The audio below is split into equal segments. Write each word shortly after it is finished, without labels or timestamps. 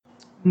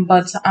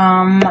But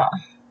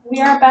we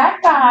are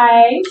back,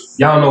 guys.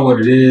 Y'all know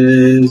what it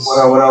is.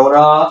 What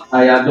up?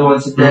 How y'all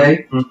doing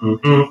today?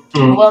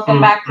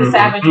 Welcome back to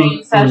Savage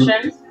Dream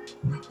Sessions.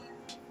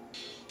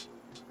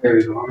 There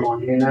we go. I'm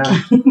on here now.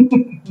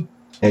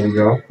 There we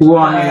go. Who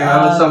on here?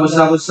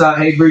 What's up?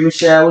 Hey, Brie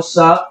Michelle, what's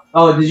up?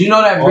 Oh, did you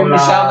know that Brie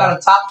Michelle got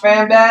a top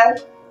fan badge?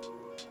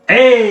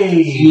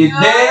 Hey! You did?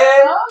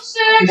 Oh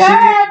shit, go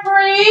ahead,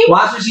 Bree.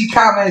 Watch what she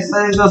comments.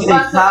 Let's go say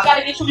top.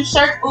 Gotta get you a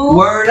shirt. Ooh.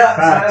 Word up,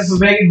 son. For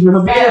being the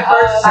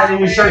first. Send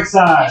your shirt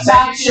size.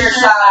 Send your shirt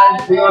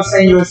size. We're gonna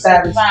send you a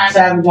Savage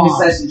Dream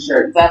Session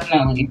shirt.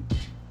 Definitely.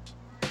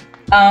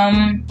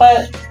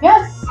 But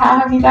yes, how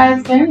have you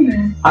guys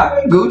been?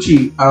 I've been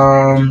Gucci.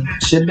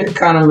 Shit been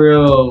kind of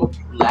real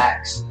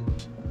lax.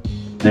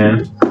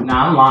 Man.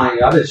 Nah, I'm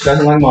lying. I've been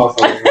stressing like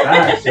motherfuckers.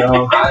 Facts,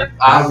 yo.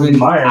 I've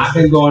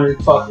been going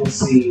to fucking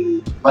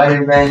see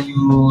wedding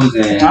venues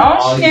and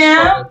all these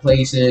fucking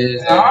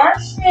places. Oh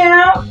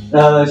snap!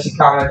 She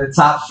commented the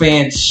top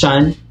fan,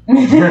 son.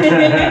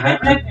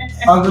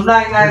 Uncle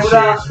Night, what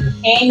up?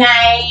 Hey,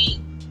 night.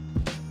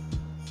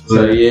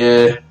 So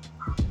yeah.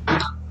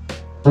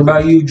 What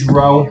about you,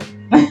 Dro?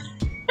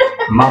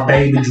 My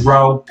baby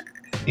Dro.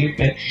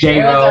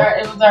 J-Ro.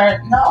 It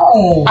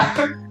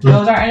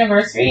was our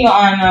anniversary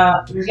on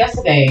it was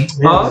yesterday.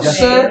 Oh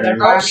Yesterday shit!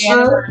 was our 5th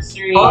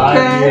anniversary.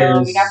 Okay.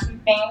 So we got some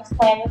things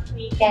planned this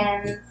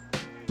weekend.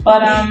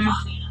 But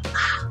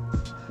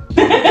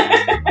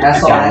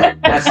That's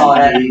all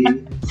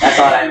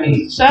that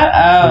means. Shut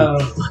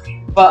up.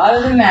 But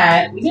other than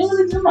that, we didn't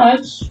really do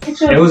much.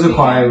 It was a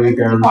quiet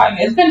weekend.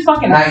 It's been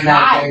fucking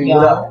hot,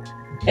 yo.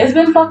 It's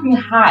been fucking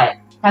hot.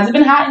 Has it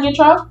been hot in your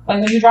truck? Like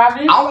when you drive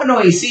it? I want to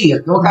know AC.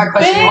 What kind of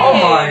question? Big. Oh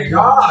my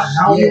god,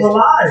 how are you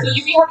alive? So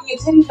you be having your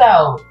titties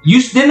out.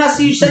 You didn't I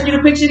see you send you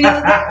the picture the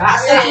other day? I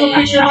sent you a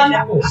picture of my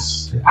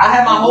nipples. I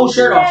had my whole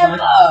shirt off,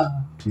 son.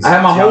 I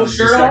had my whole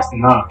shirt off,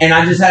 and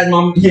I just had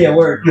my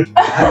word.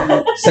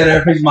 I sent her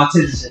a picture of my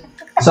titties.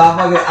 So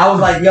I was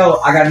like,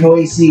 yo, I got no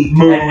AC,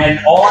 and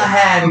all I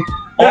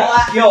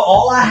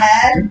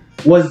had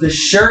was the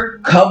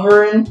shirt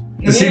covering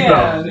the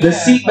seatbelt. The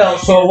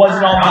seatbelt, so it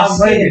wasn't on my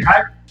skin.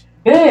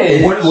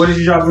 Good. What did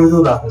you drop me to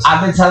do about this?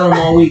 I've been telling them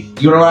all week.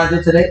 You know what I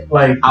did today?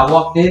 Like, I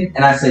walked in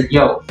and I said,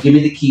 yo, give me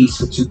the keys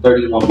for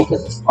 231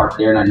 because it's parked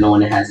there and I know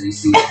when it has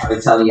AC. I've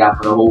been telling y'all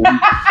for the whole week.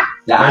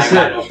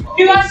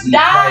 You guys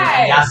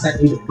died. Y'all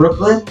sent me to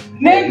Brooklyn.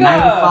 Nigga.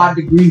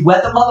 95-degree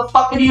weather,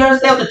 motherfucker. Do you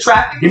understand what the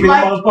traffic give is me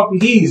like? the motherfucking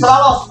keys. So I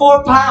lost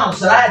 4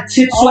 pounds and I had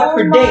tip sweat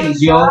for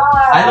days, yo.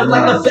 I look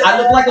like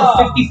a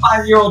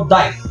 55-year-old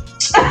dyke.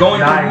 Going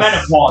through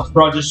menopause,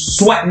 bro, just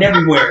sweating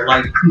everywhere,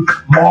 like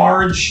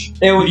Marge.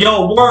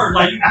 Yo, word,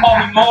 like you call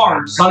me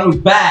Marge, son. It was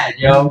bad,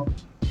 yo.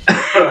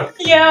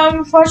 Yeah,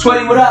 I'm fucking.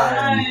 Twitty, what up?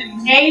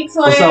 Hey,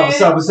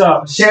 Twitty. What's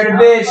up? Share the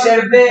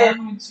vid.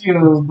 With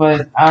you,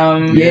 but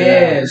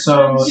yeah.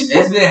 So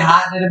it's been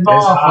hot in the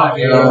motherfucker,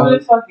 yo.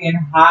 It's been fucking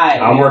hot.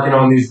 I'm working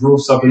on these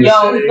roofs up in the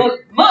city.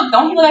 Look,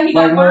 don't he look like he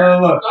got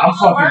burnt? Look, I'm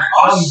fucking,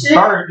 I'm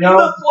burnt, yo.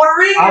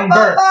 I'm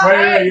burnt.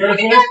 Wait, you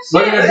ready for this?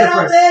 Look at the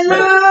difference.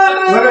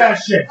 Look at that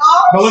shit.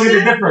 But look at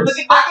the difference.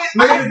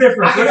 Look at the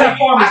difference. Look at that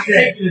farmer's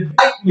day.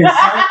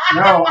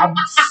 No,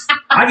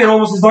 I get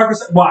almost as dark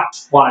as.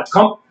 Watch.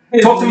 Come.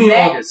 Talk to me in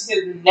August.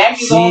 You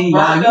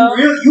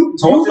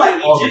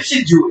like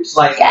Egyptian Jewish,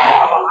 like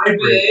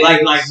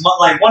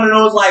one of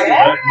those like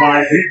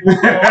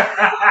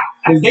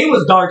because they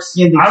was dark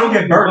skinned. I don't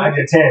get burnt, I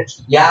get tanned.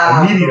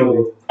 Yeah,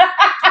 immediately.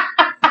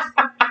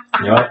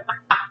 Yup.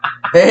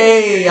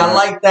 Hey, I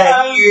like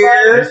that.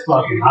 It's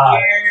fucking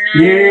hot.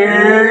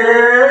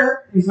 Yeah,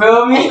 you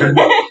feel me?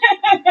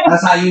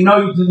 That's how you know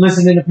you can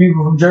listen to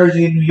people from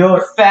Jersey and New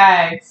York.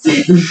 Facts.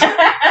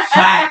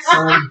 Facts,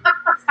 son.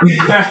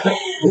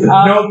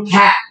 No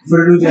cap for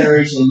the new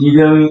generation. You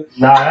feel me?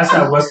 Nah, that's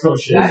that West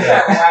Coast shit.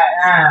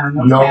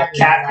 No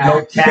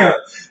cap.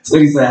 So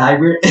he said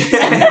hybrid.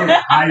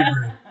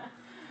 Hybrid.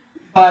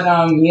 But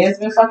yeah, it's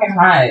been fucking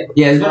hot.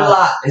 Yeah, it's been a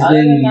lot.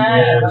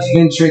 It's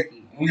been tricky.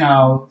 You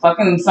know,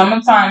 fucking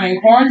summertime and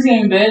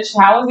quarantine, bitch.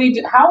 How are we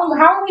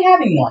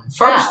having one?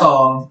 First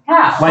off,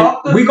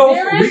 like we go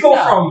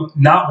from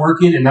not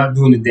working and not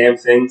doing the damn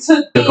thing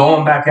to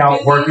going back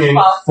out working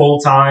full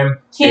time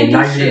in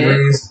 90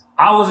 degrees.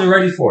 I wasn't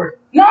ready for it.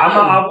 No,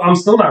 I'm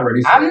still not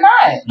ready for it. I'm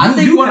not. I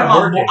think one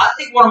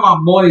of my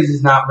boys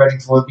is not ready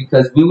for it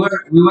because we went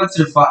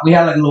to we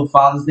had like a little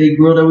Father's Day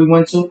grill that we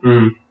went to.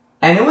 Mm.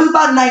 And it was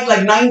about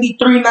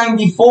 93,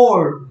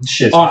 94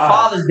 Shit's on hot.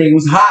 Father's Day. It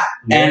was hot.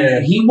 Yeah.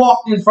 And he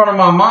walked in front of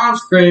my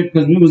mom's crib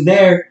because we was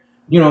there,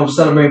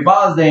 celebrating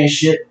Father's Day and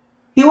shit.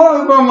 He walked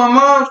in front of my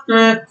mom's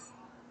crib.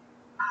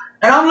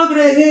 And I'm looking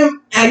at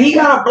him, and he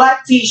got a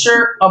black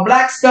t-shirt, a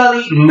black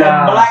Scully, and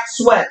black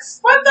sweats.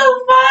 What the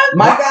fuck?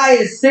 My guy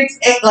is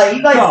 6'8", like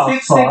he's like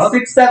 6'6",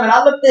 6'7".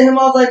 I looked at him,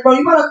 I was like, bro,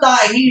 you better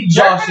die. He's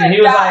joshing.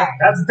 He was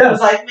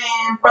like,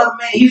 man, brother,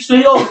 man. He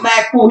was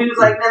mad cool. He was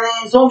like, man,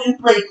 as long as you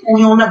play cool,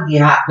 you'll never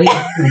get hot, baby.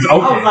 Okay. I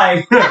was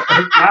like, all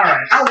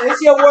right.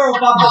 It's your world,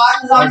 Papa.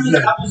 I'm just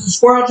a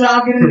squirrel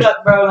trying to get it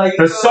up, bro. Like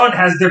the sun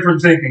has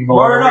different thinking.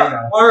 Word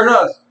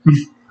up.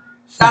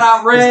 Shout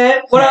out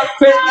Red. What up,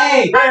 Chris?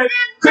 Hey,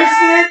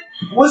 Kristen.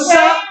 What's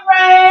up?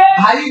 Red.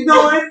 How you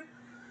doing?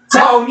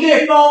 Tell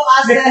Nick.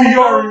 I said, hey,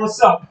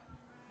 what's up?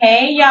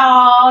 Hey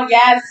y'all,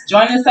 yes,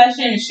 join the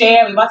session,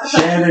 share. We about to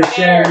share. We're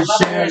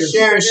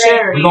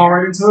going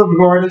right into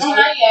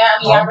it.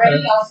 Yeah, y'all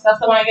ready? Y'all stuff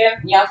to want to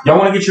get? Y'all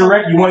want to get your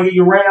rant? You want to get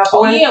your rant out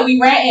the way? Oh yeah,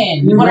 we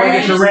ranting. You want to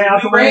get your rant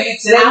out the way?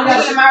 I want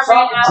to get my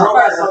rant out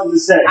first.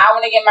 I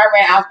want to get my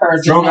rant out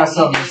first. Joe got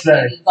something to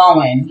say.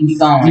 He be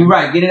going. You're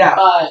right. Get it out.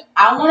 But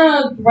I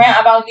want to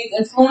rant about these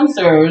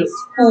influencers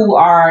who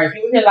are. If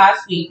you were here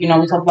last week, we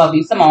talked about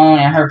B. Simone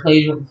and her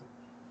plagiarism.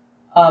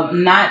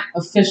 Not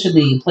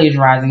officially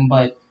plagiarizing,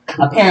 but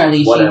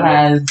apparently she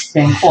has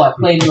been caught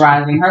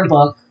plagiarizing her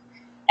book,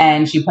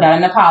 and she put out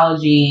an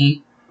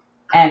apology,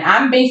 and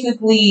I'm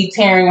basically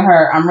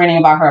I'm ranting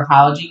about her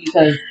apology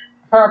because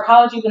her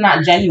apologies are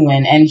not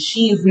genuine, and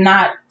she's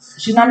not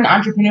an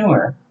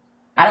entrepreneur.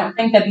 I don't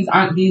think that these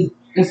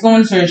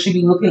influencers should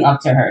be looking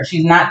up to her.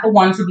 She's not the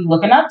one to be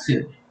looking up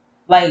to.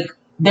 Like,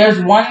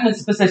 there's one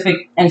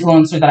specific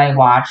influencer that I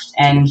watched,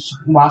 and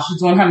while she's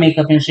doing her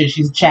makeup and shit,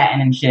 she's chatting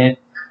and shit,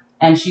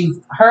 and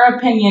her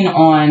opinion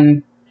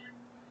on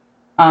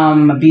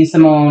B.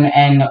 Simone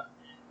and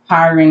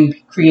hiring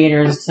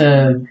creators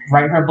to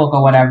write her book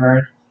or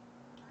whatever.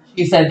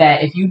 She said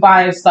that if you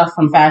buy stuff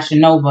from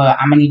Fashion Nova,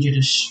 I'm gonna need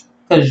you to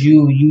because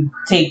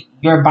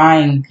you're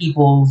buying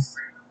people's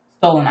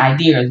stolen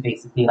ideas,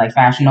 basically. Like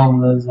Fashion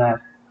Nova is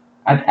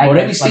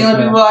they be stealing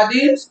people's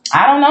ideas?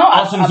 I don't know.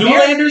 On some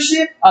Zoolander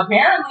shit?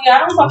 Apparently, I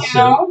don't fucking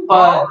know.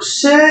 But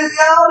shit,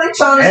 yo, they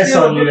trying to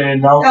steal. You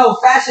didn't know. Yo,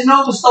 Fashion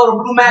Nova stole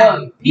the Blue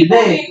Magic.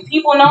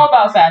 People know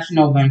about Fashion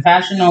Nova, and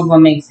Fashion Nova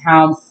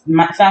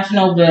Fashion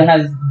Nova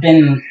has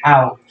been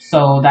out,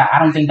 so that I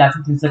don't think that's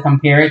something to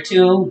compare it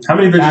to. How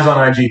many bitches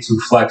on IG to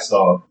flex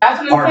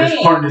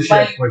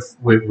partnership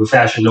with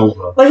Fashion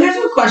Nova? But here's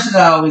the question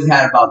that I always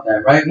had about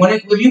that, right?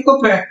 If you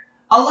compare.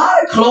 A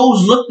lot of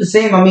clothes look the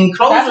same. I mean,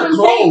 clothes are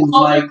clothes.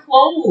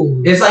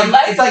 Clothes. It's like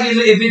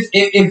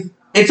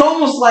it's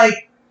almost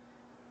like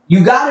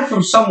you got it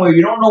from somewhere.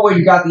 You don't know where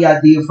you got the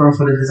idea from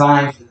for the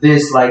design for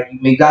this. Like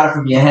you got it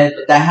from your head,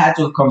 but that had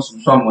to have come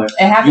from somewhere.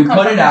 It has to come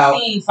from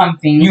seeing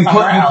something. You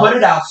put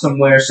it out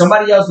somewhere.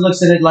 Somebody else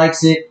looks at it,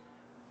 likes it,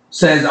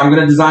 says, "I'm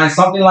gonna design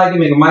something like it,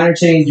 make a minor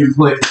change, and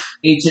put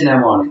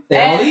H&M on it."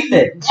 They believe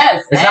it.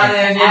 Yes,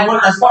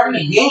 that's part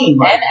of the game.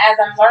 Right? And as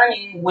I'm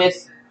learning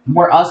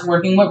we're us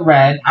working with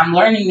Red, I'm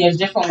learning there's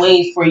different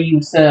ways for you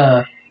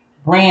to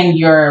brand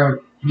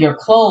your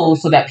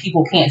clothes so that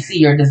people can't see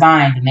your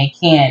designs and they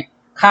can't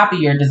copy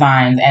your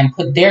designs and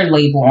put their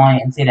label on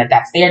it and say that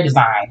that's their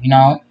design,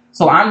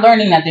 So I'm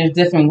learning that there's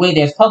different ways.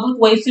 There's public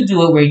ways to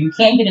do it where you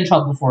can't get in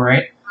trouble for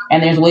it.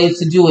 And there's ways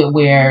to do it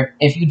where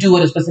if you do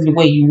it a specific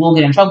way, you will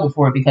get in trouble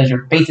for it because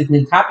you're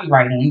basically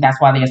copywriting.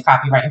 That's why there's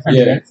copyright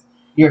infringements.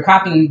 Yeah.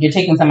 You're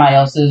taking somebody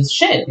else's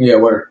shit. Yeah,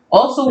 word.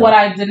 Also, what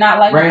I did not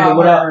like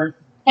about her...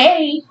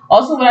 Hey,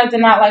 also what I did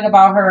not like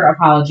about her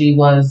apology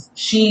was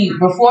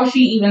before she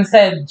even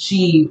said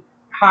she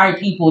hired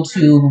people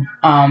to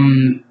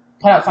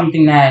put out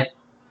something that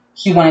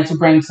she wanted to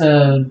bring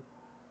to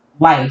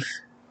life,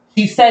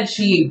 she said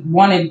she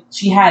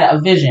had a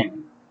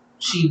vision.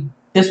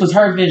 This was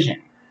her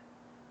vision.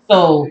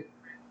 So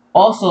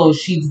also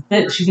she's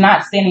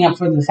not standing up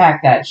for the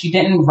fact that she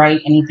didn't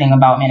write anything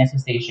about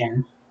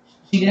manifestation.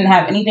 She didn't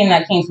have anything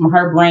that came from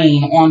her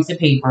brain onto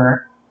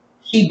paper.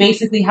 She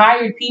basically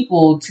hired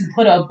people to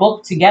put a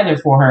book together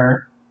for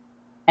her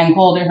and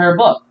called it her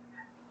book.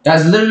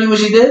 That's literally what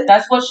she did?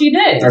 That's what she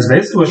did. That's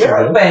basically what she did.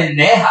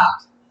 Pendeja.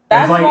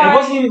 It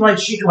wasn't even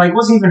it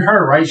wasn't even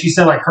her, right? She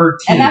said her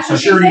team. So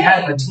she already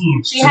had a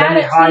team. So then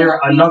they hire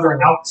another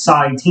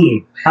outside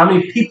team. How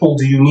many people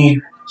do you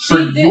need for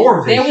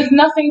your vision?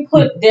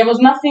 There was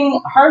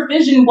nothing, her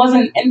vision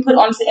wasn't input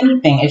onto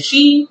anything.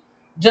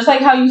 Just like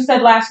how you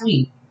said last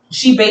week,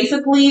 she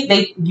basically,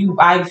 they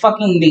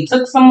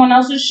took someone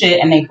else's shit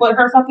and they put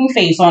her fucking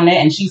face on it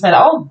and she said,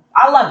 "Oh,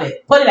 I love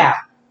it. Put it out."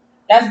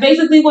 That's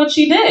basically what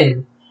she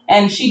did.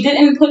 And she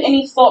didn't put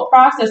any thought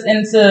process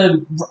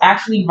into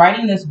actually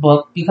writing this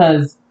book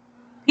because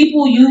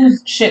people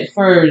use shit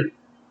for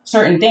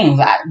certain things.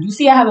 You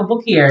see I have a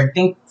book here,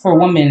 Think for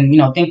Women,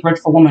 Think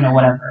Rich for Women or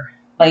whatever.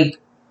 Like,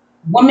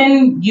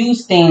 women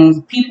use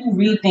things, people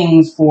read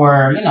things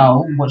for,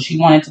 what she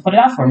wanted to put it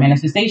out for,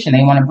 manifestation.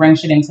 They want to bring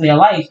shit into their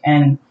life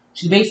and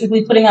she's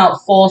basically putting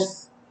out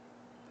false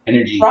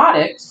energy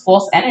products,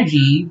 false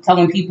energy,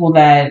 telling people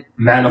that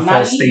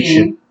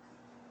manifestation.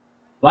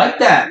 Like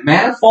that.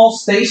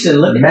 Manifestation.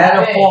 Look at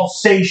that.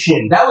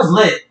 Manifestation. That was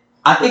lit.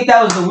 I think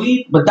that was the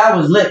weed, but that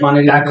was lit, my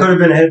nigga. That could have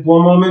been a hit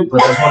one moment,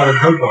 but that's one of the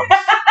good ones.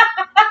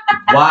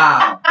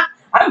 Wow.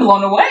 I'm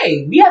blown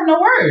away. We have no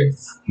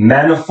words.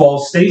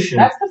 Manifestation.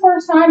 That's the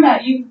first time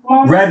that you've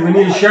blown away. Red, we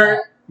need a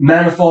shirt.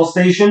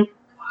 Manifestation.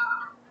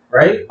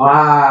 Right?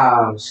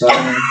 Wow, son.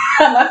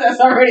 Unless that's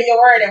already a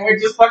word and we're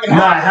just fucking...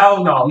 Nah,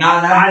 hell no.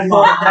 I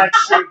thought that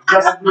shit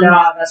just...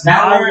 Nah, that's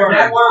my word.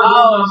 That word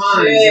blew my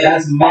mind.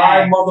 That's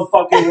my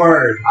motherfucking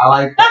word. I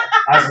like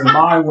that. That's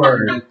my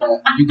word.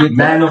 You get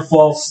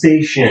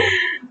manifestation.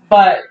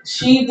 But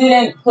she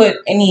didn't put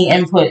any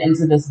input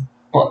into this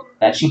book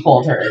that she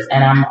called hers,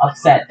 and I'm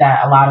upset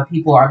that a lot of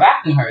people are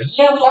backing her.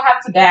 Yeah, we don't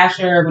have to bash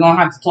her, we don't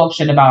have to talk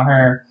shit about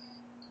her,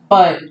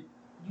 but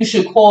you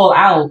should call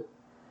out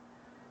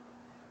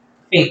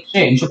fake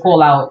shit. You should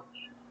call out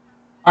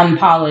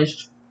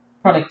unpolished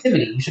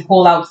productivity. You should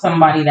call out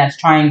somebody that's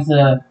trying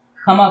to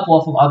come up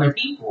off of other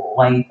people.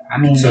 Like, I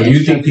mean, so do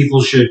you think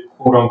people should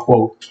quote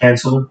unquote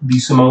cancel B.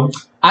 Simone?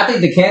 I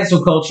think the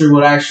cancel culture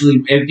would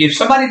actually, if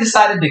somebody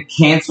decided to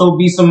cancel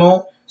B.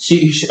 Simone,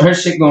 her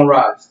shit gonna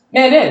rise.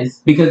 Yeah, it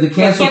is. Because the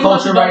cancel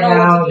culture right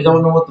now, they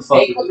don't know what the fuck.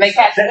 They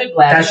catch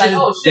whiplash. Like,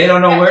 oh, shit, they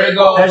don't know where to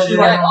go.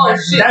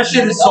 That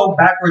shit is so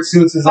backwards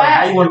too. It's like,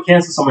 how you want to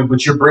cancel someone,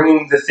 but you're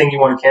bringing the thing you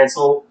want to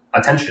cancel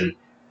attention.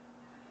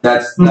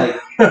 That's like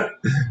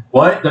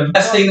what? The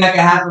best thing that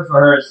can happen for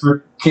her is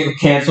for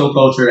cancel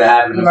culture to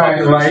happen.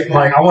 Right.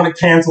 Like, I want to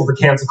cancel the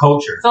cancel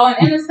culture. So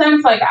in a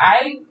sense, like,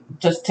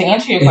 just to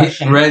answer your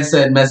question, Red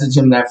said, message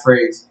him that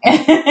phrase.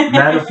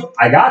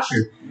 I got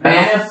you.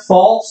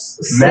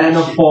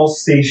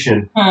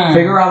 Manifestation.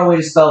 Figure out a way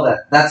to spell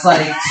that. That's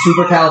like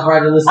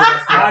supercalifragilistic.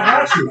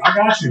 I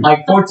got you.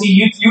 Like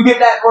 14, you give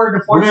that word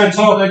to 14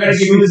 people, they're gonna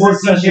give you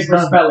 14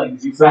 different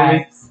spellings. You feel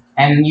me?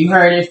 And you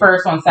heard it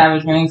first on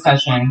Savage Winning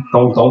Session.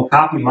 Don't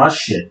copy my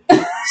shit.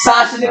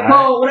 Sasha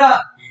Nicole, what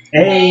up?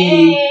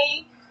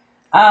 Hey.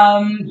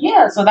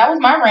 Yeah, so that was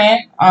my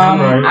rant.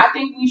 Right. I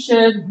think we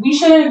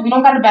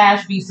don't gotta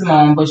bash B.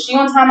 Simone, but she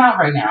on timeout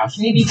right now.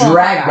 She need to be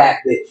drag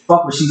that bitch.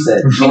 Fuck what she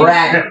said.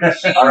 Drag.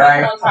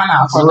 Alright. On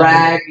timeout for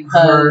drag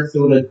her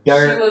through the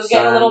dirt. She was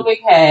getting a little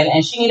big head,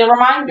 and she need a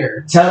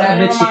reminder. Tell that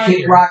bitch to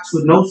kick rocks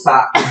with no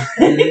socks.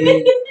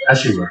 That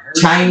shit was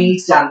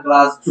Chinese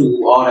sunglasses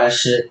too, all that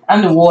shit.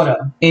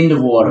 Underwater. In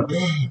the water. But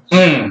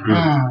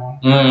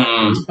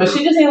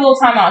she just need a little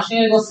time out. She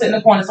need to go sit in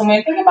the corner somewhere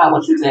and think about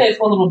what you did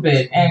for a little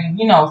bit, and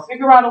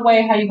figure out a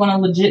way how you're gonna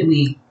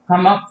legitly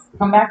come back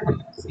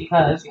from this,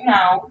 because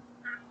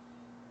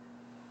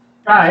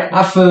Alright,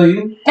 I feel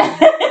you.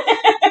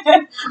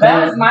 That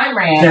was my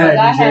rant. Go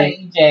ahead,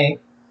 EJ.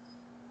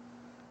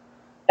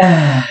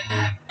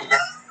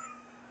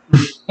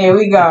 Here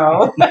we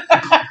go.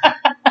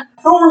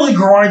 Don't really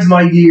grind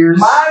my gears.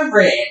 My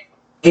rant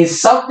is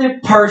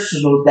something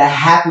personal that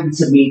happened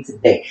to me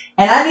today.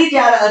 And I need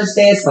y'all to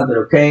understand something,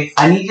 okay?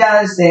 I need y'all to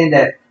understand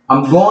that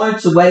I'm going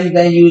to wedding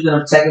venues and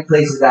I'm checking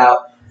places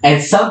out,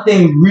 and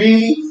something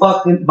really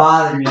fucking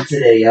bothered me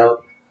today,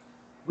 yo.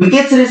 We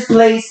get to this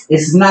place,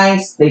 it's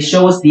nice. They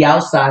show us the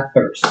outside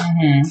first.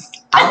 Mm-hmm.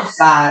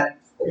 Outside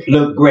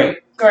look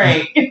great.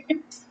 Great.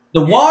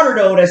 The water,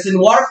 though, that's in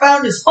the water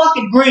fountain is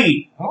fucking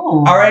green.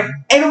 Oh. All right?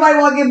 Ain't nobody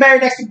want to get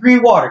married next to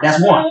green water.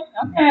 That's one.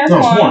 Okay,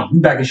 that's one.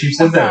 You back in sheep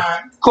still there.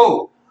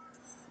 Cool.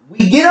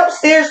 We get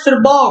upstairs to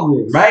the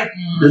ballroom, right?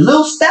 The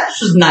little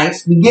steps was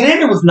nice. We get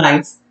in, it was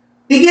nice.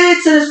 We get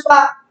into the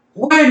spot.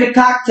 We're in the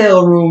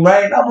cocktail room,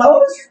 right? And I'm like, oh,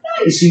 this is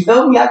nice. You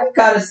feel me? I can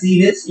kind of see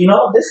this.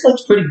 This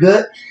looks pretty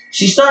good.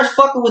 She starts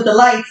fucking with the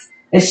lights,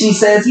 and she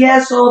says,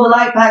 yeah, so the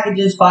light package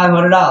is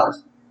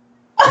 $500.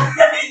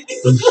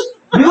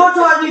 You gonna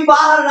charge me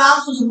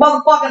 $500 for some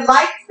motherfucking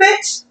lights,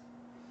 bitch?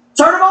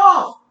 Turn them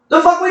off.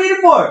 The fuck we need it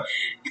for?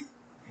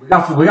 We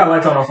got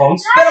lights on our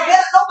phones. But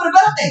the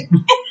better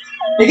thing.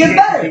 It gets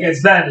better. It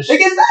gets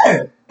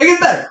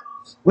better.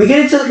 We get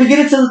into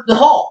the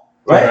hall,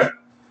 right? Okay.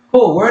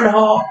 Cool. We're in the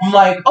hall. I'm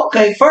like,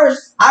 okay.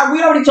 First,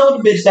 we already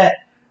told the bitch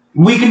that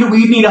we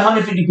need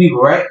 150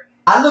 people, right?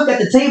 I look at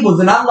the tables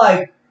and I'm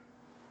like,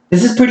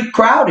 this is pretty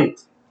crowded.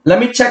 Let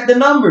me check the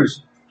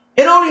numbers.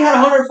 It only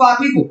had 105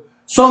 people.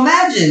 So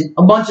imagine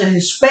a bunch of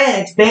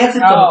Hispanics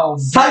dancing to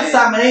Tight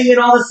Simon and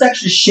all this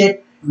extra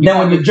shit. Then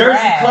when the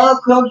Jersey Club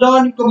comes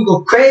on, you're gonna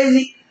go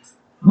crazy.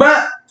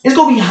 Bruh, it's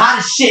gonna be hot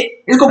as shit.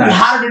 It's gonna be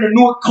hotter than the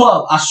Newark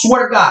Club. I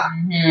swear to God.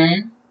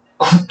 Mm-hmm.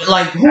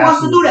 Like, who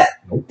wants to do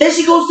that? Nope. Then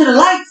she goes to the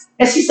lights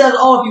and she says,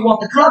 oh, if you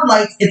want the club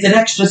lights, it's an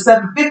extra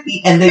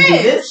 $750, and they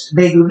do this,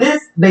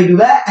 they do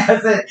that. I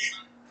said,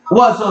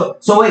 well,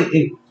 so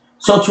wait.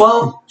 So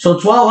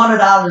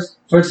 $1,200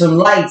 for some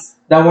lights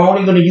that we're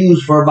only gonna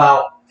use for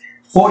about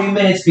 40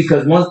 minutes,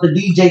 because once the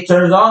DJ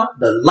turns on,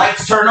 the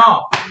lights turn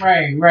off.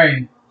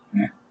 Right.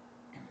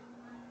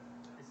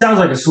 Sounds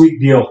like a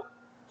sweet deal.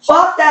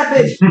 Fuck that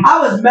bitch.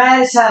 I was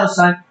mad as hell,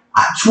 son.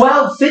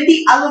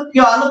 $1,250. I looked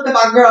at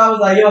my girl. I was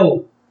like,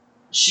 yo,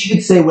 she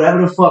could say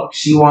whatever the fuck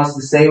she wants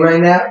to say right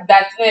now.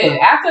 That's it.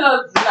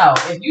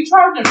 If you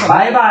charge him for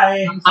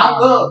bye. I'm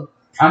good.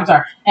 I'm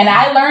sorry. And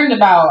I learned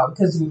about,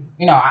 because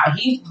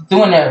he's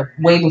doing it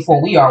way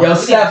before we are. Yo,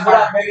 Steph, what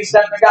up, baby?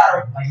 Steph, I got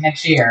her. Like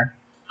next year.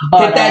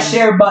 But, hit that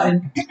share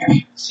button.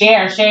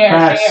 Share.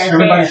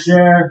 Everybody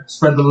share.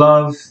 Spread the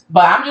love.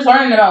 But I'm just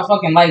learning about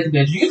fucking lights,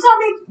 bitch.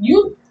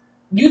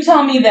 You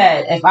tell me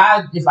that if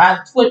I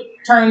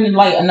turn the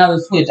light another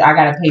switch, I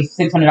gotta pay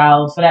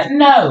 $600 for that.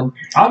 No.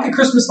 I'll get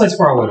Christmas lights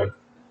for our wedding.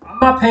 I'm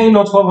not paying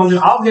no $1,200.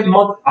 I'll get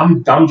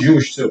I'm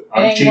Jewish too.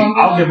 I'm cheap.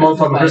 I'll get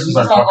motherfucking Christmas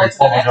lights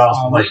for $1,200 for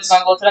lights. We're just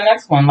gonna go to the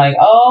next one. Like,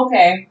 oh,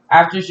 okay.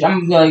 After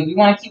I'm like, you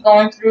want to keep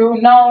going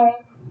through?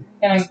 No.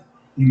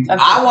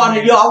 I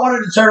wanted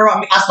to turn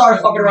around. I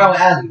started fucking around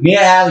with Allie. Me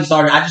and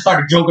Allie I just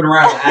started joking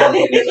around with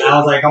Allie. I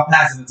was like, I'm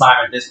passing the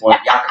time at this point.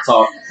 Y'all can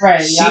talk.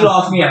 Right. She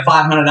lost me at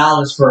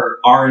 $500 for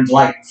orange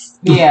lights.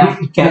 Yeah.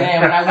 And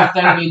then when I want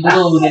them to be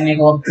blue, then they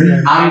go up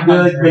to I'm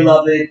good,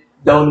 beloved.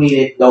 Don't need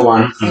it. Don't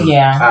want it.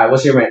 Yeah. All right,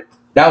 what's your rant?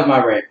 That was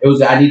my rant.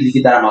 I needed to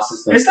get that out of my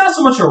system. It's not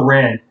so much a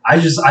rant. I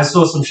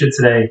saw some shit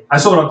today. I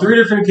saw it on 3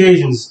 different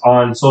occasions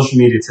on social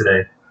media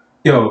today.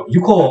 Yo,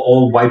 you call an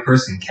old white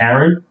person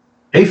Karen,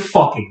 they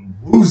fucking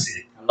lose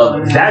it. I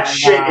love it. That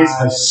shit is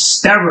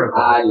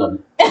hysterical. I love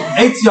it.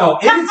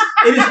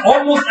 It is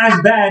almost as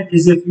bad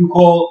as if you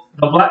call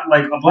a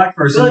black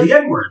person the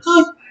N-word.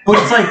 But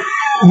it's like,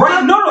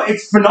 right? No,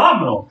 it's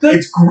phenomenal.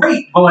 It's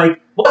great. But like,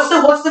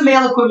 what's the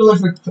male equivalent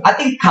for? I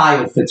think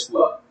Kyle fits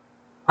well.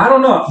 I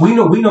don't know. We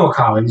know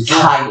Colin.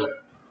 Tyler.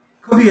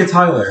 Could be a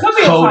Tyler. Could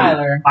be a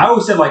Tyler. I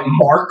always said like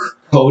Mark.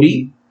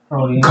 Cody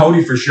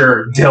For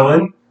sure.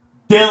 Dylan.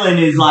 Dylan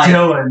is like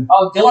Dylan.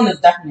 Oh, Dylan is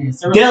definitely a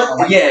serial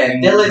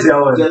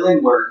killer.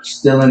 Dylan works.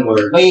 Dylan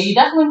works. But yeah, you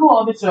definitely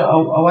call a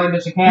white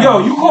bitch a Karen. Yo,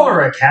 you call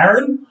her a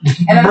Karen?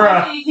 And on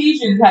how many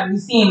occasions have you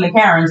seen the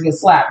Karens get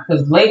slapped?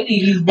 Because lately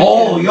these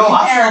bitches.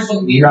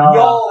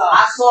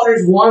 I saw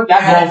this one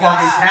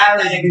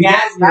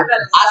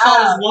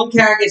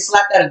Karen get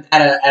slapped at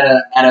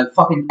a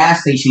fucking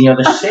gas station. Yo,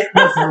 the shit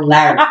was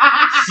hilarious.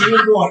 She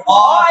was going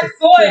off.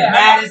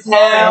 Mad as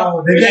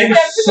hell. And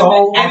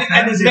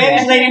the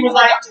Spanish lady was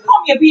like, "Don't you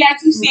call me a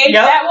bitch? You see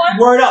that one?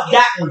 Word up,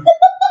 that one."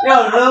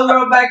 Yo, the little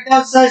girl back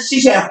there said she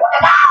said,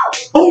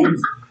 boom.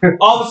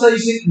 All of a sudden, you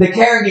see the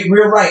Karen get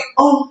real right.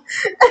 Oh,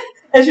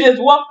 and she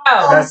just walked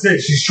out. That's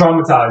it. She's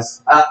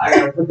traumatized. I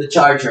gotta put the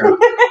charger on.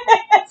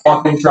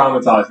 Fucking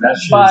traumatized. That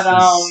shit is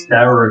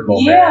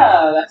hysterical,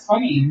 yeah, man. that's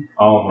funny.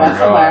 Oh my god.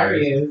 That's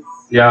hilarious.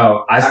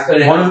 Yo,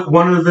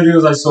 one of the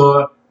videos I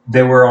saw,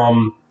 they were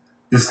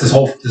this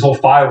whole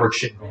fireworks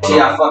shit going on.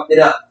 Yeah, I fucked it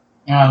up.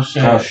 Oh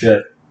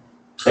shit.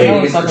 Hey,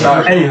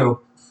 anywho,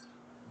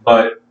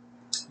 but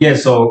yeah,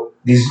 so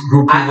these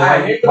group people.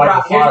 Here's the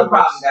problem,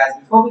 guys.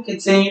 Before we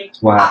continue,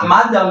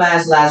 my dumb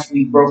ass last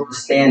week broke the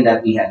stand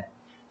that we had.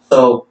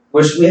 So,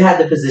 which we had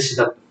the positions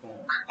up the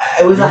phone.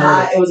 It was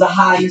a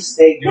high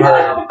mistake.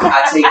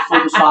 I take full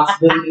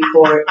responsibility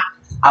for it.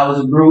 I was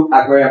a brute.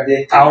 I grabbed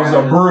it.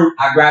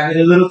 I grabbed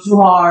it a little too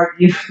hard.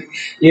 You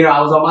know,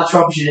 I was on my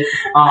Trump shit.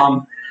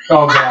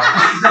 Oh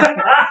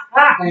god.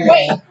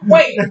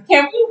 Wait.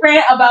 Can we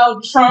rant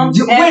about Trump?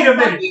 Wait a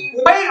minute. Wait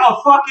a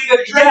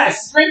fucking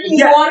yes. Drinking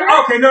water.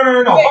 Okay, no.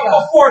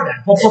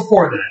 But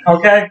before that,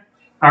 okay.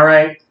 All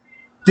right.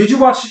 Did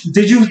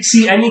you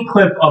see any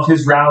clip of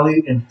his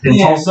rally in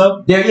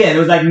Tulsa? There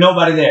was like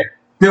nobody there.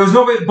 There was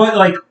nobody, but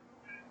like,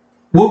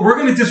 we're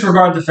going to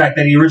disregard the fact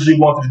that he originally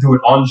wanted to do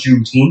it on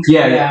Juneteenth.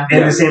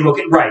 In the same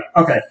location. Right.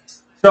 Okay.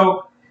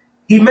 So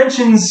he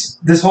mentions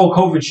this whole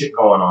COVID shit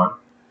going on,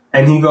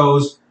 and he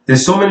goes,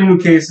 "There's so many new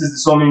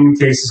cases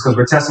because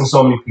we're testing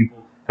so many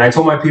people." And I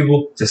told my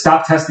people to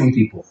stop testing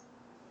people.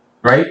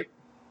 Right.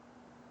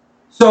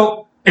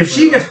 So if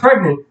she gets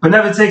pregnant but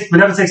never takes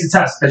a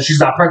test, then she's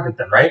not pregnant.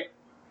 Then right.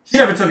 She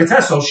never took a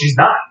test, so she's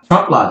not.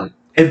 Trump logic.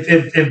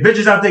 If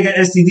bitches out there get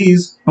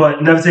STDs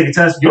but never take a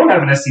test, you don't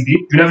have an STD.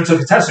 You never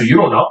took a test, so you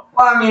don't know.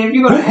 Well, I mean, if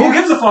you go who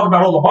gives a fuck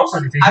about all the bumps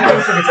on your face? You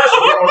never took a test,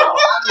 so you don't know.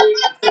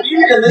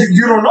 You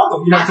don't know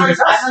them. You never took a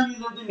test. I know you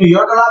lived in New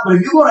York a lot, but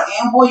if you go to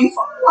Amboy, you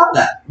fucking love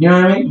that. You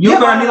know what I mean? You're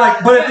gonna be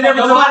like, but if they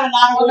never took a test,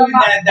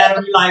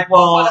 that'll be like,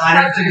 well, I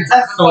never took a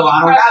test, so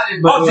I don't have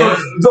it. But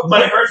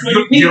it hurts when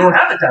you don't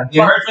have it then.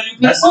 It hurts when you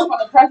pee. For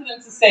the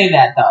president to say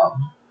that though,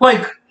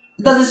 like.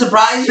 Does it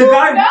surprise you? The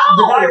guy I'm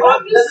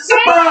just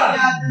saying.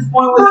 At this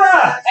point,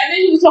 and then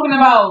he was talking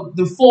about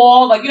the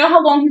fall. Like, you know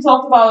how long he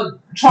talked about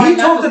trying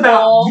to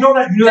fall. You know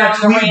that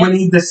tweet when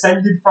he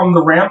descended from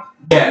the ramp?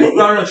 Yeah.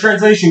 No,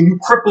 translation, you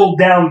crippled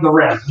down the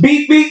ramp.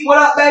 Beep, what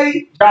up,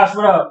 baby? Josh,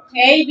 what up?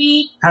 Hey,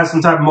 Beep. Has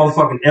some type of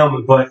motherfucking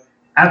ailment, but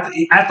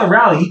at the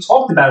rally, he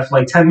talked about it for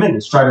like 10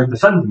 minutes, trying to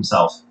defend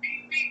himself.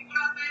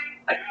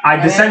 I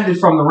descended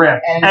from the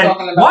ramp. And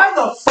why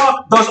the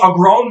fuck does a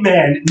grown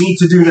man need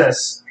to do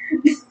this?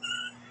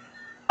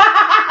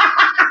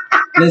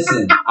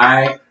 Listen,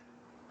 alright.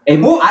 I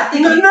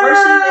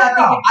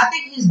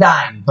think he's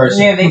dying.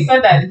 Personally, yeah, they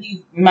said that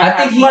he's. I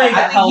think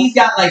he's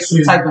got like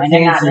some type of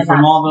cancer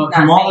from all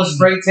the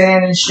spray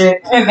tan and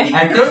shit.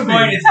 At this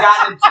point, it's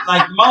gotten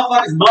like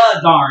motherfucker's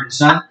blood's orange,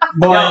 son.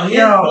 But his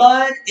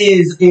blood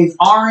is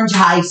orange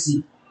high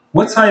C.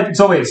 What type?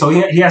 So wait, so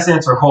he has to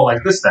answer a call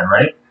like this then,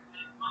 right?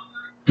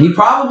 He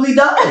probably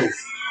does.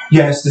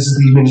 Yes, this is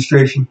the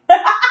administration.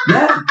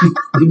 Yeah,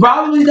 he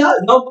probably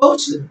does. No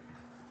bullshit.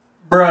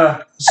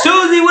 Bruh.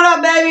 Susie, what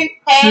up,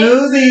 baby? Hey,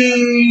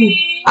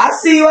 Susie. I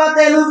see you out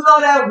there losing all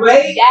that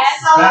weight.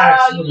 Yes,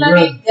 you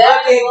looking good.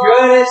 Looking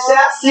good as shit. I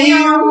see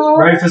you.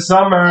 Ready for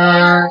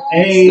summer.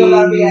 Hey. Still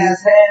got a big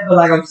ass head, but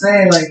like I'm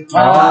saying, like,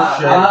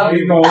 I love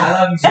you. I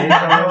love you.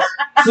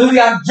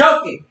 Susie, I'm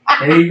joking.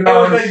 There you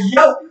go. It was a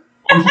joke.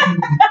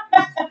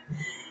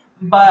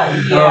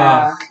 But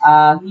yeah,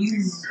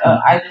 he's.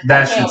 I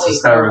can't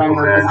wait to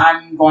remember because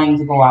I'm going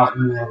to go out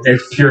and.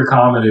 It's pure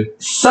comedy.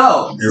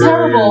 So it's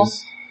terrible.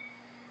 Is.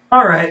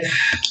 All right,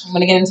 I'm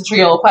gonna get into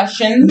trio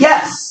questions.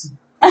 Yes,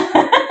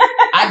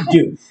 I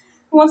do.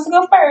 Who wants to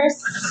go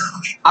first?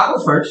 I'll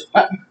go first.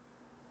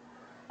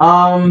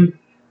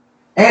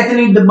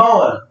 Anthony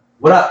DeBoa,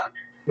 what up?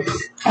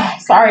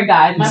 Sorry,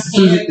 guys. My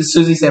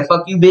Susie said,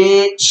 "Fuck you,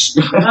 bitch."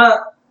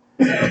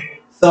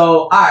 So,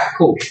 all right,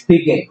 cool.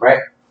 Big game, right?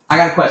 I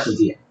got a question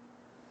to you.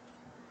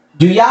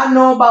 Do y'all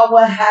know about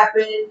what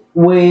happened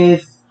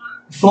with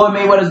Floyd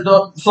Mayweather's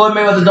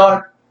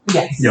daughter?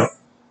 Yes. Yep.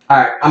 All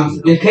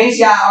right. In case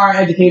y'all aren't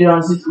educated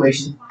on the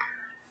situation,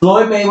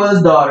 Floyd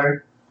Mayweather's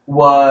daughter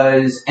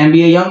was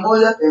NBA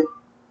YoungBoy, I think.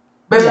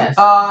 Yes.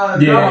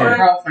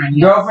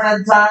 Girlfriend at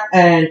the time,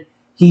 and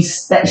she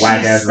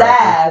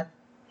stabbed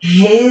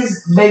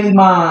his baby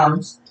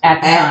moms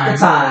at the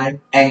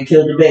time and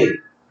killed the baby.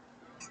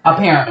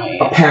 Apparently.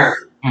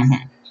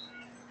 Mm-hmm.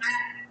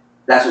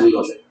 That's what we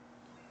gonna say.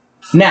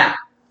 Now,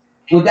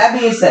 with that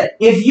being said,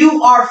 if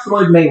you are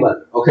Floyd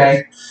Mayweather,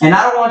 okay, and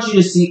I don't want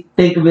you to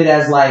think of it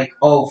as like,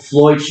 oh,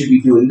 Floyd should be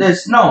doing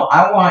this. No,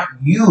 I want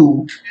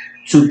you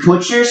to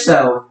put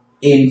yourself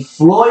in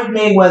Floyd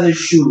Mayweather's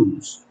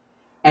shoes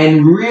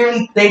and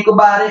really think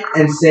about it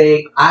and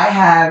say, I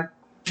have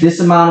this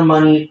amount of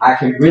money. I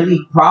can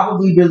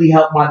probably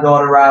help my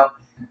daughter out.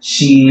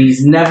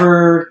 She's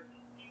never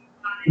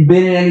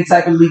been in any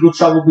type of legal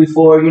trouble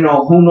before. You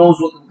know, who knows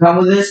what can come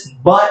of this,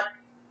 but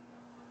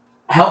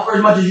help her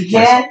as much as you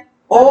can,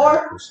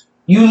 or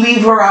you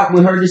leave her out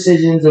with her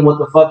decisions and what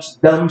the fuck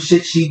dumb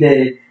shit she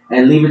did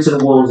and leave it to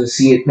the wolves and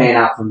see it pan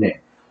out from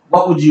there.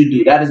 What would you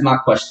do? That is my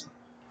question.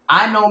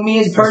 I know me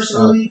as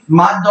personally,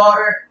 my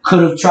daughter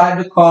could have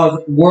tried to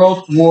cause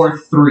World War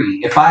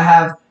III. If I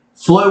have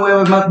Floyd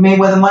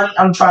Mayweather money,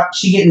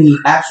 she getting the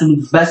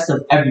absolute best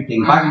of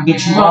everything. If I can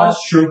get you off,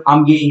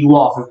 I'm getting you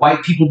off. If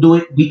white people do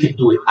it, we could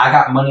do it. I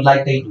got money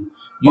like they do.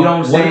 You know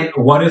what I'm saying?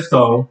 What if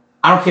though?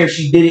 I don't care if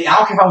she did it. I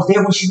don't care if I was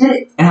there when she did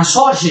it. And I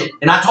saw shit.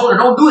 And I told her,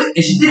 don't do it.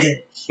 And she did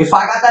it. If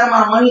I got that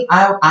amount of money,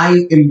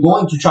 I am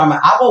going to try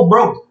I'll go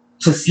broke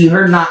to see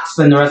her not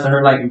spend the rest of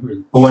her life in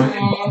prison.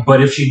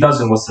 But if she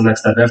doesn't, what's the next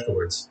step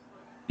afterwards?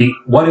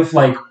 What if,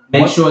 like...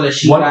 Make sure that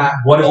she what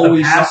if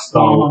the past,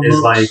 though, is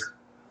like...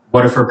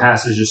 What if her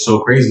past is just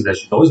so crazy that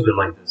she's always been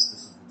like this? This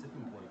is the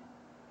tipping point.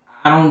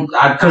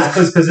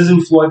 Because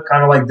isn't Floyd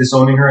kind of like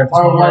disowning her at this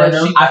moment right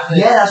now?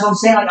 Yeah, that's what I'm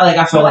saying.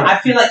 I feel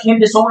like him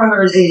disowning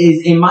her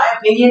is, in my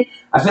opinion,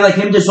 I feel like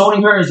him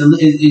disowning her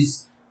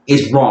is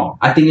wrong.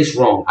 I think it's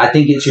wrong. I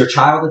think it's your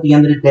child at the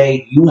end of the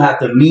day. You have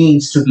the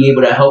means to be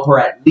able to help her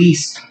at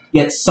least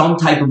get some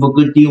type of a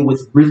good deal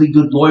with really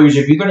good lawyers.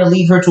 If you're going to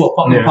leave her to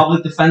a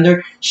public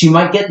defender, she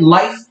might get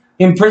life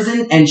in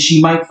prison, and she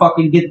might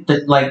fucking get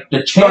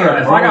the chair.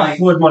 If I got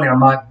Floyd money, I'm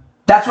not.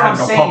 That's what I'm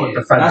saying.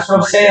 That's what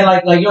I'm saying.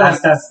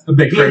 That's the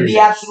big give the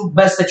absolute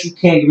best that you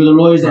can. Give the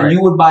lawyers that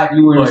you would buy if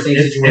you were in the same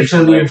situation. It's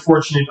a really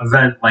unfortunate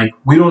event. Like,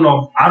 we don't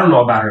know. I don't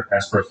know about her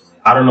past personally.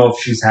 I don't know if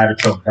she's had a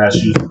troubled past.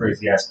 She was a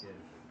crazy ass kid.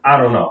 I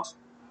don't know.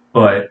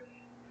 But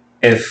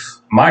if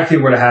my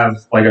kid were to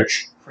have like a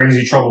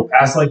crazy troubled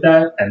past like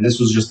that, and this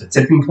was just a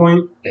tipping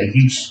point, and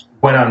he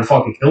went out and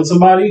fucking killed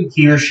somebody,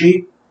 he or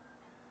she.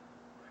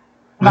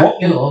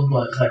 Not killed,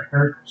 but like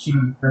hurt. She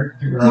hurt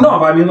her. No,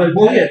 but I mean, like,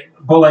 well, yeah,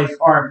 but like,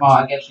 or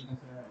I guess you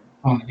consider it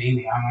on the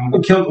baby. I don't know.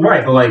 Killed,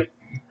 right? But like,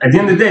 at the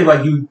end of the day,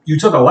 like, you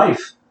took a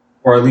life,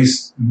 or at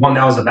least one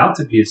that was about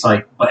to be. It's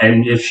like,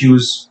 and if she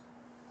was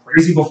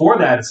crazy before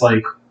that, it's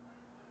like,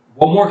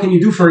 what more can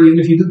you do for her, even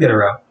if you do get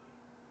her out?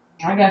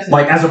 I guess,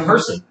 like, as a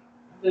person,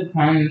 it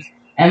depends.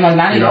 And like,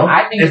 not even.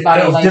 I think about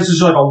it like this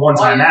is like a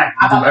one-time act.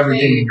 You do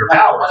everything in your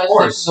power, of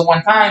course. This is a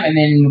one-time, and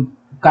then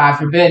God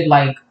forbid,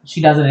 like, she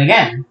does it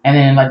again. And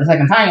then, like, the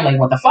second time, you're like,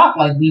 what the fuck?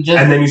 Like, we just...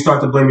 And then you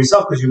start to blame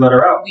yourself because you let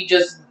her out. We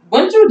just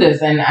went through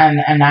this, and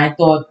I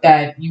thought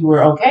that you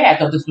were okay. I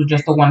thought this was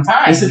just the one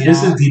time. This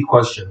is a deep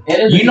question.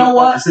 It is. You know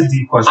what? It's a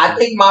deep question. I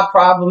think my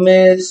problem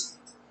is...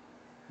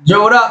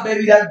 Joe, what up,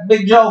 baby? That's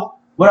Big Joe.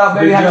 What up,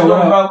 baby? How you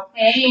doing, bro?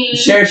 Hey.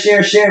 Share.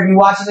 If you're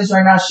watching this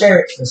right now,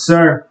 share it. Yes,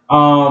 sir.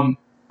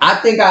 I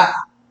think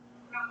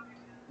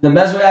the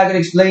best way I could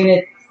explain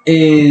it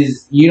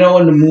is, you know,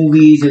 in the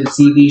movies and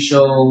TV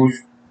shows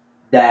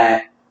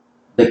that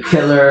the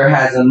killer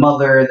has a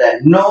mother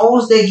that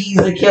knows that he's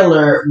a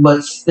killer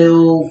but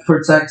still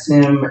protects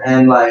him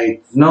and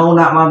like, no,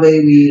 not my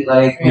baby.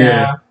 Like,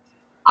 yeah.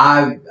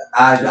 I'm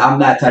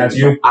that type of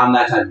you? I'm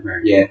that type of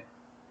parent, yeah.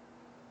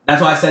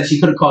 That's why I said she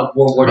could have called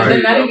World War II. But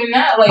then not even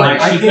that,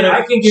 like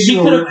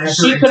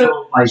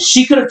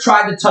she could have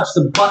tried to touch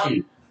the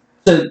button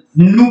to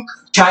nuke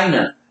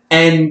China,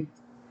 and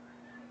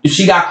if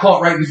she got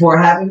caught right before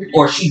it happened,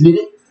 or she did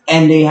it,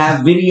 and they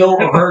have video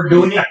of her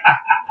doing it,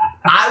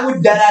 I would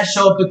deadass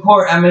show up to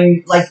court. I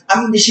mean,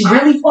 did she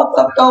really fuck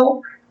up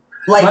though?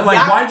 Like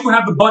why'd you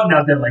have the button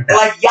out there like that?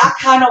 Like, y'all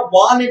kind of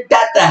wanted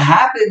that to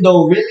happen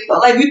though, really?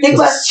 Like, you think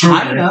that's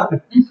China?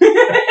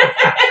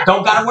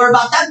 Don't gotta worry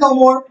about that no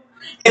more.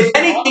 If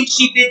anything,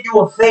 she did you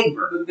a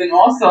favor. But then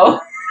also,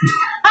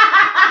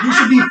 You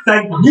should be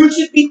thankful. You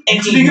should be thanking her.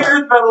 You should be giving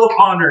her the Medal of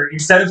Honor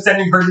instead of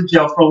sending her to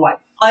jail for life.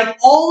 Like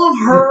all of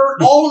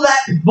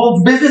that,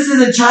 both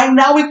businesses in China.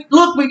 Now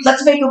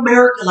let's make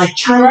America like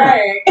China,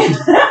 right?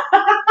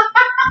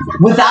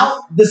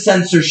 Without the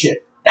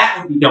censorship. That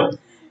would be dope.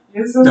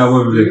 That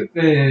would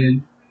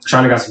be.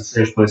 China got some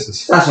strange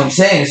places. That's what I'm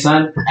saying,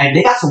 son. And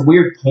they got some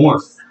weird porn.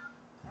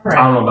 Right.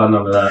 I don't know about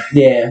none of that.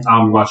 Yeah,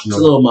 I'm watching. It's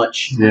a little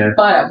much. Yeah.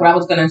 But what I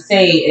was gonna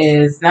say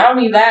is not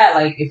only that,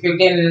 like if you're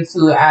getting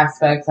into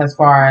aspects as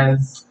far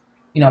as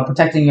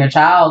protecting your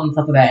child and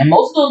stuff like that, and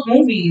most of those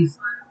movies,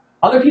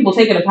 other people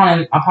take it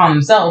upon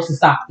themselves to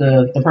stop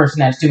the person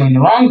that's doing the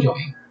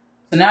wrongdoing.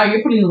 So now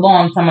you're putting the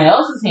law in somebody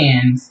else's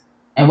hands.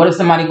 And what if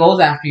somebody goes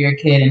after your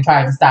kid and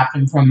tries to stop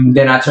them from?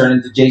 Then I turn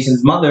into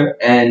Jason's mother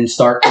and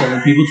start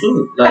killing people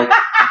too. Like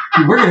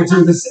we're gonna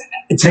do this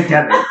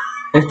together.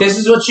 If this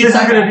is what this is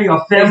going to be a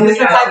family,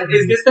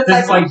 is this the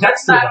type like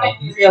Dexter?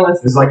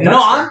 It's like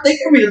no, I'm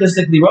thinking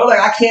realistically, bro.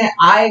 Like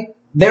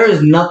there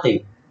is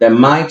nothing that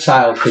my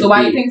child could. So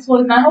why do you think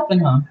Floyd's not helping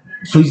her?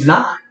 So he's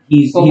not.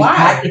 He's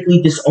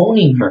practically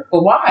disowning her.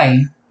 But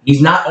why? He's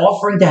not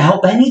offering to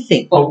help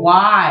anything. But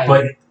why?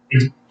 But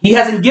he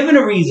hasn't given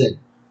a reason.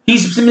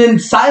 He's been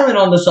silent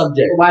on the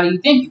subject. But why do you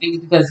think? You think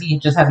it's because he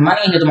just has money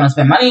and he doesn't want to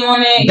spend money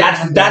on it?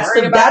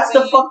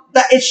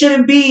 It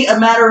shouldn't be a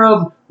matter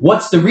of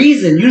what's the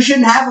reason. You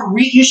shouldn't have a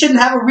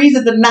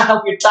reason to not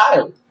help your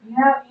child.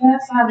 Yeah,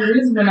 yes, I have a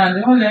reason for not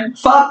doing it.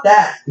 Fuck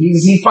that.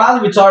 He's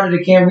probably retarded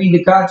and can't read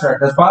the contract.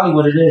 That's probably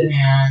what it is.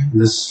 Yeah.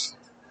 This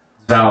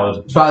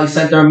valid. Probably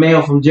sent her a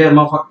mail from jail.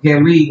 Motherfucker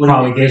can't read.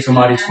 Probably gave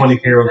somebody 20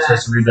 euros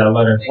just to read that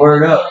letter.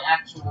 Word up.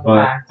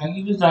 And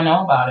you just don't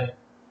know about it.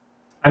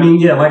 I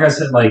mean, yeah, like I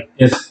said, like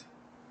if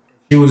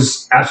she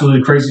was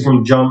absolutely crazy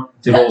from the jump,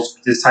 did all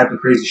this type of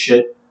crazy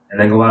shit, and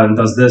then go out and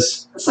does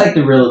this. It's like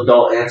the real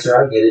adult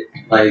answer. I get it.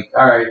 Like,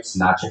 all right, it's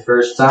not your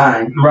first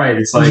time. Right.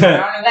 It's like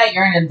not only that,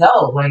 you're an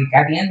adult. Like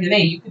at the end of the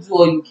day, you can do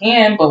all you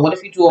can, but what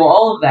if you do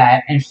all of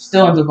that and she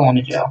still ends up going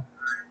to jail?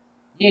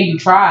 Yeah, you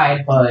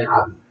tried, but.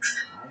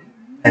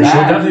 And she'll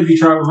definitely be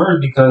tried with murder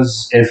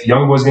because if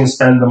Youngboy's going to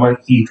spend the money,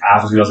 he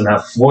obviously doesn't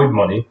have Floyd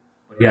money,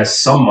 but he has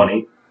some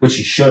money. Which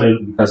he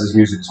shouldn't because his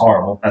music is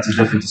horrible. That's a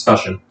different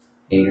discussion.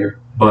 Hater.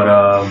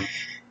 But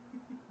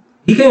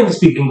he can't even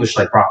speak English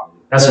like properly.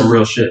 That's some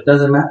real shit.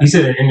 Doesn't matter. He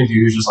said in an interview,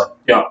 he was just like,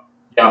 yeah.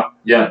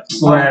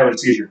 That's what I have with a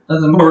teacher.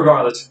 Doesn't matter. But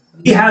regardless,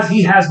 he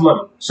has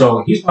money,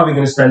 so he's probably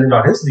going to spend it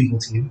on his legal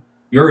team.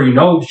 You already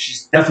know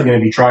she's definitely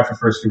going to be tried for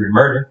first-degree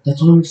murder.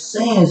 That's what I'm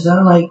saying. So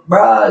I'm like,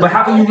 bro. But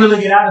how can you really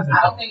get out of it?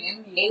 I don't think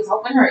NBA's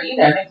helping her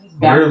either. I think he's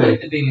back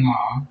with the baby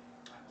mom.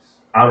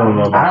 I don't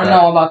know about that. I don't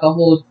know about the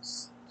whole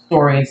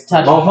story. It's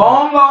touching.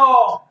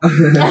 Bongo!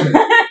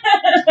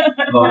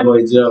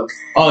 Bongo Joe.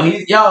 Oh,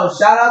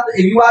 shout out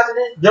if you watching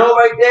it, Joe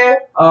right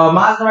there,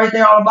 Mazda right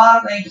there on the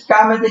bottom, and he just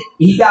commented,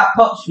 he got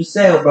pups for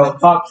sale, bro.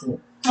 Talk to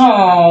him.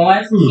 Oh,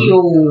 that's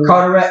cute.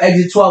 Carteret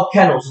Exit 12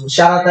 Kennels.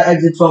 Shout out to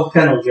Exit 12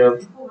 Kennels, yo.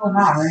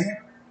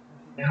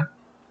 Yeah.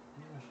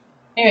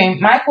 Anyway,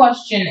 my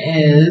question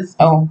is,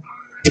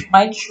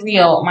 my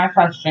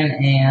question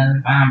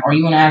is, are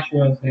you going to ask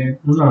yours there?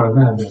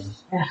 No,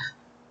 Yeah.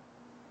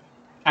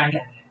 Trying to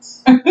get it.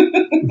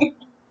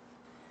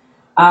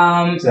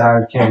 I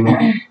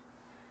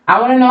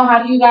want to know,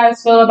 how do you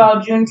guys feel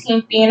about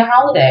Juneteenth being a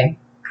holiday?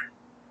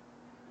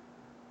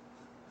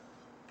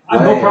 I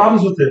have no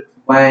problems with it.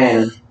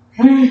 Man.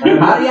 How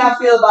do y'all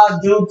feel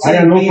about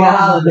Juneteenth being a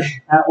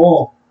holiday? At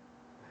all.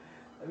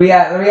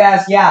 Let me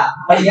ask y'all.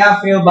 How do y'all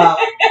feel about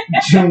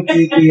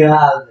Juneteenth being a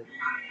holiday?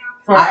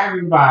 For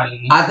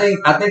everybody. I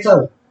think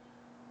so.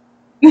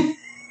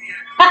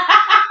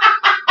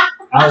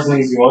 I was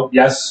lazy.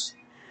 Yes.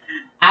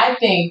 I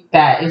think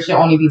that it should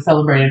only be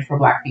celebrated for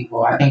Black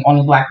people. I think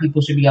only Black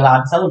people should be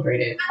allowed to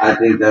celebrate it. I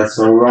think that's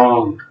so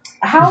wrong.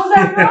 How is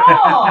that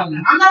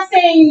wrong? I'm not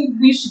saying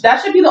we should. That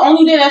should be the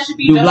only day that should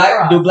be. Do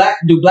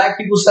black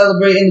people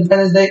celebrate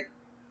Independence Day?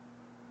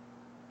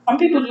 Some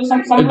people do.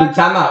 Some Blacks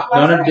time out.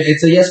 No,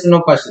 it's a yes or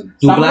no question.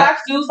 Some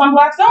blacks do. Some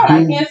blacks don't.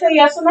 I can't say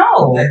yes or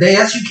no.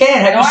 Yes, you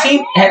can.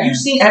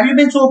 Have you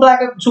been to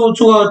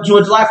a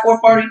July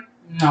 4th party?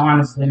 No,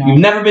 honestly, no. You've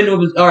never been to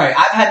a... All right,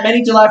 I've had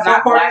many July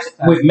 4th parties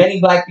with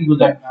many Black people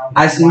there.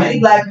 I've seen many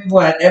Black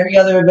people at every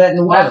other event in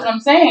the world. That's what I'm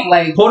saying.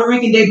 Like Puerto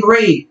Rican Day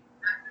Parade,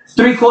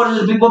 3/4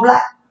 of the people are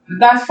Black.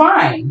 That's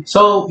fine.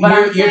 So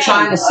you're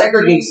trying to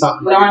segregate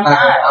something. No, I'm not.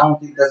 I don't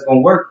think that's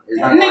gonna work.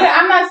 Nigga,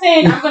 I'm not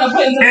saying I'm gonna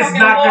put into it's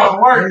not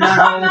gonna work.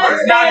 I'm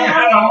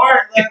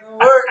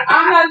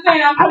not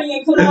saying I'm putting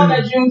into law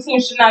that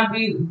Juneteenth should not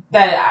be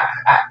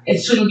it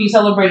shouldn't be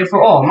celebrated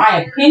for all.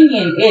 My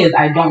opinion is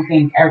I don't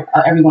think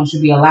everyone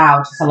should be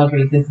allowed to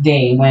celebrate this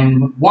day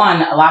when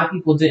one, a lot of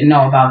people didn't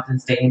know about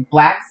this day,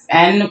 blacks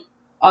and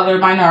other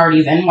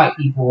minorities and white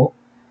people,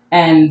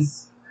 and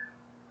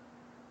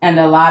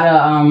a lot of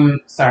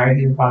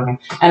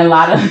and a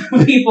lot of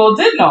people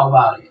did know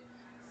about it.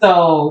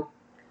 So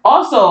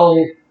also,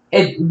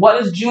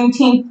 what is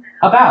Juneteenth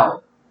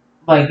about?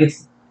 Like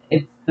it's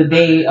the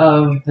day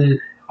of the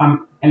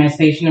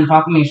Emancipation and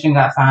Proclamation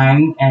got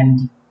signed,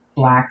 and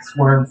blacks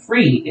were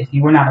freed. If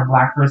you were not a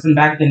black person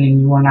back then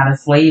and you were not a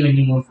slave and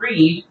you were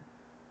freed,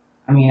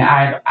 I mean,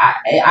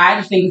 I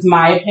just think it's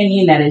my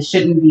opinion that it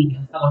shouldn't be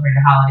a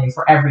celebrated holiday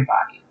for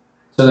everybody.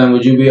 So then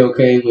would you be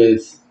okay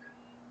with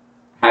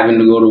having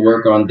to go to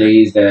work on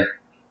days that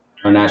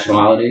are national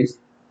holidays?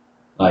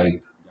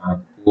 Like,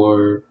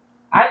 or...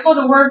 I go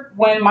to work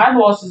when my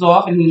boss is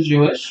off and he's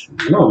Jewish.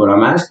 No, but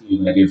I'm asking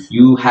you, like, if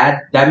you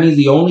had... That means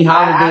the only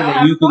holiday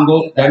that you can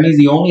go... That means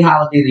the only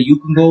holiday that you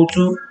can go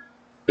to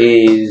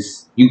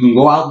is... You can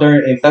go out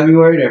there in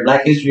February, their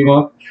Black History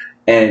Month,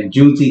 and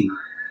Juneteenth.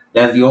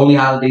 That's the only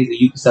holidays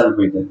that you can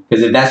celebrate them.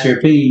 Because if that's your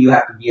opinion, you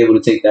have to be able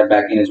to take that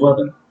back in as well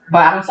then. But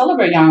I don't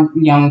celebrate Yom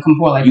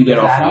Kippur like you get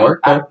off from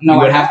work. You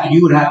would have to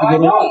go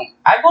to work.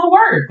 I go to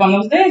work on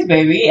those days,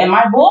 baby, and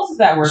my boss is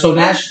at work. So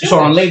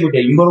on Labor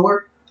Day, you go to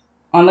work?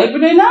 On Labor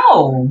Day,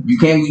 no. You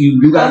can't.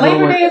 You got to go to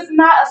work. Labor Day is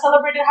not a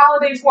celebrated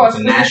holiday for a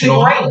specific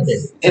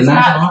race. It's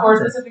not for a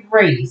specific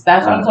race.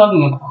 That's what I'm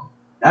talking about. All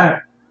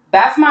right.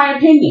 That's my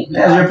opinion.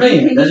 That's your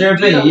opinion. That's your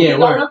opinion. Yeah, I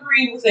don't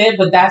agree with it,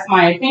 but that's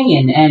my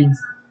opinion. And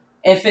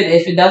if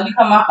it does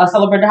become a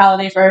celebrated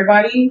holiday for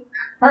everybody,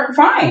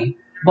 fine.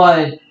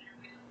 But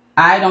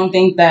I don't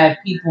think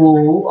that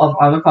people of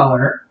other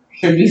color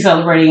should be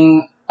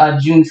celebrating a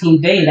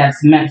Juneteenth day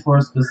that's meant for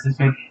a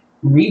specific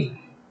reason.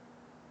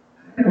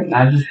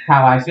 That's just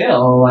how I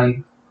feel.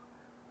 Like,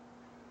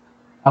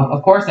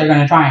 of course, they're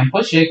going to try and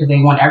push it because they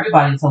want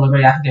everybody to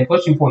celebrate. That's what they're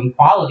pushing for,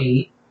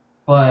 equality.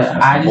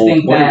 But I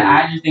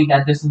just think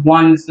that this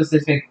one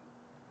specific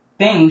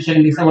thing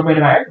shouldn't be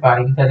celebrated by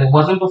everybody because it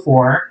wasn't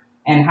before.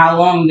 And how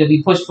long did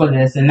we push for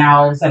this? And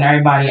now all of a sudden,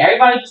 everybody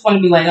just want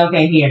to be like,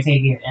 okay, here,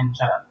 take it, and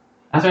shut up.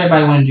 That's what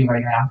everybody want to do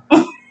right now.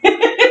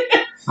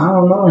 I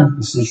don't know.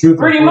 It's the truth.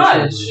 Pretty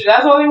much.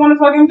 That's all they want to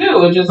fucking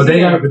do. It's just, but they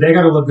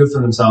gotta look good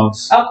for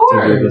themselves. Of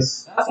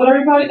course. That's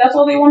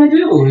all they want to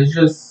do. It's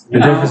just the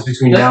difference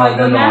between now and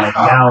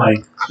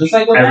then. Just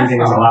like with everything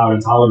NASCAR. is allowed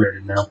and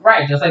tolerated now.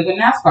 Right. Just like with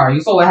NASCAR.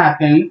 You saw what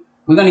happened.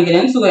 We're gonna get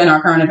into it in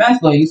our current events,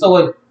 but you saw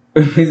what.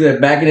 He said,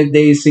 back in the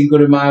days, Cinco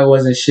de Mayo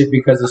wasn't shit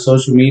because of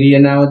social media.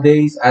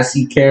 Nowadays, I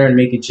see Karen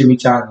making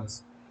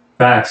chimichangas.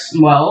 Facts.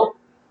 Well,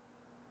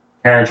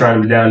 Karen trying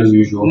to be down as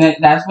usual.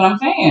 That's what I'm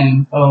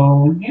saying.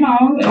 So, you know.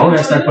 I want to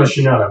ask that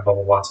question now, that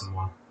Bubba Watson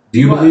one. Do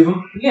you believe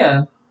him?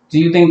 Yeah. Do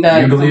you think that...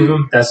 Do you believe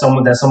him? That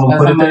someone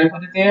put it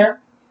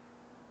there?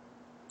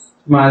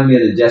 Reminds me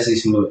of the Jesse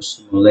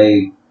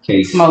Smollett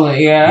case. Smollett,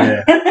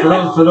 yeah.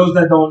 For those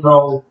that don't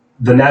know,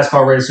 the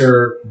NASCAR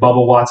racer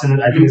Bubba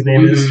Watson, I think his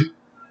name is.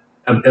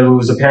 It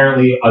was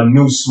apparently a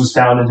noose was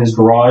found in his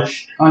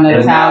garage. On the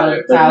now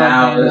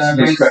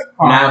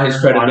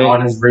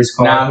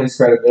his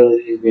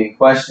credibility is being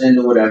questioned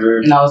or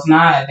whatever. No, it's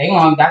not.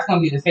 That's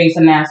gonna be the face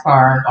of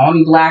NASCAR. The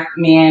only black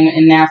man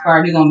in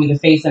NASCAR, he's gonna be the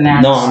face of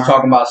NASCAR. No, I'm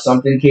talking about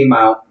something came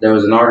out. There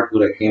was an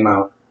article that came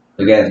out.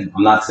 Again,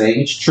 I'm not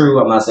saying it's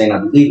true. I'm not saying I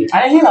believe it.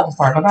 I didn't hear about this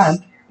part, but go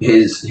ahead.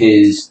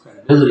 His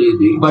credibility is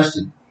being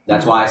questioned.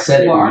 That's why I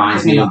said it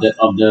reminds me of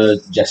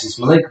the Jesse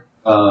Smollett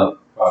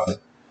prophet.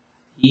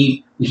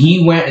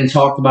 He went and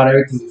talked about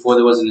everything before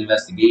there was an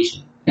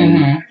investigation.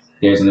 And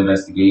there's an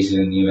investigation,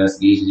 and the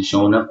investigation is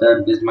showing up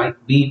that this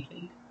might be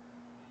fake.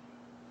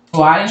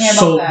 Well, I didn't hear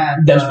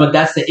about that. But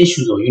that's the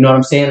issue, though. You know what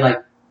I'm saying?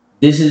 Like,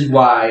 this is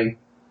why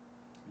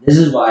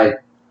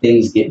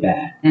things get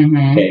bad.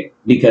 Okay,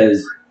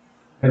 because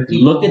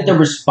look at the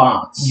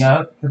response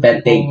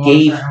that they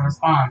gave.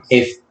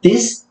 If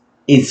this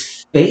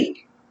is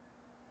fake,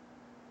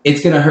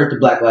 it's gonna hurt the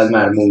Black Lives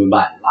Matter movement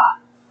by a lot.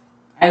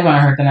 It's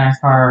gonna hurt the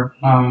NASCAR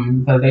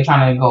because they're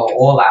trying to go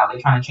all out. They're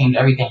trying to change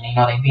everything. They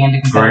know they banned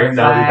the Confederate flag.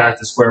 That'll be back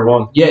to square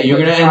one. Yeah, you're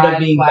gonna end up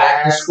being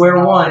back to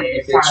square one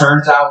if it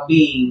turns out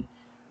being.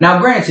 Now,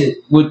 granted,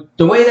 with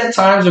the way that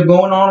times are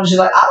going on, she's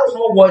like, I don't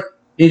know what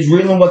is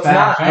real and what's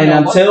not, and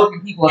until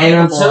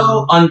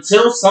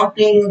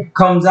something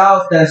comes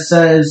out that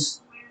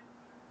says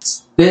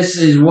this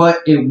is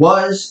what it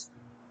was,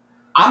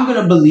 I'm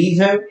gonna believe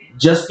him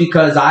just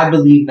because I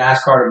believe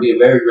NASCAR to be a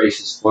very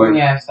racist sport.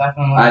 Yes,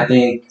 definitely. I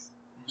think.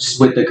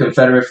 With the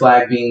Confederate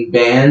flag being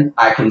banned,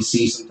 I can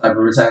see some type of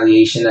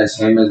retaliation as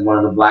him as one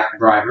of the black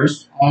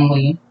drivers.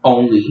 Only.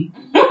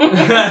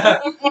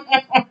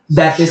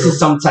 That this is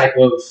some type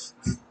of...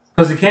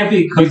 Because it can't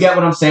be... You get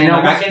what I'm saying?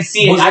 Like, I can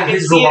see it. I can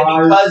see it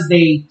because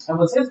they... It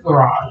was his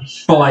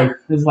garage. But like...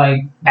 It was like...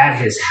 At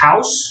his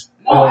house?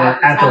 Or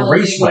at the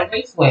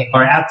raceway?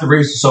 Or at the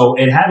race. So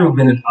it had to have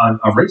been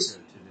a racer.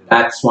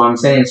 That's what I'm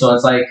saying. So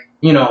it's like,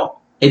 you know...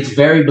 It's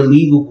very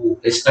believable,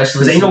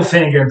 especially... Because ain't no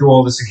fan getting through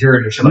all the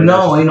security and shit like that.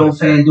 No, ain't no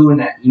fan doing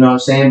that. You know what I'm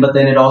saying? But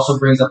then it also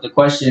brings up the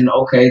question,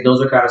 okay, those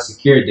are kind of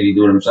secured. Did he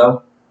do it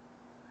himself?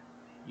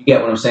 You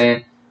get what I'm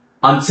saying?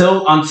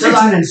 Until it's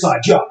an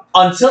inside job.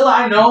 Until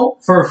I know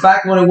for a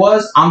fact what it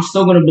was, I'm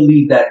still going to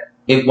believe that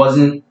it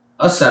wasn't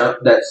a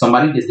setup, that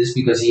somebody did this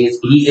because he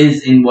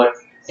is in what,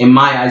 in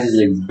my eyes, is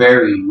a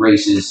very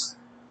racist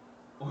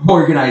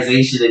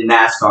organization in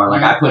NASCAR.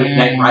 Like, I put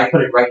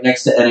it right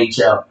next to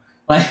NHL.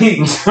 Like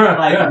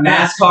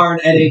NASCAR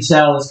and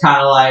NHL is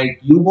kind of like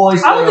you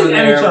boys. I don't think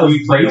NHL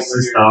is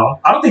racist though.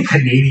 I don't think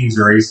Canadians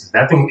are racist.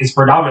 I think it's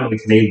predominantly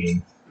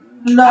Canadian.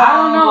 No,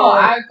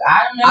 I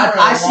don't know.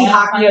 I see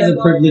hockey as a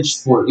privileged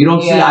sport. You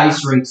don't see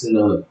ice rinks in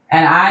the hood.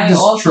 And I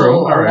also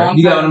true. Right.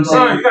 You got what I'm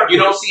saying? You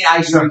don't see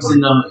ice rinks in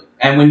the hood.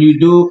 And when you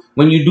do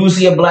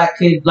see a black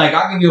kid, like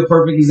I'll give you a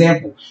perfect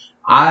example.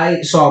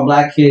 I saw a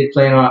black kid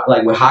playing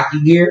like with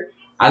hockey gear.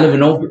 I live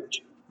in Oak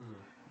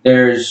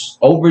Ridge.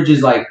 Oak Ridge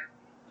is like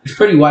it's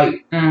pretty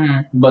white,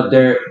 but so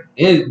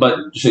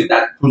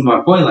that proves my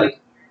point. Like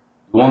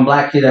the one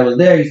black kid that was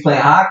there, he's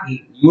playing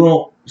hockey. You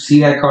don't see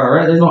that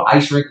Carteret. There's no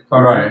ice rink in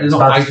Carteret. There's no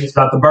ice rink. It's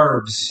about the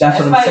burbs. That's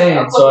what I'm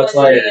saying. So it's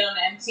like on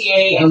the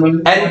MTA and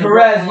when Eddie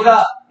Perez, what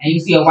up? And you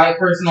see a white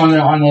person on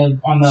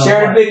the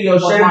share the video.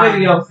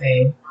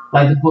 Say,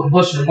 like the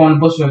Bush going to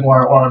Bushwick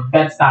or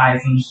Bed-Stuy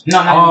and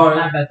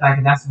not Bed-Stuy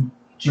because that's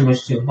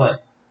Jewish too,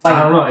 but. Like,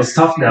 I don't know. It's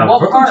tough now.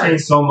 Brooklyn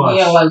changed so much.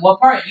 Yeah, like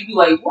what part you be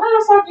like, where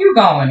the fuck you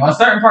going? Or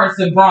certain parts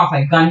of the Bronx,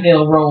 like Gun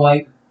Hill Road,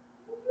 like.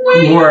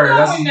 Word,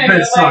 that's the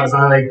best songs.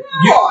 I'm like,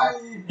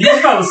 you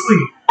fell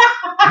asleep.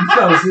 You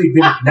fell asleep.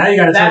 Now you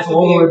gotta touch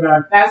all the way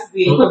back. That's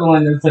the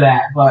equivalent to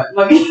that, but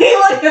look,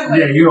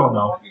 yeah, you don't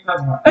know.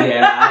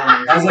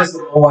 Yeah, that's like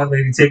some old white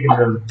lady taking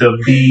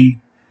the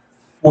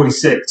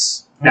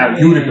B46 out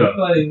Utica.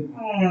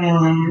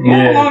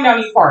 Going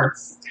down these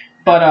parts.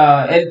 But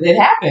it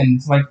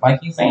happens, like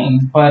you're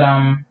saying. But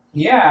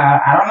yeah,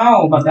 I don't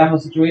know about that whole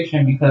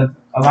situation because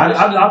a lot of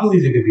I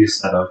believe it could be a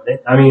setup.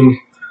 I mean,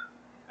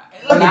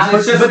 but then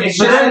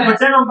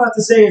I'm about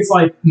to say it's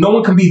like no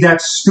one can be that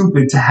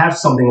stupid to have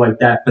something like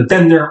that. But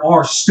then there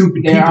are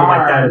stupid people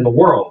like that in the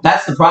world.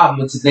 That's the problem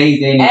with today's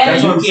day.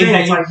 That's what I'm saying.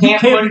 It's like you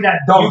can't be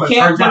that dumb. You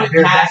can't put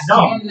it past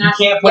you. You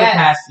can't put it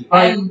past you.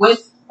 And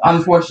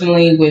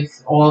unfortunately,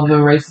 with all the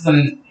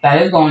racism that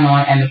is going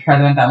on, and the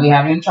president that we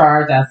have in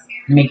charge, that's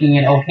making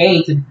it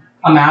okay to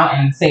come out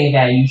and say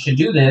that you should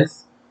do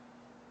this.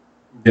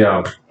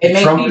 Yeah. It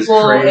makes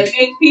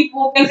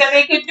people think that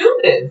they could do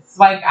this.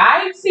 Like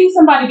I see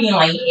somebody being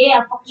like,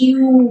 "Yeah, fuck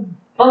you,"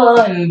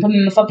 and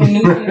putting the fucking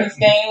news in this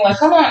thing. Like,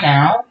 come on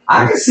now.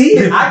 I can see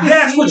it.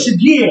 That's what you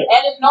get.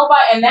 And if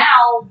nobody, and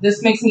now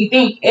this makes me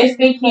think, if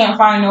they can't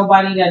find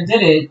nobody that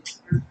did it,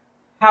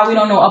 how we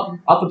don't know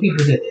upper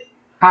people did it?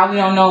 How we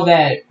don't know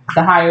that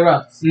the higher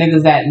ups,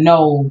 niggas that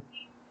know.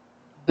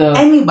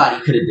 Anybody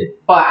could have did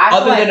it, but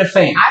other than a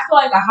fan. I feel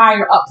like a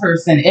higher up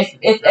person. If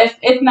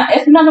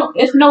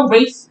no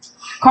race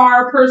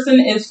car person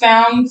is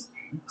found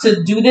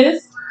to do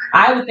this,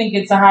 I would think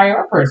it's a higher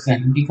up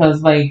person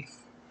because like.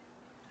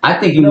 I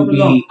think it would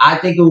be. I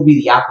think it would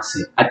be the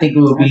opposite. I think it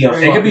would be a.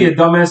 It could be a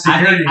dumbass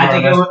security. I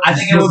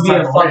think it would be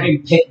a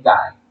fucking pit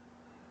guy.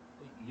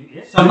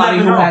 Somebody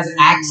who has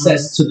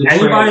access to the.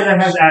 Anybody that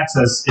has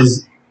access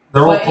is.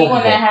 But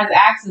anyone that has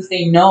access,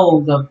 they know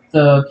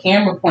the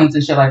camera points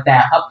and shit like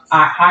that.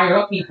 Higher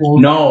up people.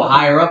 No,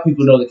 higher up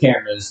people know the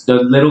cameras. The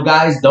little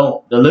guys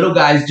don't. The little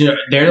guys,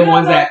 they're the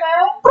ones that.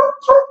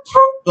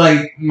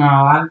 Like no,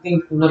 I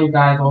think the little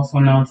guys also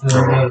know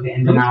the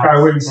ins and outs.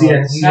 Probably wouldn't see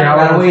it.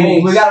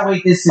 We gotta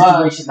wait this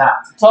situation out.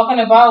 Talking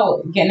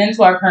about getting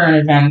into our current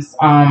events,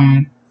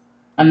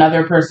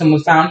 another person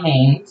was found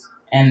hanged.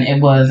 And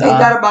it was. Ain't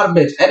that about a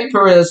bitch? Eddie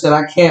Perez said,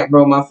 "I can't,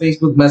 bro. My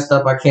Facebook messed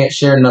up. I can't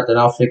share nothing.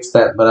 I'll fix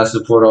that, but I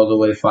support all the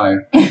way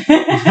fire." Thank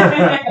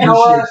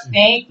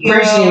you.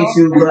 Appreciate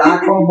you, but I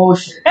call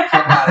bullshit.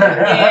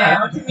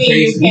 Yeah, what you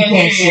mean you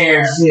can't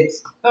share shit?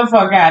 The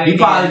fuck out of here. You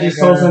probably just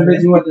told some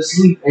bitch you went to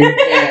sleep and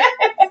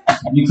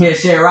you can't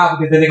share out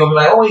because then they're gonna be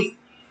like, "Oh wait,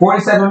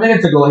 47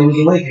 minutes ago he was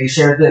awake and he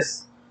shared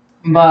this."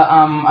 But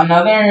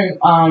another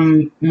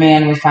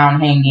man was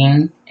found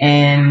hanging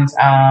in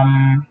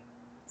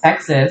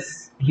Texas.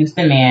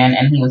 Houston man,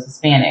 and he was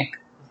Hispanic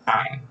at the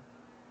time.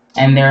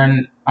 And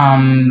their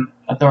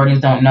authorities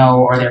don't know,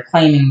 or they're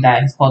claiming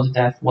that his cause of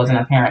death was an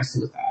apparent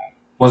suicide.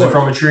 Was it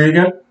from a tree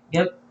again?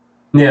 Yep.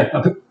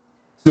 Yeah,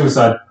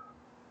 suicide.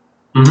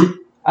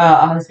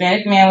 A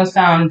Hispanic man was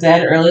found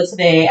dead earlier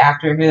today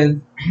after his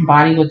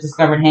body was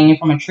discovered hanging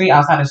from a tree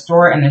outside a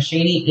store in the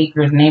Shady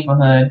Acres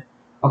neighborhood.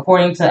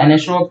 According to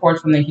initial reports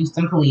from the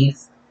Houston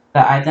police, the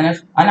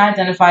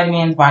unidentified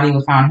man's body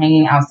was found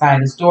hanging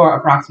outside the store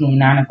approximately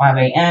 9 to 5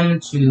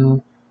 a.m.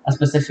 to a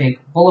specific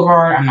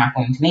boulevard. I'm not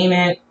going to name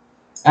it.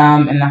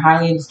 In the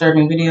highly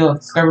disturbing video of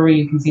discovery,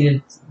 you can see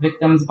the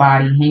victim's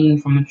body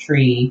hanging from a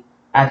tree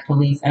as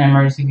police and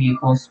emergency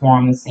vehicles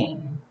swarm the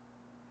scene.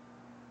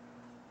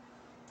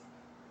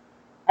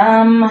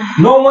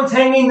 No one's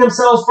hanging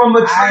themselves from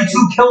a tree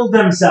to kill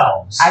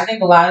themselves. I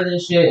think a lot of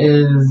this shit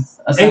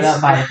is a setup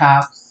by the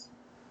cops.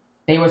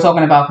 They were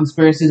talking about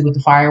conspiracies with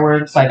the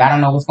fireworks. Like, I don't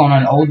know what's going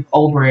on in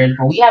Old Bridge,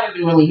 but we haven't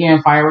been really hearing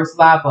fireworks a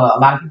lot, but a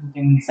lot of people have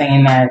been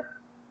saying that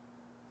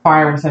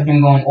fireworks have been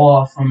going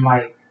off from,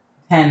 like,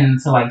 10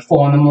 to, like,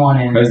 4 in the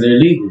morning. Because they're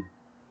legal.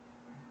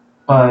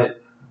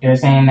 But they're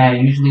saying that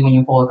usually when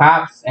you call the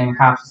cops, and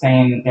cops are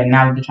saying that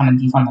now they're trying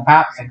to defund the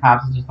cops, and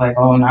cops are just like,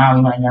 oh, nah,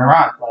 we're letting you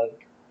rock.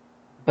 Like,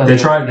 They're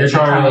trying to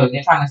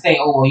say,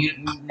 oh, well, you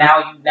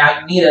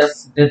need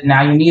us.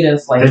 Now you need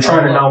us. Like they're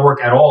trying to not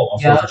work at all on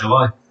 4th of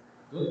July.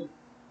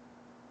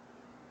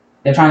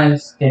 They're trying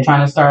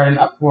to start an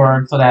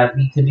uproar so that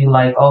we could be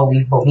like, oh,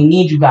 we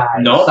need you guys.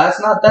 No, that's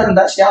not them.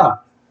 That's y'all.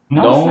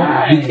 No,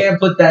 you can't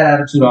put that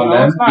attitude on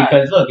them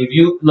because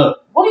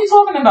look, what are you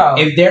talking about?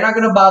 If they're not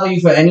gonna bother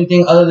you for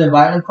anything other than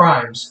violent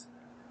crimes,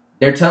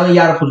 they're telling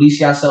y'all to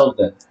police yourself.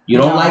 Then you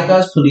don't like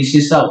us, police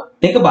yourself.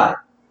 Think about it.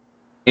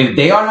 If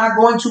they are not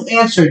going to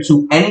answer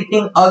to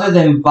anything other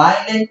than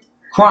violent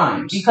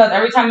crimes, because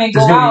every time they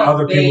go out, there's gonna be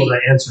other people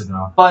that answer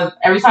though. But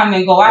every time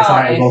they go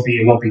out, it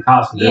won't be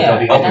cops. Yeah,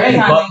 every time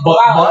they go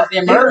out,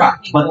 they're murdering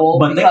people.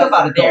 But think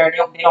about it. They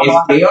don't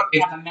know if they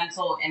have a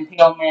mental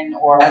impairment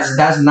or.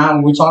 That's not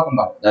what we're talking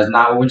about. That's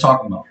not what we're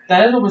talking about.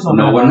 That is what we're talking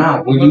about. No, we're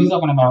not. What are you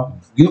talking about?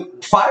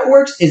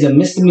 Fireworks is a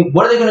misdemeanor.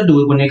 What are they gonna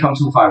do when they come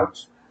to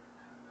fireworks?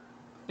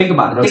 Think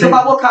about it. Think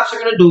about what cops are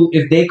gonna do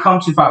if they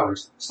come to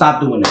fireworks. Stop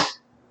doing it.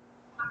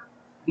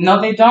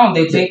 No, they don't.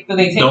 They take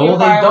your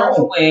fireworks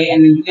away,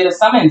 and then you get a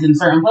summons in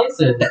certain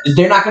places.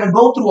 They're not going to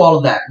go through all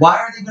of that. Why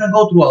are they going to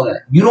go through all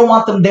that? You don't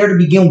want them there to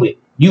begin with.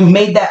 You've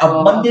made that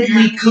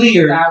abundantly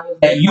clear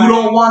that you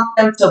don't want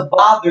them to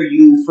bother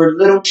you for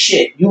little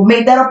shit. You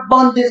made that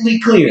abundantly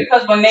clear.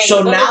 Because when they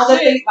now that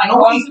they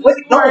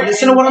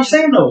listen to what I'm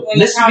saying though.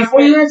 Listen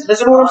before you answer.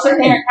 Listen to what I'm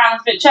saying.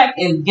 Counterfeit check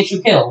is get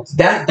you killed.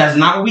 That's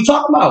not what we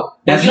talk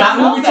about. That's not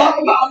what we talk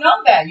about. You don't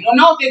know that. You don't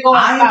know if they go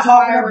I'm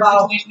talking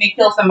about situation they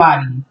kill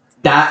somebody.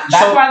 That's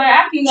why they're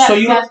acting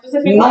that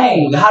specific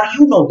way. How do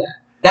you know that?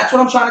 That's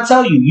what I'm trying to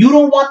tell you. You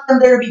don't want them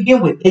there to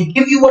begin with. They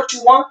give you what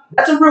you want.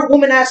 That's a real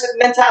woman-ass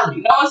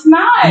mentality. No, it's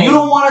not. You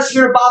don't want us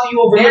here to bother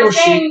you over little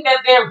shit. They're saying that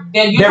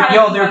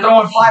they're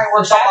throwing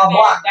fireworks on my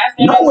block.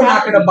 No, we're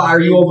not going to bother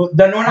you over.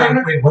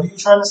 Wait, what are you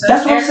trying to say?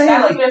 That's what I'm saying.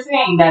 That's what they're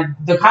saying. That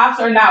the cops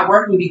are not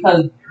working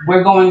because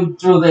we're going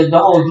through the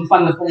whole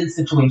defund the police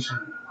situation,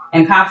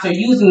 and cops are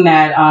using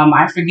that.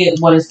 I forget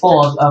what it's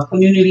called.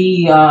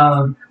 Community.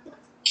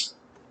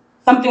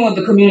 Something with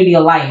the community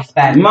of life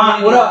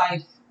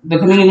the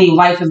community of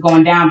life is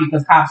going down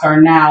because cops are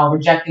now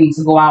rejecting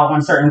to go out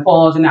on certain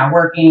calls and not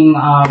working.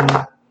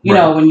 You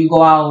know, when you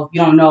go out,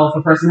 you don't know if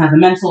a person has a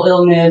mental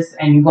illness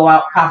and you go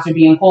out, cops are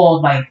being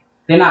called. Like,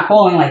 they're not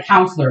calling like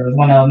counselors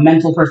when a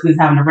mental person is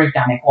having a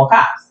breakdown. They call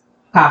cops.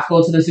 Cops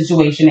go to the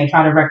situation, they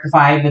try to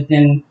rectify it, but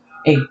then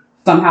it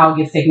somehow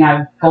gets taken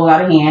out, goes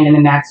out of hand, and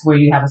then that's where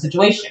you have a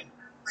situation.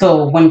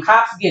 So when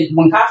cops get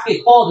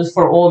called, it's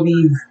for all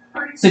these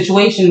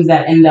situations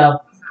that end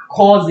up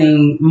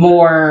causing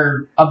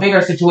a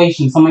bigger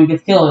situation. Someone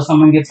gets killed or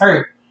someone gets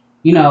hurt.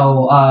 You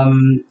know,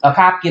 a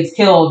cop gets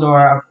killed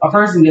or a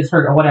person gets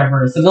hurt or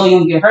whatever.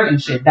 Civilians get hurt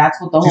and shit. That's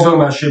what the You're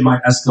talking about shit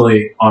might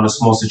escalate on a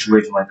small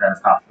situation like that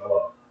if cops go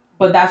up.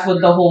 But that's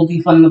what the whole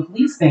defund the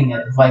police thing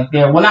is. Like,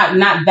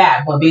 not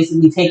that, but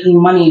basically taking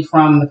money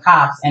from the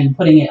cops and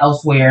putting it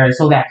elsewhere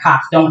so that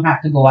cops don't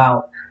have to go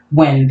out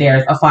when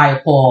there's a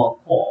fire call.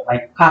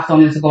 Like, cops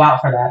don't need to go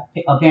out for that.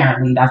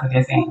 Apparently, that's what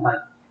they're saying. Like,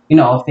 you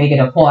know, if they get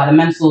a call at a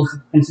mental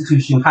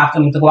institution, cops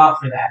don't need to go out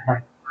for that.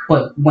 Like,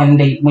 but when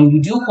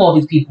you do call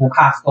these people,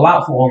 cops go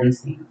out for all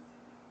these things.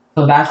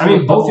 So that's.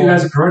 Both of you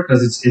guys are correct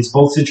because it's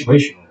both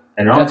situational,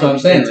 and that's what I'm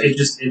saying.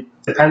 It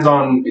depends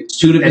on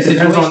two different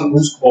situations. Depends on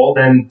who's called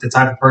and the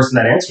type of person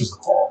that answers the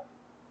call.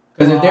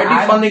 Because if they're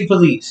defunding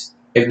police,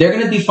 if they're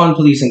going to defund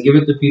police and give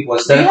it to people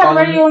instead of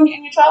calling, do you have radio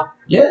in your truck?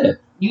 Yeah.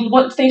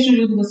 What station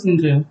do you listen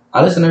to?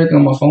 I listen to everything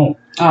on my phone.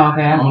 Oh,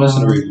 okay. I don't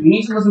listen to radio. You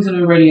need to listen to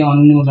the radio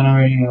and the news on the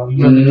radio.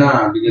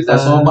 Nah, because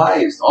that's all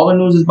biased. All the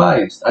news is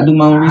biased. I do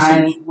my own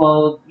research.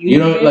 You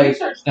don't like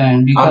research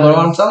then. Because what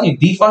I'm telling you,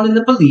 defunding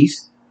the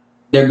police,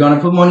 they're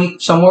gonna put money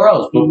somewhere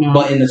else.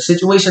 But in the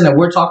situation that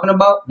we're talking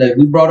about, that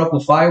we brought up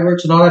with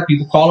fireworks and all that,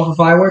 people calling for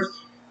fireworks,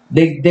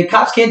 the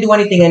cops can't do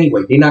anything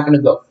anyway. They're not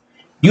gonna go.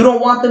 You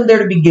don't want them there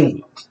to begin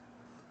with,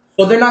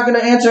 so they're not gonna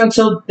answer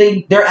until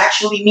they're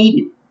actually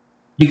needed.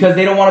 Because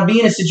they don't want to be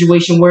in a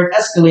situation where it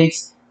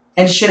escalates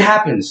and shit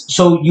happens.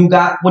 So you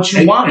got what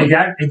you wanted.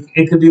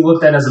 It could be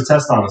looked at as a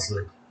test,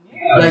 honestly.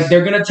 Yeah. Like,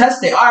 they're going to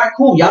test it. All right,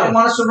 cool. Y'all don't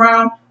want us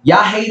around.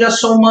 Y'all hate us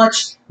so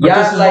much. Y'all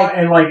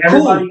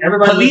everybody,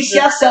 police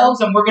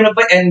yourselves, and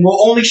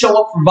we'll only show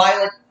up for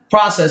violent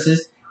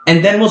processes,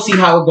 and then we'll see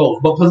how it goes.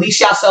 But police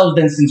yourselves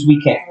then, since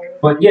we can't.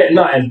 But yeah,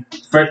 no, and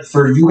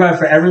for you guys,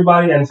 for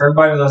everybody, and for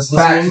everybody that's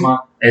listening,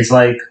 it's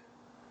like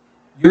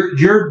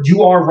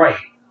you are right.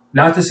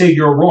 Not to say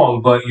you're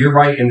wrong, but you're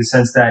right in the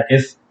sense that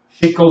if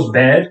shit goes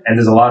bad and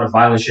there's a lot of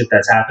violent shit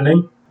that's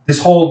happening,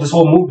 this whole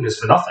movement is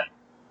for nothing.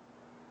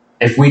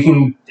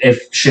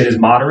 If shit is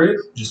moderate,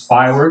 just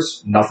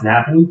fireworks, nothing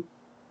happening.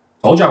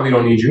 Told y'all we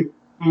don't need you.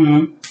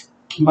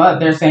 Mm-hmm. But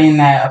they're saying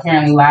that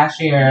apparently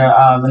last year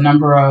the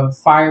number of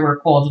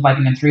firework calls was like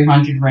in the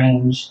 300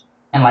 range,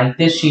 and like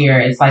this year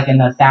it's like in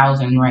the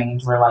 1,000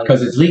 range. Where like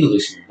because it's legal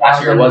this year.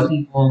 Last year it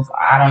wasn't.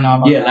 I don't know.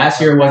 About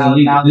last year it wasn't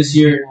legal. This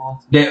year.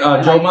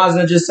 Joe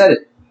Mazda just said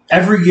it.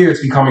 Every year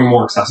it's becoming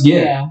more accessible.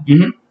 Yeah.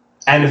 Mm-hmm.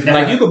 And if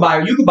you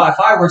could buy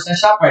fireworks in a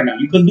shop right now.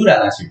 You couldn't do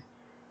that last year.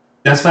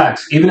 That's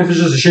facts. Even if it's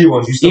just a shitty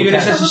ones, you still even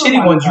can. if it's just a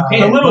shitty ones, you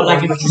can. The little But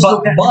like, ones, you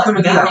still can. but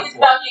now, It's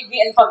about you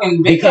getting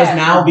fucking big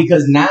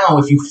because now,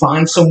 if you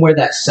find somewhere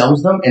that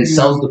sells them and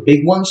sells the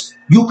big ones,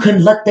 you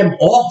can let them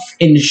off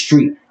in the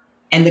street,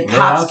 and the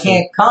cops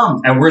can't come.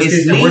 And worst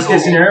case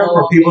scenario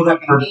for people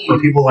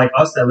like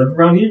us that live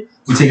around here,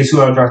 we take a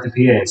 2-hour drive to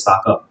PA and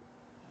stock up.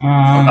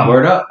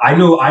 Word up. I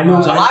know.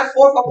 July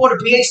 4th, I bought a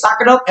PA, stock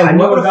it up, and I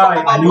knew a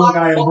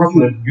guy in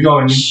Brooklyn. You know,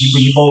 and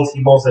he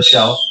bolts a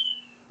shell,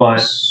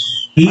 but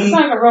it's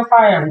like a real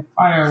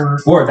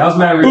firework. Word, that was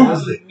mad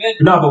realistic.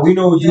 No, but we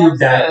know a dude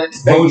that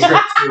road trip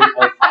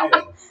to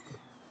Ohio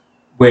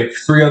with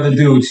 3 other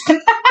dudes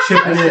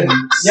chipping in.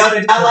 Yo,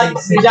 did y'all like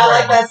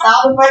that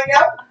sound effect,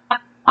 yo?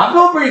 I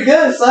feel pretty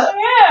good, son.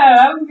 Yeah,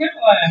 that was a good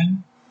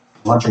one.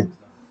 Lunching.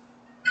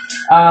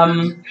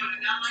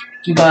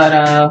 But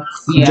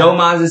yeah. Joe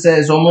Mazza says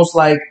it's almost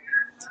like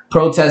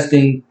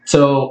protesting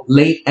till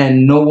late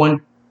and no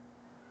one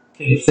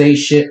can say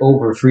shit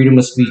over freedom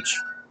of speech.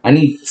 I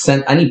need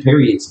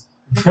periods.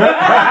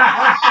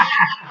 I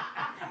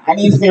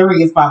need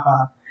periods,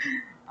 Papa.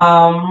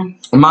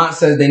 Mont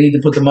says they need to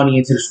put the money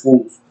into the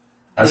schools.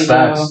 That's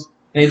facts.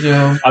 They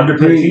do.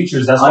 Underpaid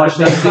teachers. That's why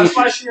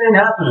shit ain't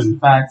happening.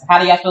 Facts. How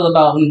do y'all feel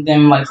about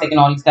them like taking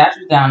all these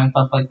statues down and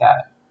stuff like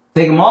that?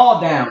 Take them all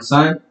down,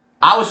 son.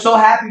 I was so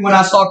happy when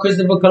I saw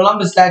Christopher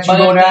Columbus statue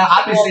go down.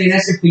 I've been saying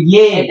that shit for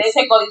years. If they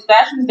take all these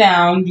statues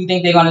down, do you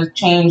think they're gonna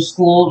change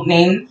school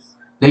names?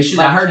 They should.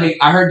 I heard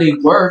they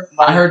were.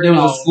 I heard there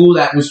was a school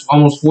that was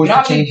almost forced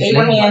to change its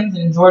name. Abraham's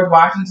and George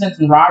Washington's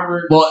and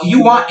Robert. Well,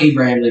 you want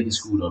Abraham Lincoln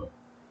School though.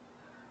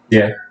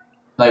 Yeah.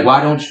 Like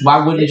why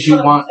wouldn't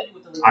you want?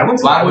 Why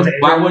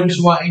wouldn't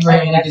you want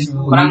Abraham Lincoln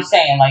School? But I'm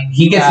saying like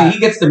he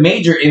gets the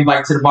major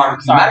invite to the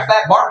barbecue. Matter of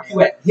fact,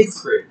 barbecue at his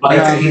crib.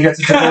 Like he gets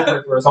a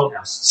Chipotle for his own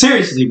house.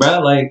 Seriously,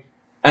 bro. Like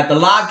at the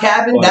log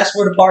cabin, that's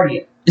where the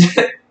party is.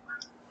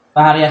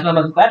 But how do y'all feel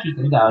about the statues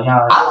thing, though?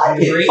 I like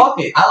it. Fuck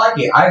it. I like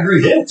it. I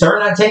agree. Yeah. Turn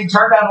down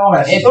all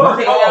that shit. You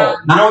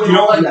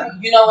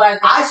know what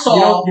I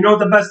saw. You know what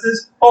the best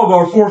is? Oh,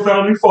 our 4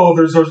 founding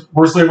fathers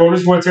were slave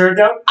owners. You want to tear it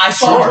down? I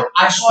saw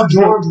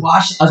George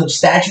Washington, a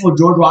statue of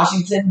George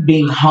Washington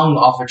being hung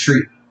off a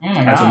tree.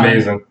 That's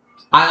amazing.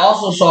 I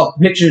also saw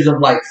pictures of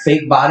like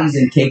fake bodies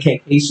in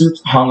KKK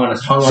suits hung on a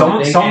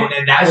thing.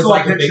 And that was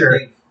like a picture.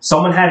 Big thing.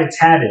 Someone had it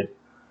tatted.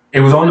 It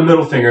was on the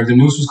middle finger. The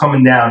noose was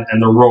coming down,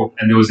 and the rope,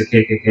 and there was a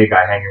KKK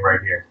guy hanging right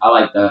here. I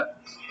like that.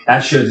 That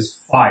shit is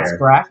fire. That's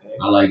graphic.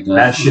 I like that.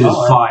 That shit is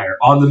fire.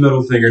 On the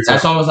middle finger.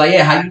 That's almost like,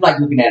 yeah, how you like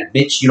looking at it,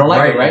 bitch? You don't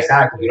like it, right?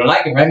 Exactly. You don't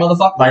like it, right,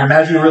 motherfucker? Like,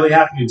 imagine it really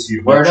happening to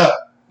you. Word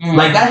up.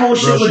 Like, that whole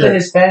shit with the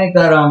Hispanic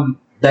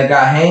that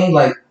got hanged,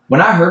 like,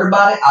 when I heard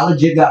about it, I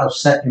legit got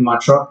upset in my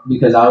truck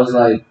because I was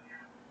like,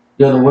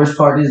 yo, the worst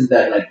part is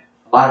that, like,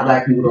 a lot of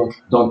black people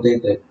don't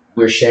think that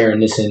we're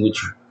sharing this in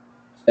with you.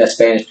 That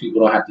Spanish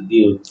people don't have to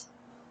deal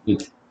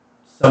with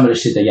some of the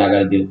shit that y'all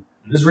gotta deal with.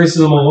 There's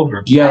racism all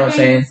over. You know what I'm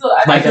saying?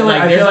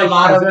 There's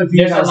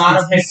a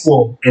lot of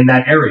people in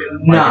that area.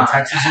 Like in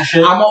Texas and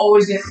shit. I'm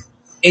always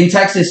in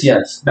Texas,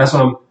 yes. That's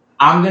what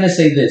I'm gonna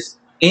say this.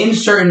 In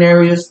certain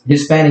areas,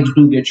 Hispanics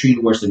do get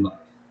treated worse than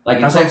blacks. Like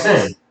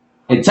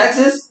in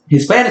Texas,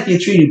 Hispanics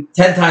get treated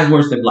 10 times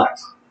worse than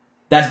blacks.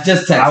 That's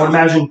just Texas. I would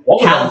imagine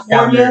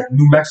California,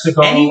 New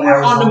Mexico, anywhere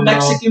Arizona. On the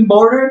Mexican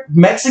border,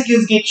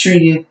 Mexicans get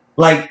treated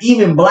like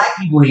even black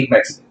people hate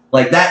Mexicans.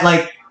 Like that,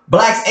 like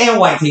blacks and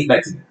whites hate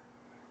Mexicans.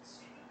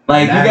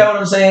 Like, you get what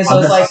I'm saying? So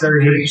it's like,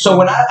 so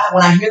when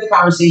I hear the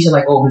conversation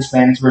like, oh,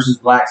 Hispanics versus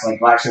blacks, like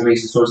blacks are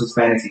racist towards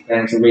Hispanics,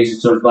 Hispanics are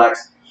racist towards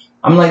blacks,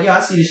 I'm like, yo, I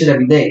see this shit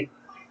every day.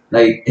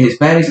 Like,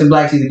 Hispanics and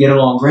blacks either get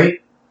along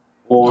great,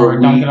 or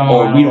we don't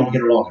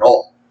get along at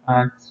all.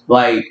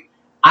 Like,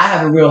 I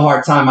have a real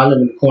hard time. I live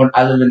in the corner.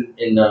 I live in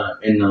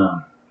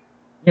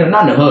you know,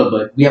 not in the hood,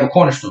 but we have a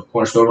corner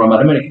store run by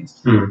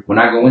Dominicans. Mm-hmm. When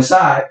I go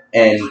inside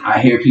and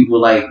I hear people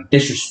like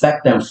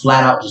disrespect them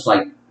flat out, just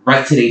like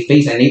right to their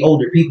face, and they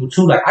older people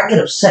too, like I get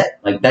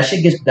upset. Like that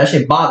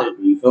shit bothers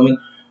me. You feel me?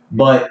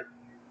 But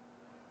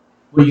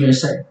what are you gonna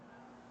say?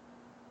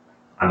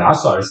 I mean, I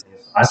started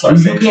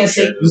you can't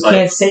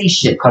say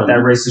shit. Cut that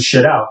racist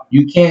shit out.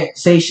 You can't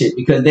say shit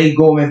because they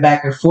going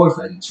back and forth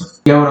at each other.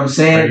 You know what I'm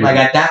saying? Right. Like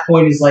at that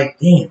point, it's like,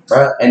 damn,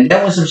 bro. And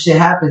then when some shit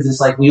happens, it's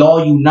like we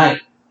all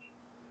unite.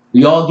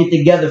 We all get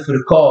together for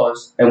the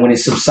cause, and when it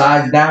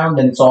subsides down,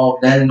 then all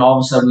of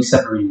a sudden we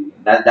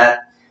separate. That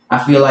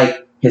I feel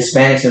like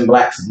Hispanics and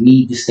blacks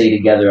need to stay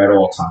together at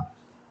all times.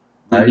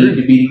 We need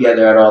to be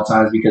together at all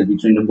times because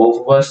between the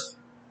both of us,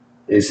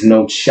 there's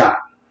no shot.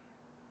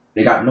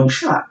 They got no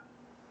shot.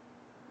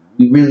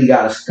 We really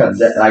gotta cut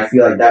that. I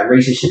feel like that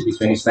relationship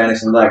between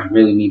Hispanics and blacks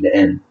really need to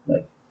end.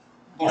 Like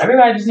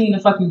everybody just need to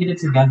fucking get it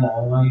together.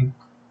 Like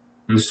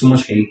there's too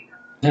much hate.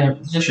 Yeah,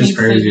 just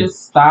crazy.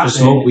 Just stop. Just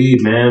smoke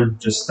weed, man.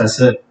 That's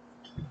it.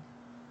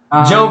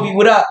 Jovi,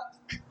 what up?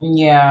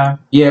 Yeah.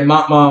 Yeah,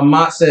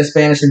 Mont says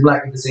Spanish and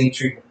black get the same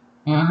treatment.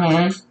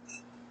 Mm-hmm.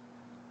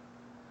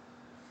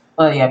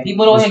 But yeah,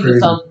 people don't hit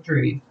themselves the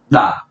tree.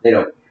 Nah, they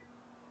don't.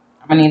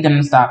 I need them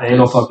to stop. There ain't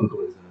no fucking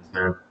coincidence,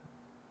 man.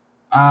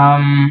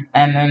 And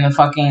then the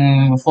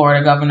fucking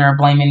Florida governor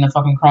blaming the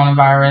fucking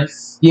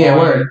coronavirus. Yeah,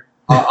 word.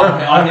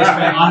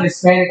 On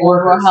Hispanic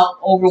workers.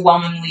 Help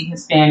overwhelmingly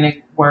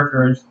Hispanic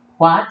workers.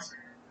 What?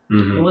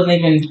 Mm-hmm. It wasn't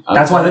even.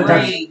 That's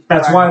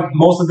why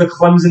most of the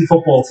Clemson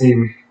football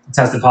team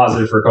tested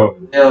positive for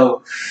COVID.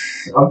 Yo,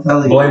 I'm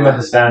telling you. Blame the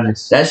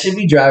Hispanics. That should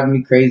be driving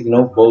me crazy.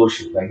 No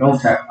bullshit. Like, no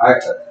cap.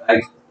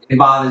 It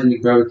bothers me,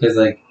 bro, because,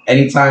 like,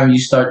 anytime you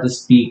start to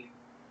speak,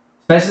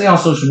 especially on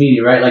social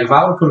media, right? Like, if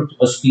I would put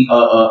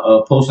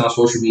a post on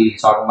social media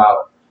talking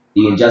about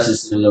the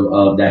injustices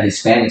of that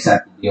Hispanics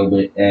have to deal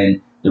with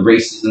and the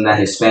racism that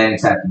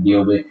Hispanics have to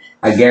deal with,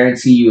 I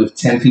guarantee you if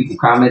 10 people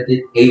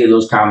commented, 8 of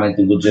those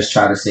commented will just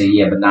try to say,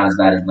 yeah, but not as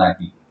bad as black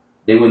people.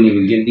 They wouldn't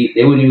even give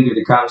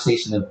the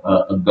conversation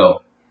a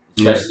go.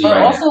 But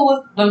right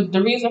also,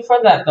 the reason for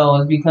that,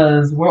 though, is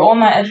because we're all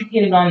not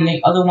educated on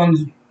the other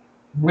one's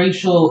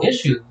racial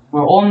issues.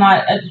 We're all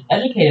not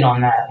educated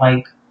on that.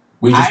 Like,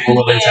 we just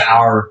go into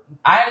our.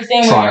 I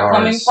understand where you're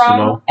coming from,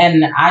 you know?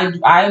 And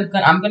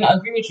I'm gonna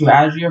agree with you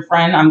as your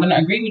friend. I'm gonna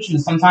agree with you.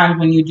 Sometimes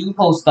when you do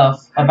post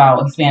stuff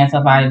about Hispanic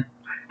stuff, I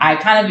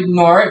kind of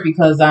ignore it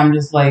because I'm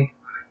just like.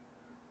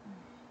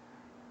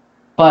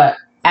 But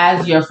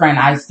as your friend,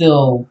 I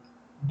still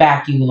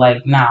back you.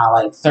 Like, nah,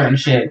 like certain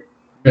shit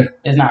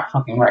is not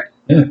fucking right.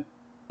 Yeah.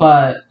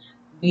 But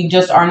we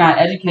just are not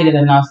educated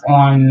enough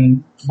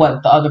on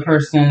what the other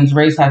person's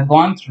race has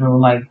gone through.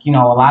 Like, you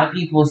know, a lot of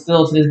people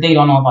still to this day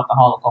don't know about the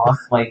Holocaust.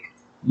 Like,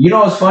 you know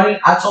what's funny?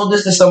 I told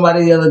this to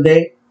somebody the other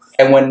day,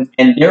 and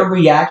their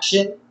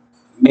reaction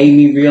made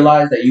me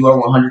realize that you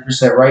are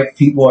 100% right.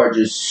 People are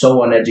just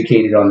so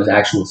uneducated on this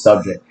actual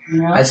subject.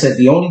 Yeah. I said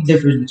the only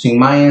difference between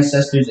my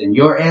ancestors and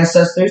your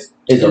ancestors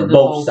is a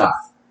boat stop.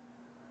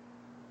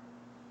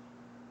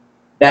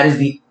 That is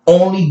the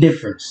only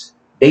difference.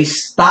 They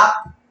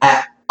stopped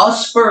at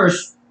us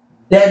first,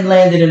 then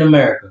landed in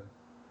America.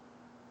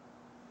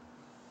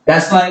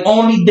 That's the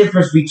only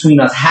difference between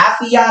us.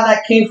 Half of y'all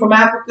that came from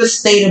Africa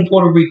stayed in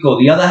Puerto Rico.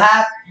 The other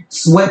half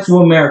went to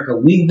America.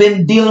 We've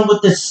been dealing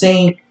with the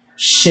same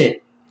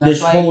shit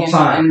this whole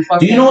time.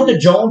 Do you know what the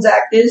Jones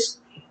Act is?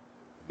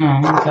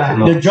 No.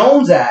 The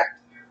Jones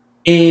Act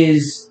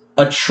is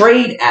a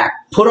trade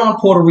act put on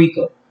Puerto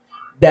Rico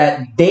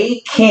that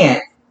they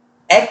can't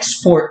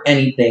export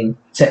anything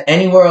to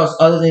anywhere else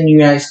other than the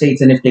United States.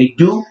 And if they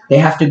do, they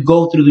have to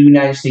go through the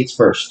United States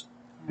first.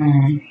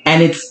 And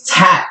it's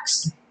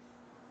taxed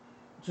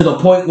to the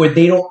point where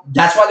they don't.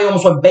 That's why they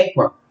almost went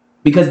bankrupt,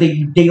 because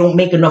they don't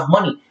make enough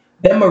money.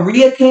 Then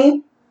Maria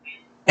came,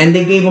 and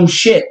they gave them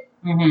shit.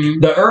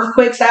 The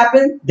earthquakes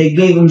happened, they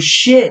gave them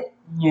shit.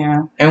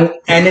 Yeah, and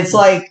it's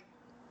like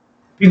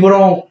people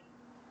don't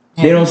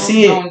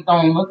see it.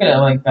 Don't look at it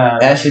like that.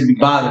 That should be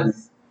bothering.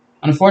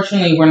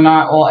 Unfortunately, we're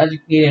not all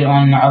educated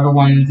on the other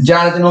ones.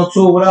 Jonathan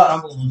O'Toole, what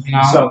up? You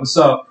know? What's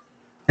up?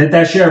 Hit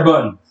that share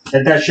button.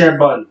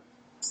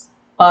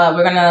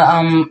 We're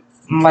gonna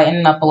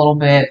lighten up a little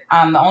bit.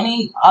 The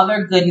only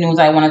other good news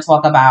I want to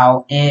talk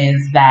about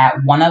is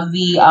that one of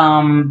the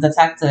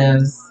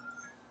detectives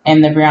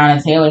in the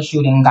Breonna Taylor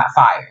shooting got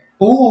fired.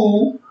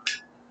 Ooh.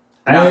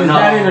 That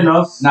ain't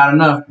enough. Not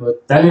enough,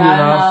 but that ain't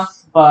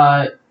enough.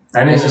 But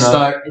it's a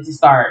start. It's a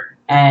start.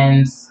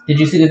 And did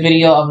you see the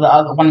video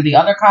of one of the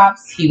other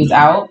cops? He was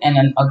out, and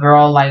then a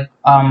girl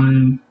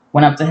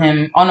went up to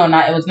him. Oh no,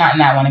 it was not in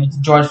that one. It was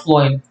George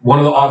Floyd. One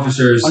of the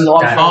officers.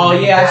 Oh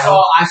yeah,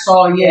 I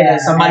saw. Yeah,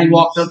 somebody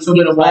walked up to him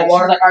in a Walmart. She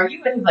was like, "Are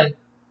you?" And he's like,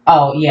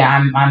 "Oh yeah,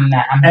 I'm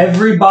that."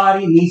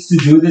 Everybody needs to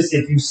do this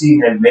if you see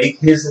him. Make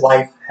his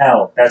life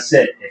hell. That's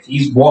it. If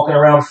he's walking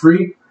around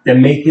free,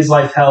 then make his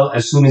life hell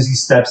as soon as he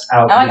steps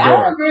out. I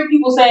don't agree with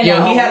people saying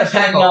that. He had a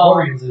pack of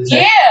Oreos.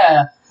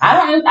 Yeah. I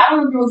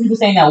don't agree with people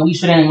saying that we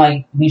shouldn't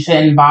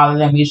bother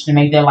them. We shouldn't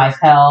make their life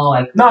hell.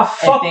 Like, nah,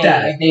 fuck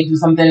that. If they do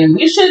something,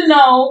 we should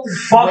know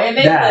where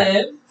they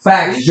live.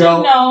 Facts, we Joe.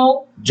 Should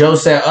know. Joe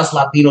said us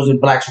Latinos and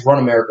blacks run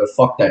America.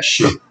 Fuck that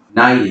shit.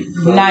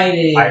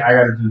 United. I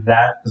gotta do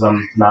that because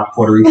I'm not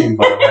Puerto Rican,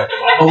 but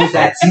with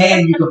that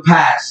tan you could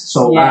pass.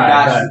 So yeah,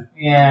 I got you.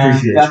 Yeah,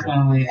 appreciate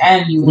definitely. You.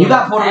 And you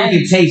got Puerto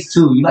Rican taste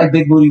too. You like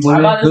big booty women.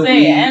 I'm about to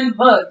say, and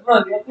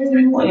look, you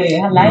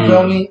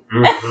feel me?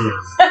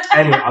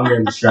 Anyway, I'm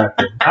getting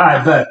distracted.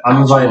 Alright, bet.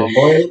 I'm invited.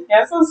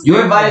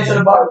 You invited to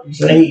the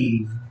barbecue.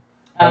 Hey.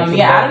 I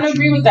don't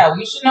agree with that.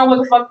 We should know where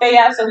the fuck they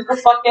at so we can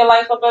fuck their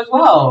life up as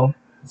well.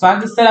 So I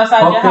just sit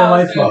outside your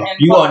house and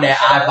you on that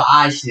eye for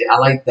eye shit. I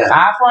like that.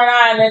 Eye for an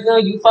eye,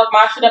 nigga. You fuck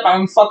my shit up,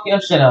 I'm gonna fuck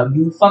your shit up.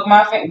 You fuck with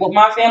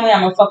my family,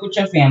 I'm gonna fuck with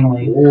your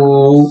family.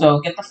 Ooh.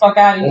 So get the fuck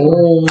out of here.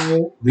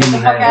 Ooh. Get the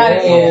fuck out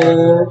of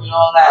here.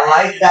 I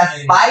like that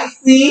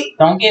spicy.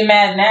 Don't get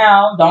mad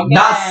now. Don't get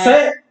mad. Not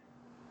fair.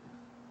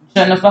 You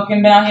shouldn't have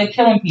fucking been out here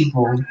killing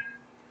people.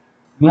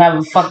 You have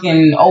a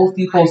fucking oath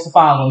you're supposed to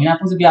follow. You're not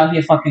supposed to be out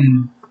here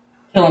fucking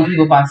killing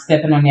people by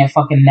stepping on their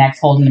fucking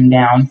necks, holding them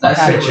down. That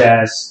bitch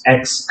ass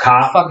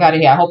ex-cop. Fuck out of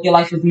here. I hope your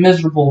life is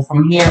miserable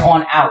from here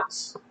on out.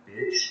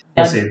 Bitch.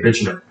 I say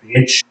bitch, no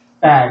bitch.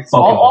 Facts.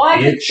 All I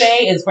can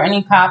say is for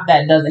any cop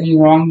that does any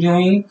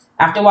wrongdoing,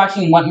 after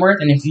watching Wentworth,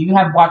 and if you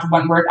have watched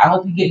Wentworth, I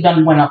hope you get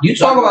done Wentworth. You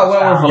talk about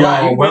Wentworth a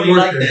lot. You really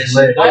like that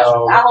shit.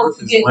 I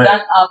hope you get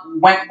done up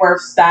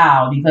Wentworth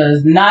style,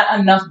 because not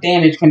enough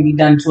damage can be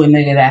done to a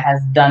nigga that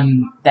has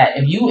done that.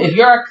 If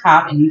you're a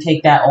cop and you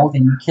take that oath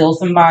and you kill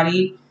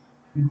somebody,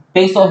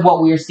 based off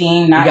what we're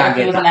seeing, not if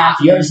it was an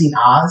accident. You ever seen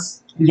Oz?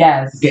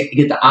 Yes. Get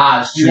the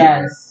Oz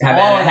treatment. Yes. Have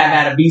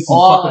Adabisi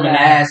fuck him in the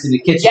ass in the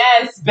kitchen.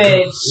 Yes,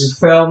 bitch. You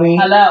feel me?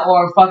 Hello,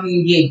 or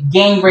fucking get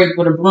gang raped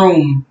with a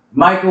broom.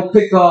 Michael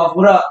Pickoff,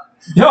 what up?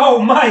 Yo,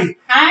 Mike.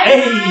 Hi.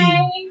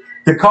 Hey.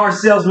 The car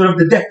salesman of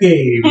the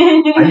decade.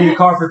 I need a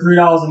car for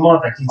 $3 a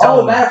month. I keep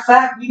telling matter of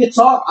fact, we can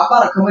talk. I'm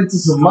about to come into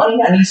some money.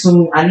 I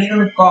need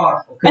a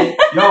car. Okay.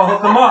 Yo,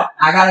 hook him up.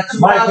 I got a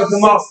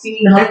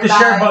 2016 Hyundai. Hit the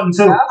share button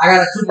too. I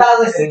got a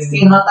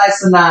 2016 Hyundai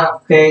Sonata.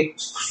 Okay,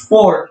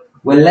 Sport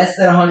with less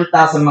than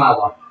 100,000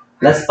 miles.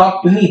 Let's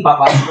talk to me,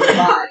 Papa.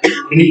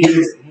 He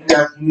needs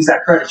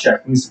that credit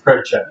check. He needs the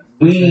credit check.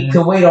 We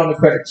can wait on the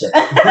credit check.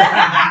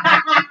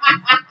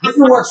 We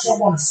can work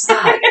some on the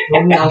side.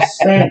 Don't know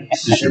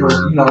Spanish.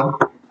 You know.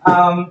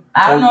 I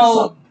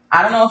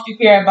don't know if you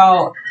care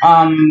about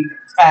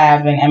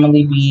Fab and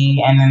Emily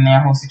B and then their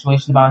whole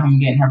situation about him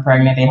getting her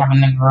pregnant. They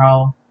having a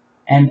girl,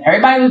 and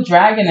everybody was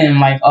dragging him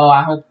like, oh,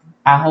 I hope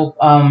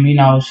you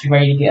know, she's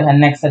ready to get her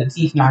next set of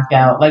teeth knocked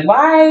out. Like,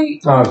 why?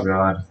 Oh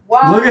God.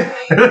 Why? Look at.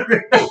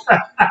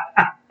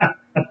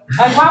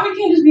 Like, why we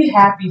can't just be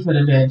happy for the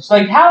bitch?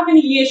 Like, how many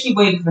years she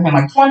waited for him?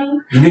 Like 20?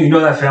 You know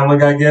that Family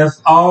Guy gif?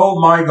 Oh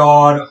my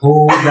God,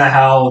 who the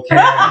hell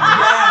cares?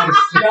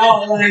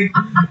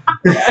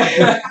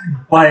 Yes,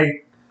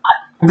 like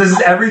this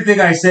is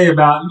everything I say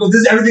about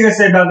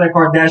that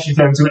Kardashian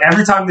family too.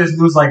 Every time there's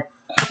news, like,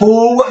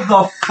 who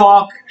the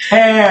fuck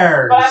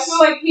cares? But I feel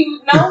like he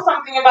knows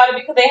something about it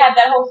because they had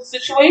that whole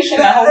situation,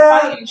 that whole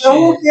fighting shit.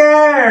 Who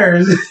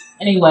cares?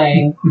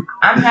 Anyway,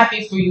 I'm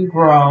happy for you,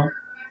 girl.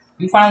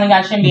 You finally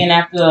got Chimmy in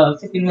after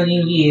 50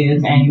 million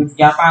years, and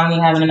y'all finally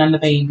having another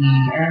baby,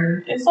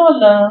 and it's all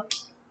love.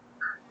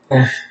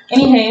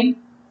 Anyway.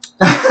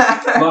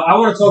 Well, I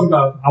want to talk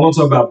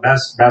about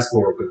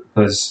basketball real quick,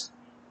 because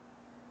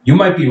you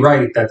might be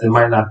right that there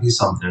might not be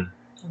something.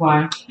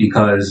 Why?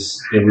 Because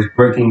it was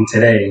breaking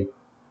today.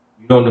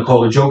 You know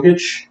Nikola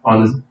Jokic,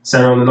 on the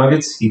center on the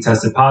Nuggets, he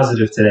tested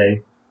positive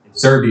today in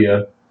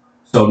Serbia.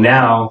 So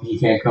now he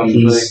can't come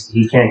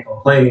he can't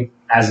play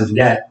as of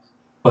yet.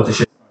 But the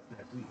shit starts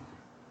next week.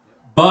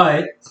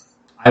 But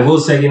I will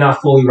say you're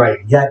not fully right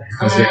yet,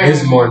 because there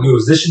is more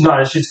news. This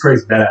shit's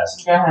crazy, that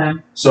ass. Go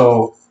ahead.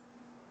 So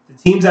the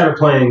teams that are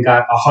playing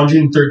got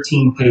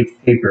 113-page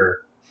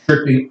paper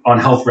strictly on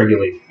health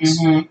regulations.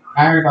 Mm-hmm.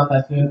 I heard about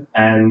that too.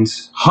 And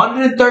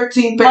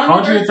 113 pages.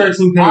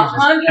 113 pages.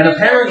 And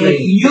apparently,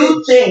 if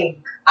you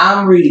think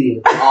I'm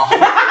reading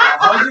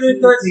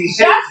 113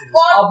 pages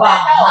about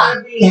how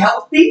to be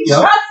healthy,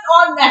 just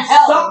on the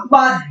health. Suck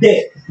my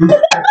dick.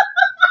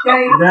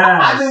 Okay?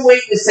 Yes. I've been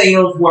waiting to say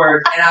those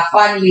words, and I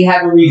finally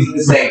have a reason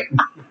to say it.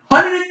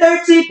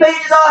 113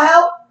 pages on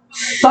health?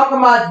 Suck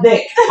my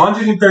dick.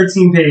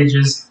 113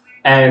 pages.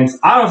 And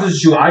I don't know if this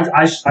is true.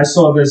 I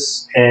saw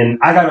this, and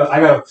I got a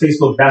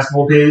Facebook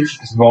basketball page.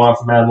 It's been going on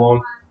for mad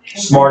long.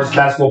 Smartest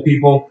basketball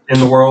people in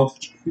the world.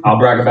 I'll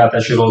brag about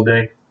that shit all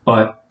day.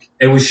 But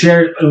it was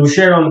shared on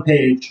the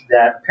page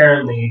that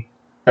apparently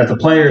that the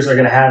players are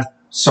going to have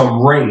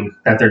some ring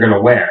that they're going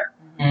to wear,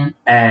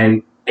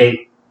 and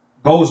it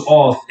goes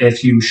off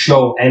if you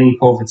show any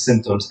COVID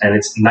symptoms, and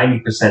it's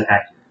 90%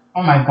 accurate.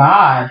 Oh my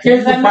God!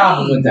 Here's the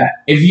problem with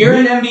that. If you're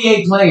an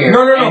NBA player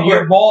and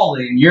you're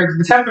balling, your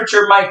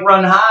temperature might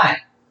run high.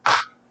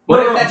 What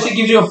if that shit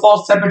gives you a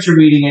false temperature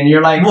reading and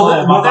you're like,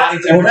 that's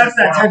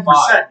that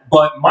 10%.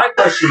 But my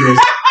question is,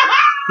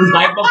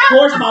 like, of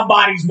course my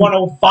body's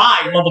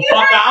 105,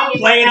 motherfucker. I'm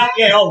playing up.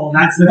 Yeah,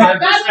 that's the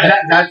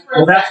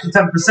 10%. That's the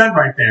 10%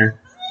 right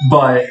there.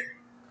 But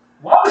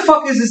why the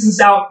fuck is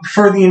this out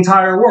for the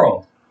entire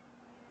world?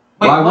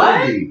 Wait, why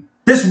would it be?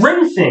 This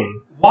ring thing.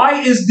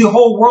 Why is the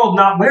whole world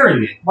not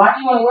wearing it? Why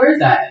do you want to wear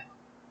that?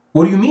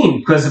 What do you mean?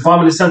 Because if I'm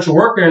an essential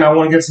worker and I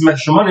want to get some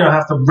extra money, I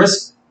have to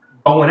risk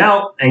going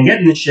out and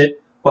getting this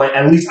shit. But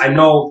at least I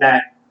know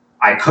that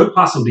I could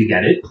possibly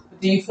get it.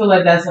 Do you feel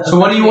like that's... So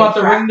what do you want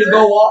the ring to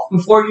go off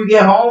before you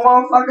get home,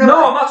 motherfucker?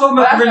 No, I'm not talking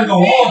about the ring to go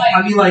off.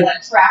 I mean, like... a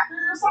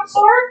tracker of some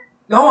sort?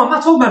 No, I'm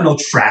not talking about no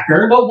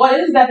tracker. But what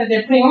is that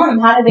they're putting on?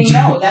 How do they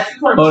know? That's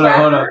sort of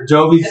tracker? Hold on.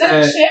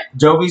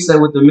 Jovi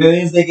said with the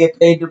millions they get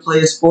paid to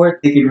play a sport,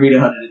 they can read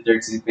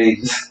 113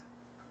 pages.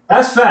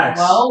 That's facts.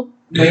 Well,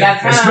 they got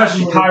time.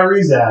 Especially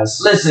Kyrie's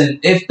ass. Listen,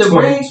 if the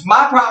ring...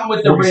 My problem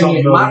with the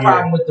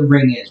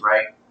ring is,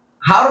 right?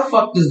 How the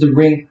fuck does the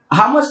ring...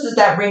 How much does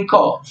that ring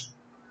cost?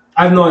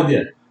 I have no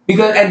idea.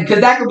 Because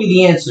that could be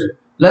the answer.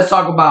 Let's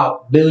talk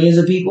about billions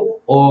of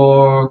people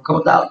or a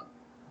couple thousand.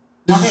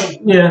 Okay.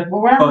 Yeah.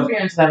 Well, we're not going to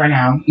get into that right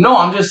now. No,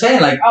 I'm just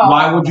saying, like,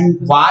 why would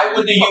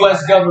the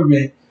U.S.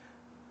 government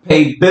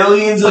pay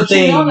billions of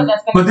things.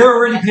 But they're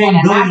already paying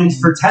billions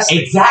for testing.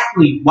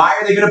 Exactly. Why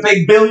are they going to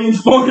pay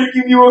billions more to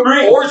give you a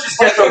ring? Or just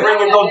get the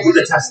ring and go do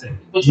the testing.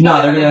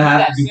 No, they're going to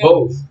have to do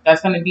both.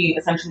 That's going to be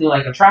essentially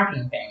like a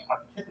tracking thing.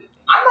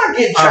 I'm not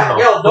getting tracked.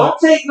 Yo, don't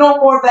take no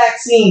more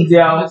vaccines, yo.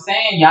 I'm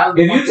saying, y'all.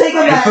 If you take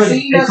a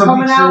vaccine that's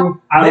coming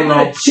out, they're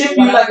going to chip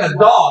you like a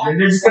dog,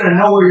 and they're just going to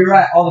know where you're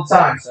at all the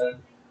time,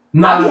 son.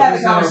 I'll be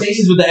having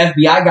conversations with the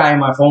FBI guy on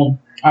my phone.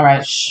 All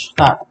right,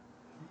 stop.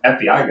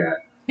 FBI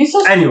guy. He's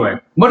so Anyway.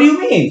 What do you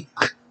mean?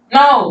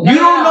 No. You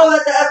don't know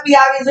that the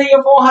FBI is in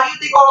your phone? How do you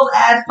think all those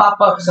ads pop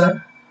up,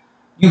 son?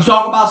 You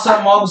talk about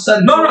something, all of a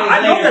sudden. No,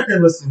 I know that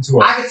they're listening to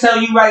us. I can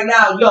tell you right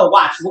now, yo,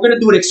 watch. We're going to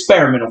do an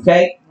experiment,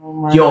 okay?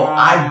 Oh Yo,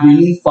 I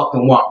really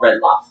fucking want Red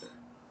Lobster.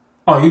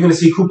 Oh, you're going to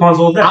see coupons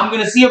all day? I'm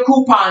going to see a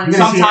coupon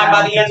sometime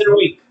by the end of the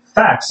week.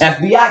 Facts.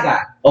 FBI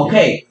guy.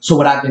 Okay, so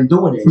what I've been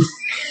doing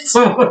is,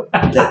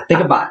 think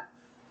about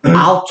it.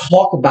 I'll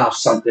talk about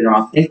something or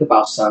I'll think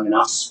about something and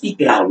I'll speak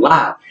it out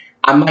loud.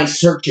 I might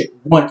search it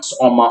once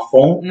on my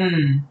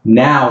phone.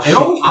 Now it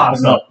always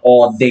pops up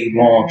all day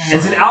long.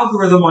 It's an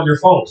algorithm on your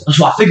phone.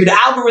 So I figured the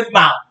algorithm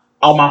out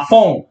on my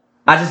phone.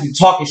 I just be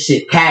talking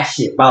shit, cash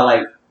shit about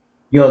like,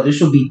 yo, this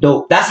would be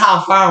dope. That's how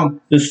I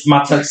found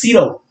my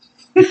tuxedo.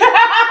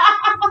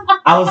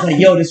 I was like,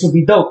 yo, this would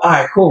be dope. All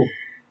right, cool.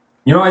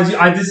 You know,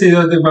 I did say the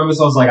other day, remember,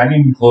 so I was like, I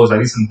need new clothes. I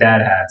need some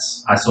dad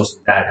hats. I saw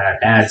some dad hat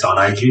ads on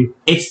IG.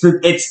 It's the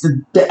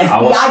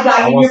FBI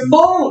guy in your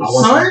phone,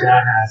 son. Some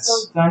dad hats.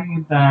 So done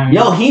with that.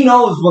 Yo, he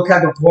knows what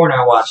kind of porn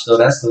I watch, though.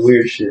 That's the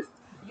weird shit.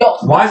 Yo,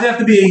 why does it have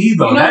to be a he,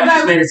 though? You know that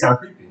just made it sound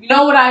creepy. You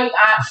know what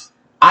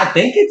I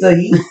think it's a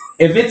he.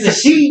 If it's a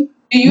she.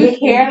 Do you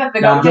care that the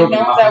government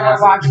knows that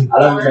we're watching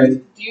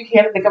porn? Do you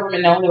care that the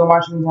government knows that we're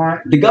watching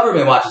porn? The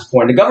government watches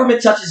porn. The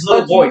government touches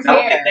little boys. I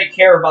don't think they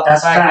care about the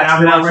fact that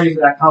I'm not ready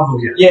for that combo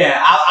yet.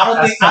 Yeah, I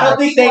don't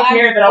think they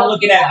care that I'm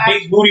looking at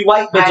big booty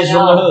white bitches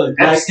from the hood.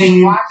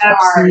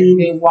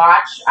 They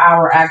watch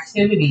our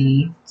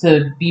activity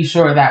to be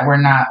sure that we're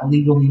not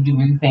illegally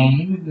doing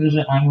things and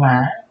shit like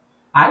that.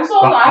 I'm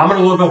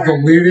gonna look up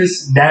the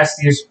weirdest,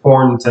 nastiest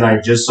porn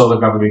tonight just so the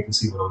government can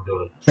see what I'm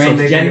doing.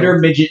 Transgender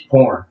midget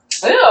porn.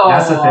 Ew.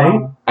 That's the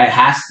thing? It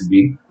has to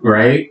be.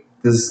 Right?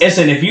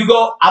 Listen, if you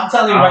go, I'm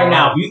telling you right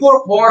now, if you go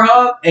to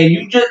Pornhub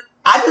and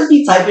I just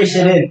be typing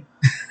shit in.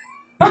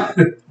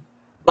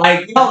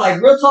 Like, yo, like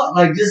real talk,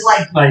 like just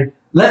like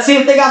let's see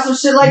if they got some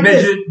shit like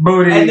midget this.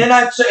 Booty. And then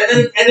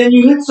and then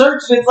you hit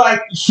search and it's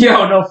like,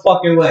 yo, no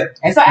fucking way.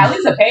 It's like at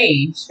least a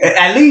page.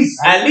 At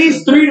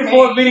least 3 to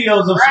 4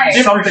 videos of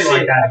something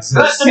like that.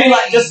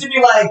 Just to be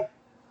like,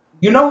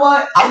 you know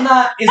what?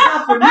 It's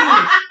not for me.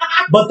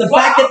 But the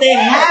fact that they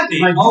have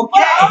it, like,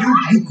 okay.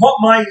 You caught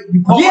my.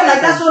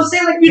 That's what I'm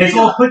saying. Like, it's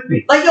all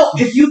clickbait. Like, yo,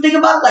 if you think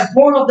about it, like,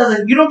 Pornhub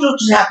doesn't. You don't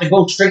just have to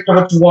go straight to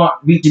what you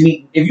want, meet to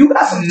meet. If you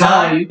got some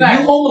time, you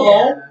home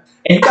alone,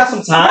 and you got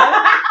some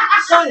time,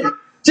 son,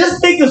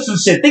 just think of some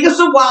shit. Think of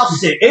some wild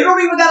shit. It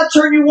don't even gotta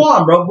turn you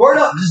on, bro. Word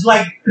up, just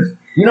like,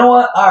 you know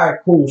what? All right,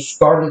 cool.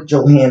 Scarlett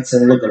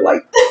Johansson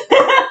lookalike.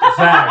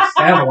 Facts.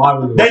 They have a lot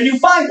of them. Then you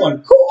find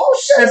one. Cool.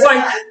 Oh shit. It's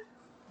like.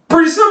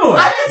 Pretty similar.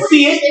 I can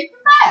see it.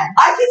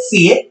 I can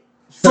see it.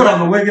 Put on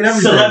the wig and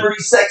everything.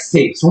 Celebrity sex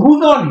tapes.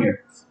 Who's on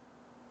here?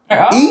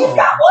 Eve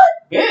got one?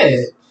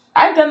 Good.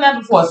 I've done that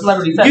before.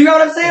 Celebrity sex. You know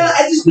what I'm saying?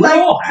 I just be like,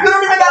 you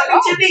don't even gotta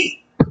reach your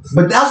knee.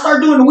 But I'll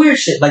start doing the weird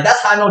shit. Like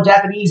that's how I know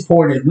Japanese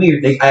porn is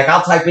weird.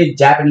 I'll type in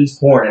Japanese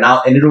porn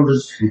and it'll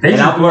just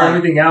blur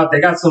everything out. They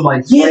got some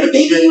like but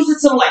they be using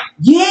some like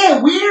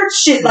weird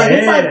shit. Like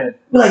it's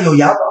like yo,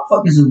 y'all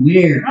motherfuckers are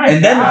weird.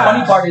 And then the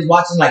funny part is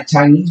watching like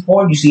Chinese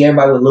porn. You see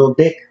everybody with a little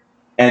dick.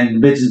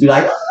 And bitches be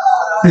like,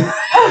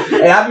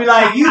 and I be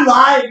like, you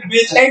lying,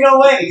 bitch. Ain't no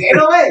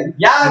way.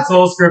 Yeah. It's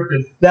all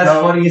scripted. That's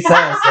funny as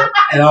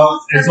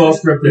hell. It's all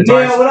scripted.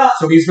 Yeah, what up?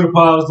 So he's going to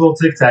put out his little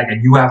tic tac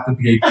and you have to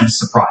be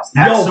surprised.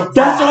 That's what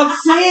I'm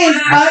saying.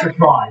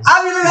 Surprised.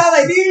 I be looking at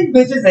like, these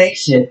bitches ain't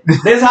shit.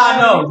 This is how I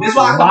know. This is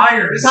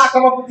how I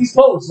come up with these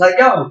posts. Like,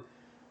 yo,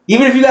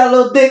 even if you got a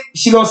little dick,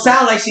 she gonna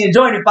sound like she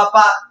enjoying it,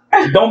 papa.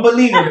 Don't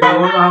believe it,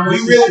 bro. Be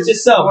real with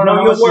yourself.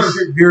 Know your worth.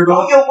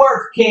 Know your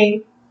worth,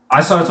 king.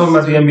 I started talking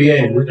about the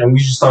NBA, and we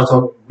just started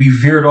talking. We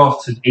veered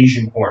off to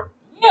Asian porn.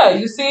 Yeah,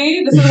 you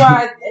see, this is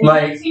why.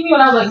 You see me when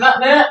I was like,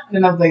 not that,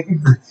 and I was like,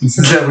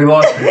 we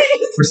lost it.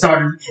 We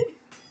started.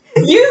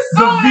 You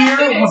saw the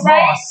veer was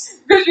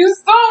lost because you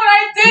saw when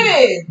I did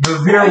it. The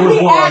veer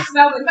was lost. And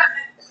I was like,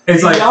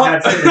 it's like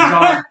that's it. It's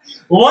gone.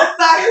 Once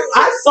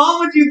I saw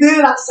what you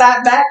did, I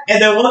sat back,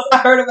 and then once I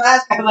heard him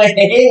ask, I was like,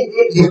 hey.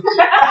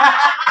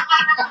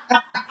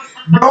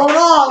 Roll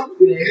on.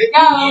 There you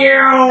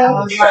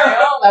go.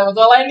 That was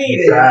all I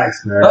needed.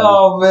 Thanks, man.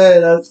 Oh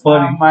man, that's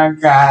funny. Oh my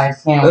god,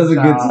 that was a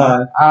good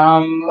time.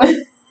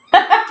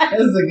 It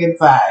was a good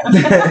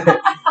time.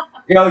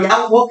 Yo,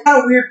 y'all, what kind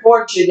of weird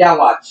porn shit y'all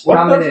watch?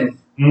 Comment in.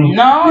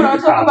 No,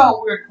 don't talk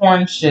about weird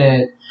porn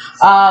shit.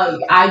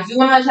 I do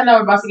want to let you know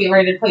we're about to get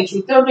ready to play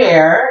Truth or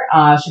Dare,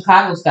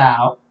 Chicago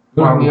style.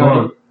 Where we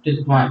already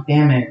did one.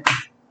 Damn it.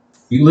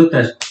 You lit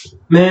that,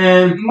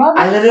 man.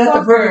 I lit it at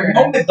the perfect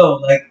moment though.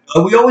 Like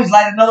we always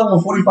light another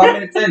one 45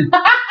 minutes in.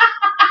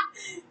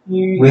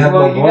 You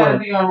gotta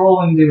be on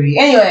rolling duty.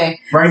 Anyway,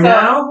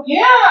 now?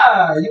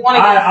 Yeah. You want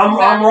to get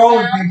I'm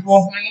rolling, people.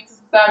 Want to get to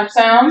some savage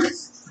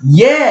sounds?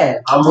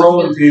 Yeah. I'm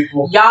rolling,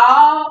 people.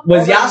 Y'all.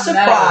 Was y'all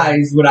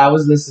surprised what I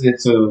was listening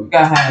to? Go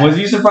ahead. Was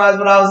you surprised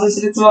what I was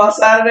listening to on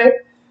Saturday?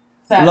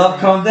 Love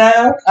Come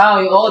Down?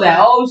 Oh, that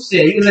old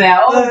shit. You was in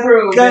that old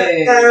groove.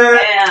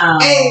 Damn.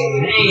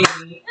 Hey.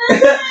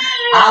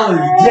 I was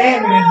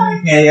jamming this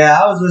weekend.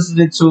 Yeah, I was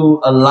listening to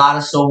a lot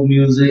of soul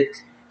music.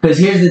 Because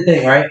here's the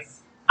thing, right?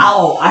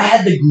 Oh, I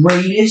had the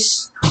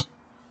greatest.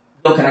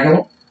 Oh, can I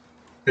go?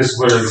 This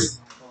was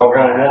water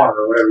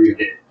or whatever you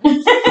did.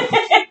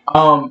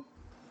 I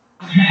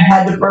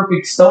had the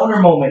perfect stoner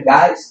moment,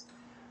 guys.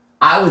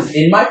 I was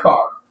in my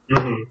car,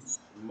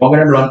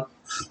 smoking a blunt,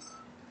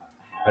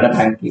 having a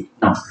pancake.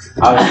 No,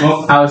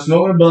 I was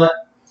smoking a blunt,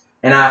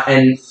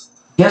 and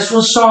guess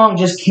what song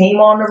just came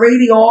on the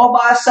radio all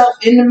by itself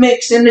in the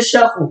mix, in the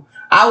shuffle.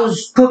 I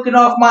was cooking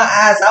off my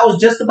ass. I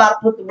was just about to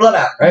put the blunt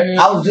out, right?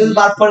 I was just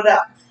about to put it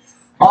out.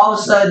 All of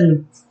a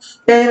sudden,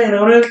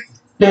 Mary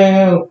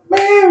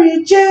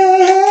J.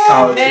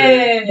 Oh,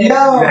 shit. Yo, you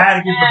had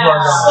to get the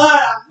blunt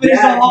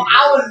on. I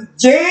was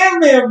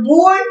jamming,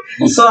 boy.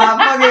 So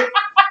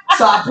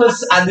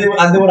I did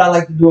what I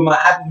like to do with my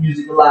Apple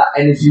Music a lot.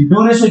 And if you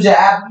do this with your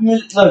Apple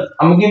Music, look,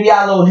 I'm gonna give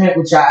y'all a little hint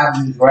with your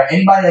Apple Music, right?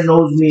 Anybody that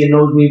knows me and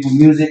knows me for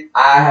music,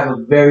 I have a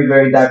very,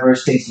 very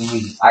diverse taste in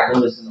music. I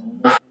can listen to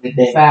almost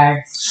anything.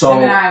 Facts. So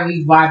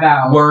we vibe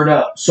out. Word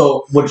up.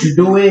 So what you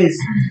do is,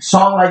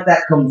 song like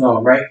that comes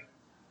on, right?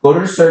 Go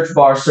to the search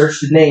bar, search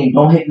the name.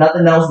 Don't hit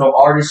nothing else, no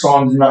artist,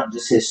 songs, nothing.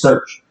 Just hit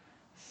search.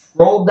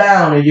 Scroll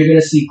down and you're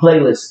gonna see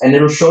playlists, and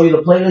it'll show you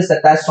the playlist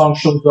that song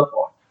shows up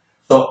on.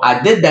 So I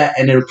did that,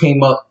 and it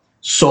came up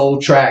soul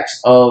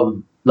tracks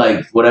of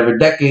like whatever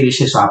decade and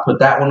shit. So I put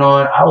that one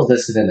on. I was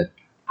listening to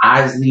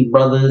Isley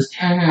Brothers.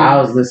 I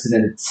was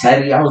listening to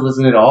Teddy. I was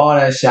listening to all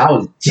that shit. I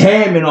was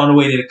jamming on the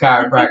way to the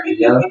chiropractor,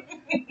 yo.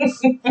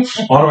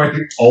 All the way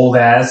to old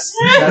ass.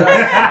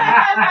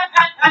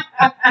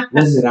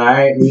 Listen, all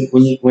right.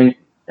 When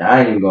I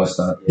ain't even gonna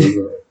stop.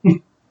 Yeah,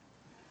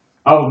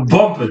 I was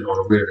bumping on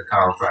the way to the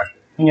chiropractor.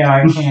 Yeah,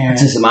 I can.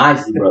 To some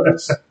Isley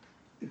Brothers.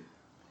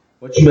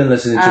 What you been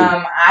listening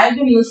to? I've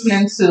been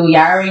listening to, y'all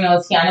already know,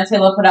 Tiana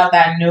Taylor put out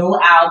that new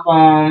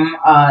album.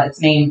 It's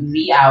named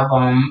The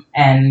Album,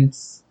 and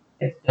it's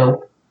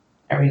dope.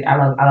 I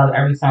love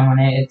every song on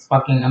it. It's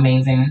fucking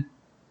amazing.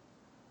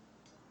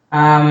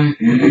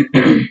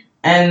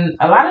 And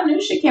a lot of new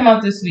shit came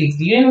out this week.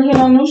 You didn't hear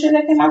no new shit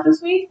that came out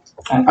this week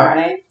on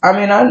Friday? I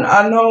mean,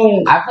 I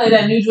know. I played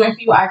that new joint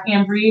for you, I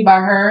Can't Breathe by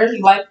her.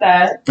 You like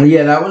that?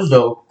 Yeah, that was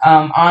dope.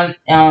 That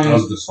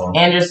was a good song.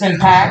 Anderson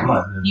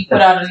 .Paak, he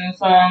put out a new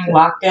song,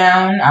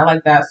 Lockdown. I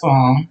like that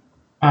song.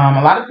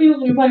 A lot of people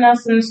have been putting out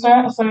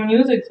some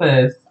music for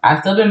this. I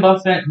still been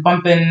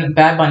bumping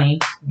Bad Bunny.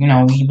 You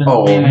know, we've been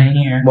in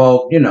here.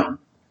 Well, you know.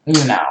 What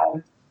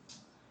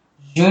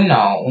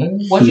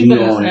you been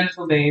listening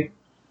to, babe?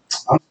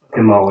 I'm stuck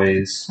in my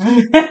ways.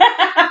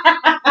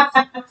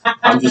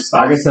 I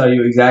can tell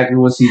you exactly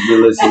what she's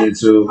been listening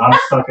to. I'm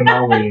stuck in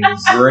my ways.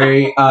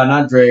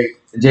 Not Drake.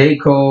 J.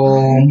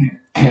 Cole,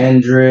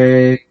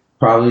 Kendrick,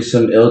 probably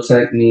some Ill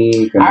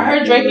Technique. I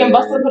heard Drake and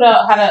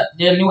Busta had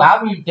their new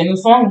album, their new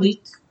song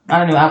leaked.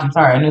 Not a new album,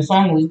 sorry, a new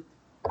song leaked.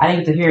 I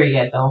didn't get to hear it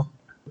yet though.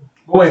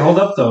 Oh, wait, hold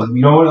up though.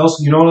 You know what else?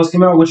 You know what else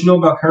came out? What you know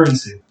about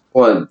Currency?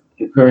 What?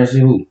 Currency?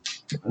 Who?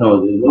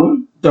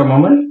 No, throw my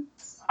money.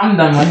 I'm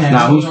done with him.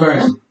 Nah, who's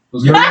Currency?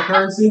 You know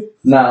Currency?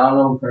 Nah, I don't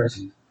know who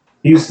Currency is.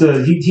 He used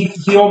to.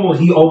 He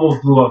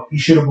almost blew up. He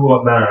should have blew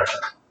up Matter.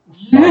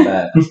 My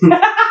bad.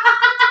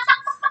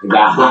 It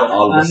got hot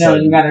all of a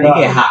sudden. You gotta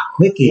get hot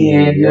quick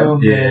in here.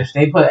 Bitch.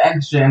 They put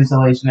extra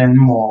insulation in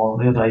the mall.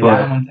 They was like,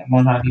 I don't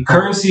want to be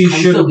Currency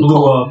should have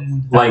blew up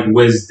like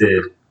Wiz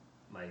did.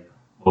 Like,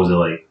 what was it,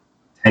 like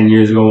 10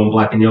 years ago when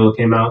Black and Yellow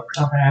came out?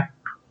 Okay.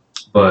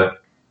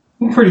 But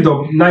pretty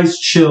dope. Nice,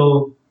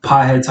 chill,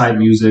 pothead type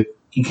music.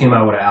 He came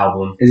out with an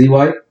album. Is he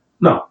white?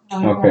 No.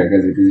 Okay,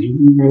 because you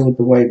roll with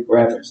the white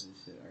rappers and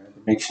shit. I have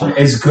to make sure.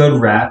 It's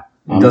good rap.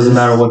 It doesn't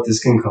matter what the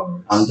skin color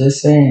is. I'm just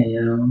saying,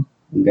 you know.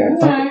 We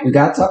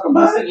gotta talk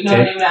about it. You know the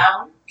name of the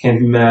album? Can't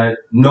Be Mad.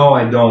 No,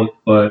 I don't,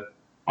 but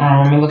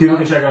people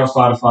can check out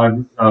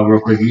Spotify real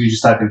quick. You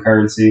just type in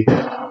Currency.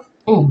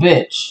 Ooh,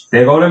 bitch.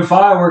 There go them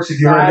fireworks if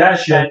you heard that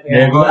shit.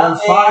 There go them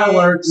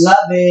fireworks. Love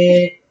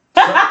it.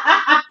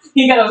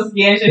 You got those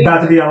scan shit.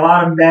 About to be a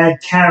lot of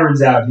mad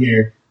Karens out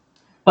here.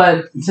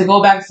 But to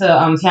go back to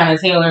Tiana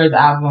Taylor's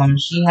album,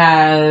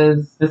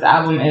 this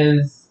album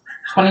is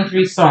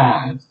 23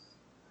 songs.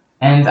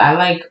 And I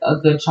like a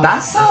good chunk.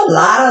 That's a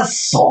lot of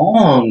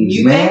songs,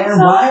 you man. Think so?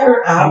 Why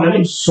are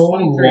albums so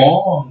 23.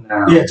 long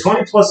now? Yeah,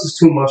 20 plus is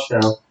too much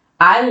now.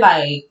 I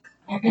like,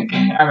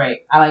 all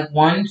right, I like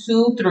 1,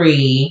 2,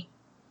 3.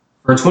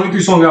 For a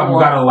 23 song album, you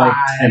gotta like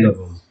 10 of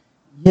them.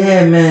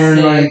 Yeah,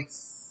 man.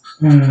 6,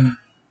 you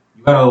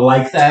gotta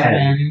like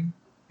 7,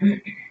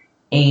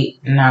 8,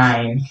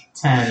 9,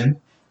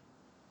 10.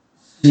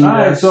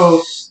 Alright,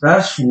 so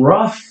that's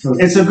rough.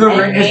 It's a good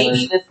range.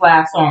 Maybe this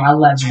last song,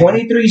 11.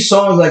 23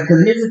 songs, like,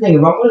 cause here's the thing: if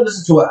I'm gonna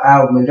listen to an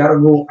album,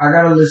 I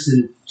gotta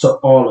listen to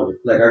all of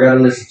it. Like, I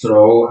gotta listen to the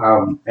whole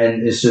album,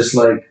 and it's just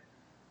like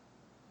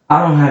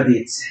I don't have the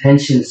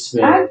attention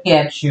span. I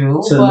get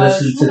you to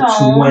listen to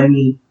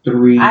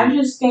 23. I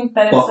just think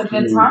that it's a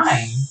good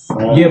time.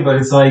 Yeah, but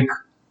it's like.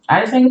 I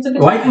just think it's a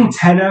good liking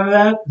 10 out of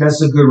that.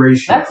 That's a good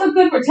ratio. That's a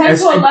good 10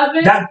 to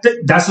 11.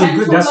 That's a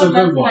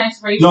good one.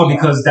 Nice ratio. No,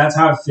 because that's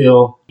how I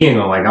feel. You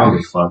know, like I don't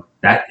give a fuck.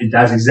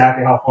 That's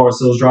exactly how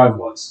Forest Hills Drive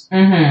was.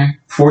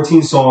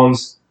 14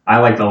 songs. I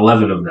liked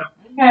 11 of them.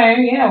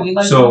 Okay, yeah, we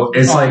like. So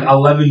it's like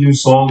 11 new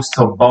songs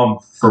to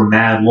bump for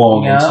mad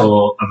long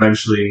until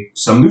eventually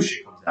some new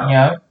shit comes out.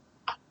 Yep.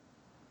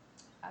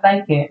 I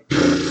like it.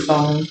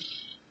 So,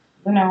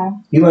 you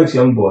know. He likes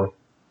YoungBoy.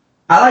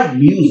 I like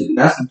music.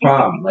 That's the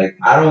problem. Like,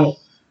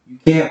 you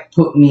can't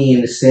put me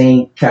in the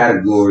same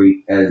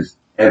category as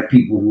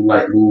people who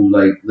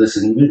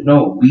listen.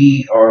 No,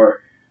 we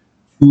are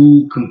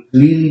two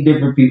completely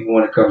different people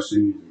when it comes to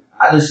music.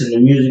 I listen to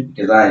music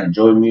because I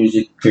enjoy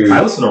music, period.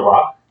 I listen to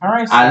rock. All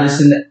right, I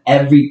listen to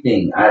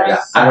everything. I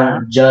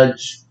don't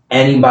judge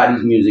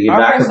anybody's music. If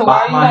I could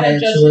bob my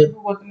head to it.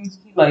 What the music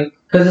you like?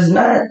 Because it's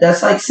not.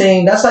 That's like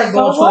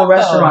going to a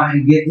restaurant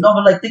and get. No,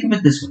 but like think of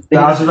it this way.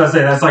 I was just about to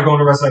say that's like going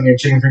to a restaurant and getting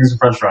chicken fingers and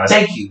French fries.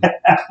 Thank you.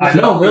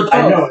 No, real talk.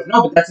 I know.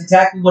 No, but that's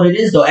exactly what it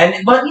is though.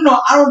 But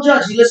I don't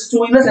judge. He listens to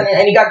what he listens,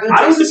 and he got good.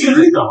 I don't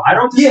disagree though. I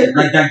don't disagree. Yeah,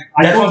 like that.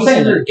 That's what I'm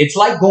saying. It's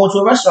like going to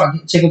a restaurant,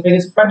 getting chicken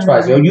fingers and French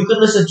fries. Yo, you can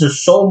listen to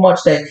so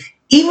much that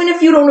even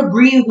if you don't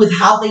agree with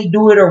how they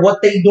do it or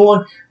what they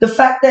doing, the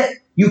fact that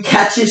you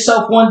catch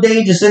yourself one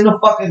day just in the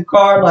fucking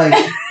car like.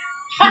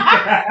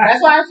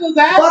 That's why I feel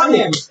bad for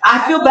him.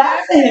 I feel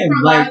bad for him.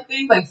 Like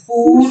things like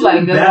food,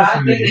 like there's a lot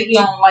of things that he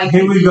don't like.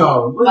 Here we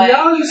go. Well,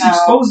 y'all just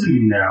exposing me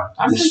now.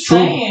 I'm just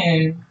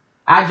saying.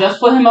 I just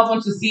put him up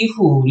onto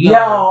seafood.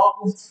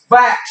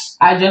 Facts.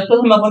 I just put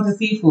him up onto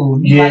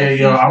seafood. He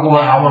I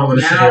want to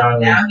listen to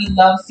now he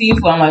loves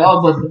seafood. I'm like,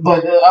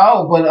 but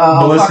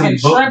fucking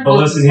shrimp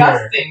was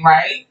disgusting,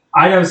 right?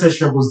 I never said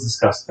shrimp was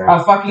disgusting.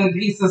 A fucking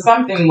piece of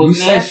something was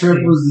nasty. You said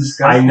shrimp was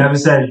disgusting. I never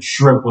said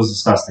shrimp was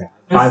disgusting.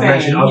 I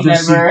mentioned other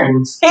seafoods that were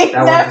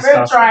disgusting.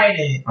 Never tried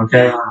it.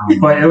 Okay,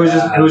 but it was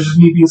just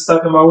me being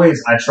stuck in my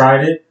ways. I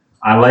tried it.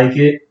 I like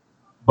it,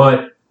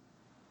 but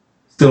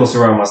still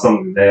surround my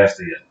stomach the day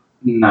after yet.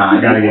 Nah,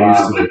 I gotta get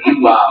used to it.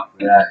 You wild for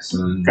that,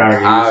 son.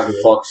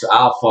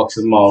 I'll fuck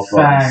some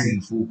motherfucking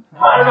seafood.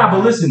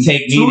 But listen,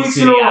 take 2 weeks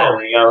in a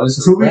row.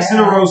 2 weeks in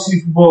a row,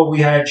 seafood bowl.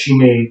 She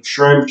made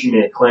shrimp, she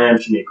made clam,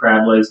 she made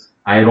crab legs.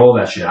 I ate all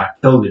that shit. I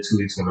killed it 2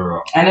 weeks in a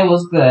row, and it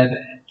was good.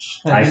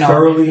 I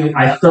thoroughly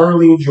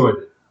enjoyed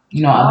it.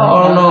 You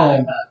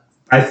know,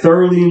 I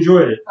thoroughly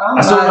enjoyed it.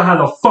 I still don't know how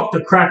the fuck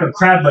to crack a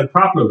crab leg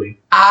properly.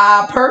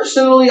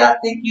 Personally, I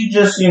think you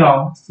just,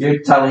 you're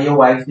telling your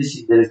wife that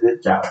she did a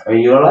good job,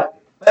 and you're like,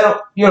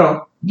 well,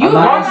 why I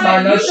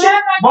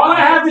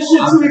have this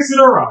shit 2 weeks in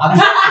a row?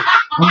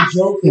 I'm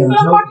joking.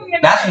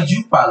 That's what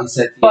you probably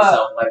said to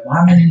yourself. Like,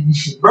 why am I doing this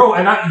shit?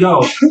 Bro,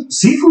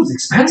 seafood's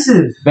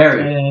expensive.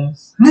 Very.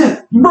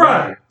 Yeah,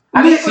 bro.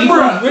 I mean, seafood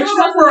is rich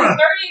for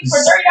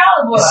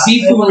 $30.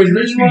 Seafood is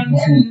rich people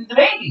food.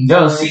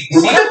 Yo,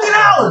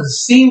 $50.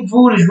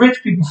 Seafood is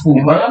rich people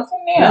food, bro.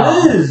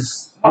 It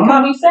is. What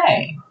can we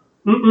say?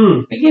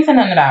 We can't say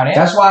nothing about it.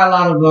 That's why a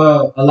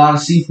lot of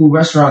seafood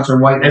restaurants are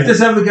white. If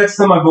this ever gets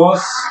to my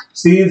boss,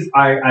 Steve,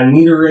 I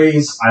need a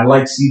raise. I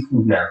like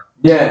seafood now.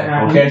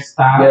 Yeah. Okay.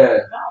 Stop. Yeah.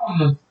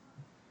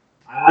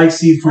 I like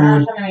seafood.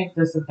 I'm trying to make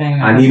this a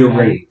thing. I need a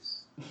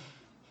raise.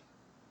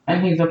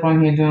 And he's up on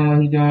here doing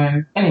what he's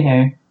doing.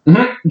 Anyhow.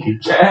 Before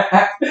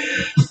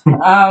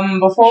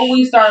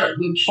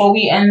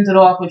we end it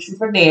off with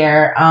Truth or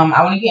Dare,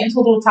 I want to get into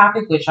a little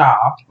topic with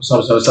y'all. What's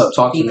up?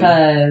 Talk to me.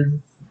 Because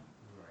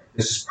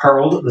this is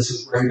Pearl. This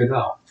is ready to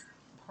go.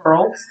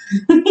 Pearl?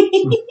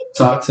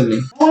 Talk to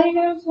me. Why you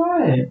guys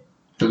what?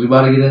 Because we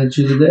about to get into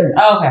Truth or Dare.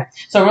 Oh, okay.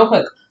 So real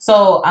quick.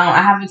 So I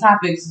have a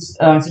topic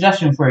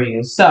suggestion for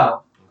you.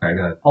 So okay,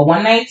 good. A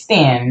one night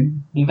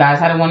stand. You guys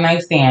had a one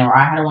night stand, or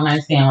I had a one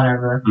night stand,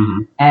 whatever.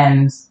 Mm-hmm.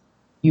 And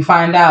you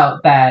find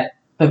out that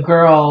the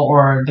girl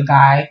or the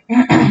guy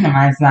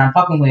I'm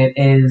fucking with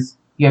is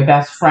your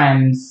best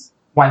friend's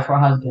wife or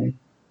husband.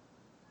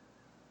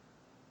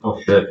 Oh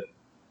shit.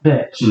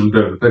 Bitch. She's a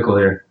bit of a pickle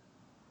here.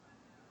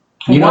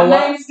 You know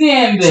what? Night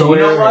stand, bitch. So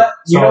you know what?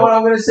 You know what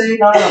I'm gonna say?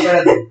 No,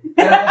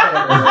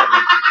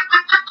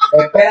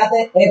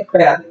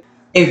 espérate.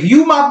 If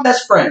you my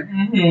best friend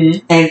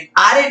and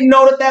I didn't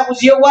know that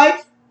was your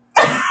wife,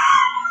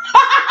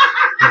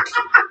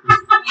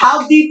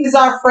 how deep is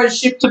our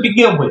friendship to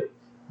begin with?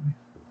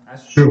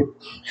 That's true.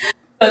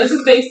 So this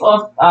is based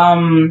off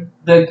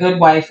the Good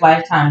Wife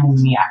Lifetime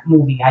movie.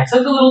 I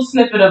took a little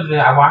snippet of it.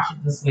 I watched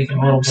it this week a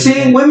little bit.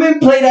 See, women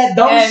play that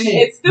dumb and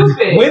shit. It's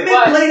stupid. Women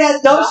play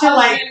that dumb shit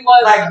like,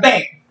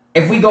 bang,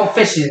 if we go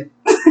fishing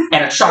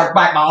and a shark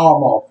bite my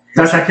arm off.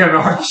 That's that Kevin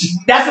Hart.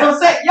 That's what I'm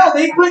saying. Yo, how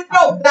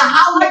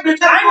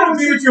hypothetical I don't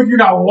agree with you if you're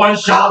not one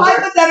shot. How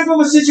hypothetical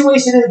of a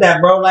situation is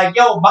that, bro? Like,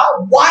 yo, my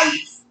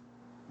wife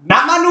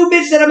Not my new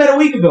bitch that I met a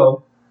week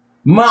ago.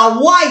 My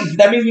wife.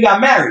 That means we got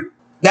married.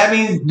 That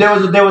means there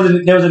was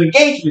an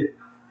engagement.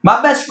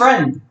 My best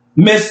friend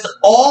missed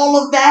all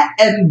of that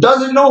and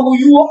doesn't know who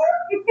you are.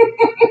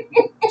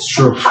 It's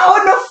true. How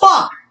in the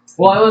fuck?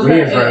 Well, it was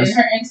in her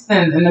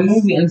instance, in the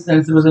movie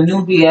instance, it was a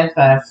new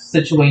BFF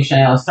situation,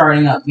 a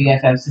starting up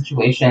BFF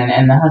situation,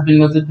 and the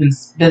husband was a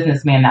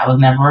businessman that was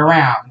never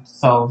around.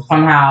 So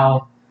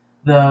somehow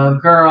the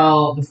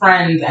girl, the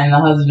friend, and the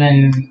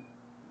husband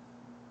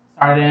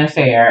started an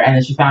affair, and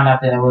then she found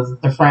out that it was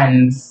the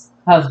friend's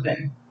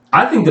husband.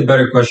 I think the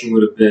better question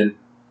would have been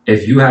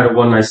if you had a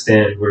one night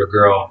stand with a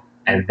girl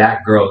and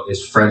that girl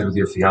is friends with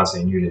your fiance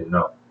and you didn't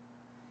know.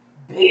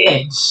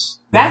 Bitch.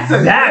 That's a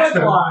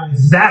good one.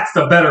 That's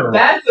the better one.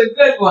 That's a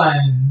good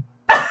one.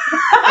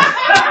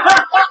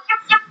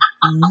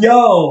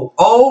 Yo,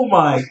 oh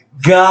my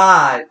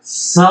God,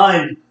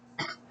 son.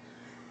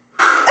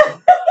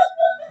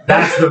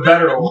 That's the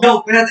better one.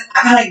 Yo, man,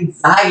 I got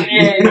anxiety.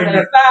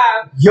 Yeah,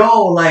 stop.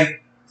 Yo,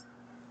 like,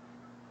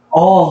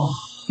 oh.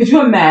 Could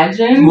you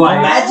imagine? What?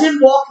 Imagine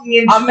walking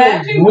into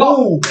Imagine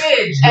going,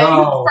 bitch. And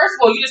you, first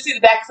of all, you just see the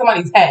back of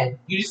somebody's head.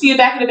 You just see the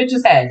back of the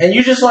bitch's head. And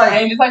you just like,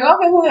 okay,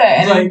 who that?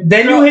 And like,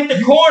 then you hit the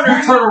corner.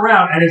 You turn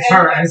around and it's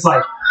her, and it's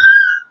like,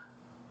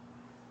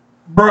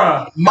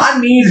 bruh. My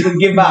knees would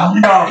give out.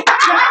 No.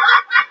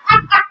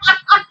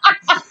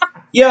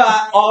 Yeah,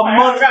 our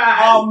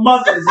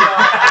mothers.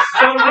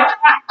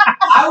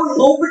 I would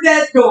open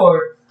that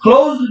door,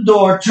 close the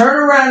door, turn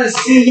around and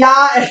see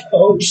y'all, and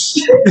oh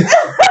shit.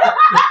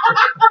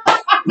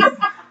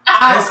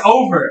 It's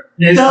over.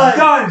 It's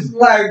done.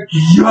 Like,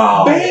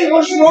 yo. Babe,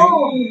 what's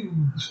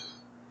wrong?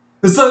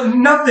 It's like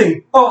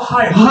nothing. Oh,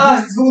 hi.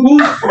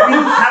 Who's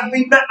have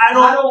we met? I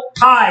don't.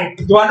 Hi.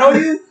 Do I know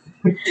you?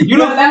 You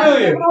look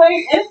familiar.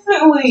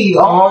 Instantly.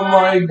 Oh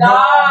my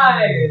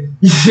God.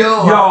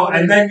 Yo,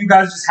 and then you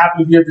guys just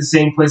happen to be at the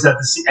same place in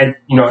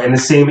the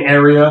same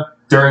area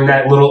during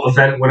that little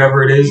event,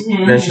 whatever it is.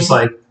 Mm-hmm. And it's just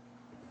like,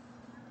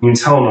 you can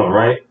tell them,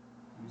 right?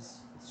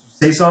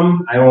 Say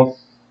something. I don't.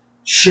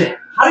 Shit.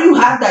 How do you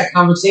have that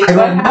conversation? I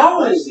don't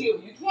know. You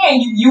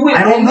can't. You would.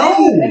 I don't know.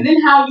 And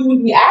then how you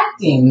would be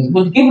acting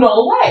would give it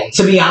all away.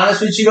 To be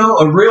honest with you, though,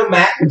 a real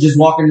Mac would just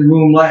walk in the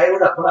room like, "Hey,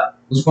 what up?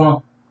 What's going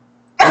on?"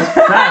 That's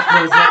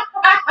fast,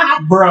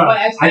 bruh.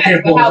 I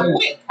can't pull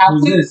this.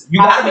 Who's this?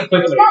 You gotta be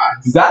quick.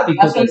 You gotta be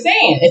quick. That's what I'm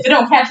saying. If it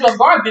don't catch you off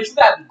guard, bitch, you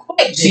gotta be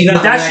quick. See,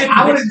 that shit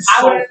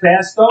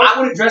fast though. I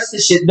would address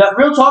this shit. The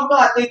real talk though,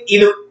 I think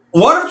either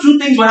one or two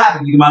things would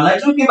happen. Either my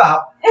legs would give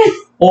out,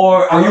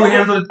 or you would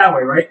handle it that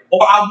way, right?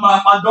 Or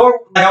my door,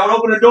 like I would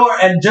open the door,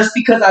 and just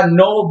because I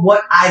know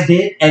what I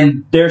did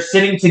and they're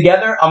sitting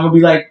together, I'm gonna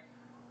be like,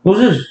 "Who's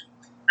this?"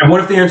 And what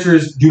if the answer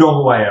is, "You know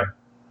who I am"?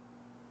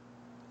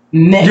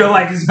 You're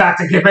like, it's back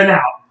to giving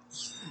out.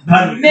 Done.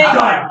 What if the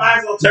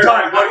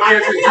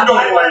answer is, you know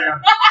who I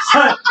am?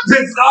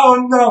 Oh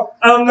no.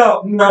 I'm out.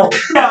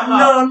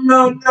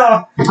 No.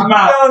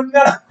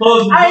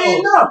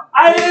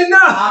 I didn't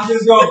know. I'm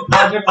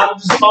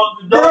just close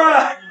the door.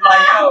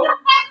 Like, yo,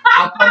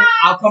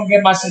 I'll come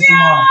get my shit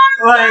tomorrow.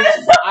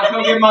 I'll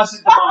come get my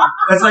shit tomorrow.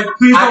 It's like,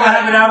 please don't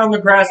have it out on the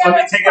grass. Let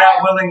me take it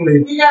out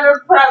willingly. We gotta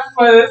prep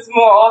for this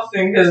more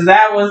often because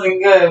that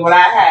wasn't good. What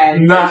I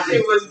had, that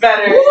shit was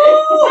better.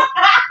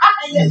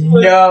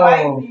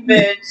 Yo,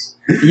 bitch.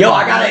 Yo,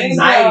 I got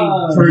anxiety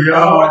for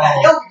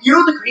that. Yo, you know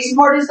what the crazy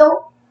part is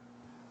though?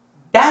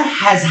 That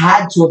has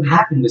had to have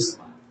happened this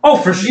time. Oh,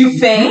 for sure. You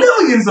think?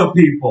 Millions of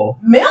people.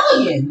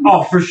 Millions?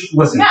 Oh, for sure.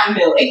 Listen. Not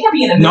million. It can't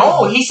be in a million.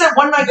 No, he said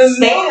one night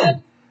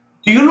stand.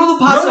 Do you know the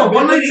possibility? No,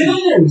 one night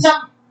stands. No,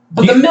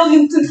 but the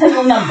millionth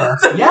intentional number.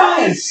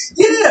 Yes.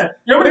 Yeah.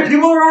 You know how many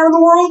people there are in the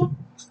world?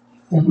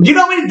 Do you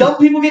know how many dumb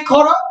people get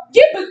caught up?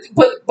 Yeah,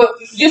 but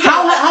just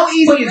how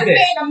easy is this?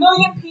 Saying 1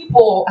 million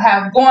people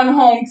have gone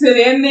home to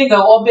their nigga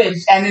or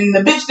bitch, and then the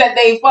bitch that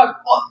they fuck.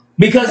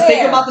 Because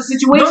think about the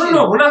situation.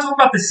 No. We're not talking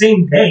about the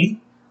same day.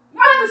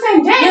 Not the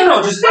same day.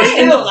 No, just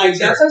like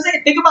that's what I'm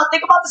saying. Think about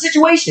the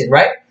situation,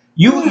 right?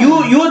 You a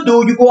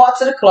dude. You go out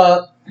to the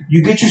club.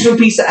 You get you some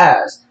piece of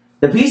ass.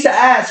 The piece of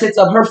ass hits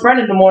up her friend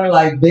in the morning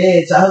like,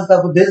 bitch, I hooked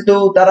up with this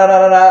dude. Da da da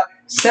da da.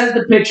 Sends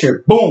the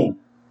picture. Boom.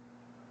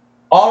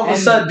 All of a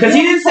sudden, because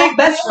he didn't say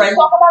best friend.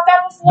 Talk about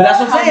that before. But that's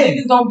what I'm saying.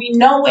 Niggas don't be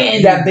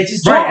knowing that bitch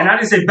is right. And I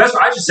didn't say best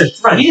friend. I just said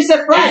friend. He just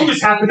said friend. You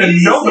just happen to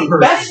know the person.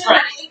 Best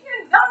friend.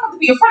 I don't have to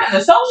be a friend, an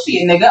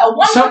associate, nigga. A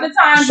once at a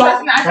time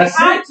person I say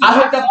hi to. I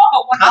hooked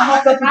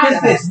up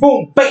with this bitch.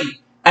 Boom, bang.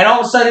 And all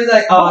of a sudden he's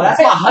like, oh, that's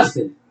my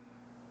husband.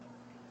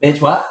 Bitch,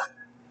 what?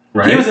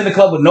 Right. He was in the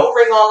club with no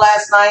ring on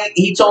last night.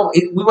 He told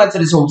me, we went to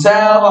this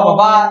hotel, blah, blah,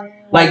 blah.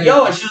 Like,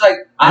 yo, and she was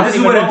like, I don't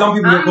even know. Dumb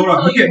people get caught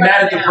up. You get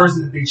mad at the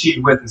person that they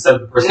cheated with instead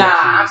of the person that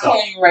cheated I'm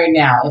telling you right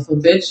now, if a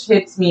bitch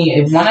hits me,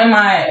 if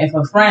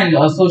a friend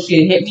or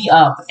associate hit me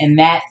up and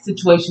that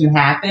situation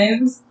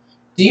happens,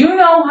 do you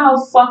know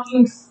how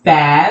fucking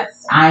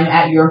fast I'm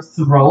at your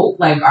throat?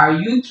 Like, are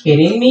you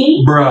kidding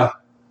me? Bruh.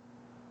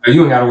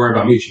 You ain't gotta worry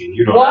about me cheating.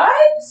 You know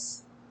what?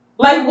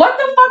 Like, what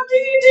the fuck do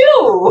you do?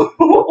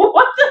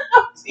 What the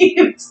fuck do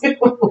you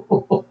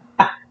do?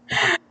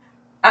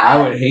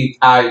 I would hate.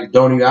 I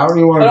don't even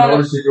want to know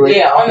the situation.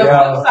 Yeah, on the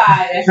flip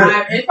side,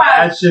 if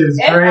I that shit is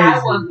if crazy. I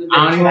was the bitch,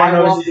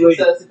 I walked into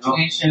a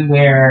situation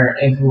where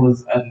if it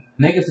was a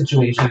nigga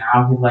situation,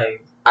 I'll be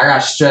like, I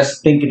got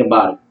stressed thinking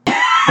about it.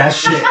 That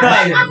shit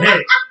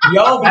hit.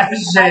 Yo, that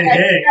shit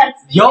hit.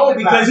 Yo,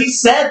 because he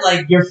said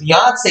like your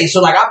fiance. So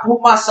like I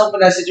put myself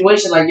in that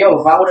situation. Like yo,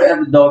 if I would have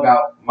ever dug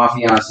out my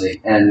fiance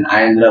and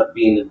I ended up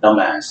being a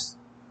dumbass,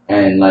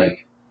 and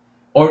like,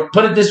 or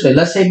put it this way,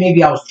 let's say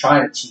maybe I was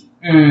trying to cheat.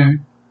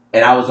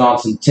 And I was on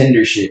some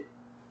Tinder shit.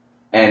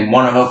 And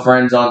one of her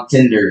friends on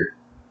Tinder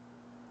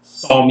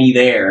saw me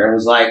there and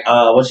was like,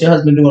 what's your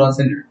husband doing on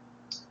Tinder?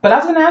 But I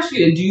was going to ask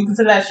you, do you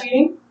consider that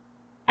cheating?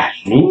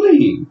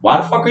 Absolutely. Why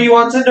the fuck are you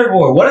on Tinder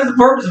for? What is the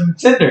purpose of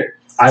Tinder?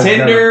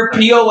 Tinder,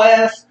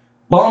 POF,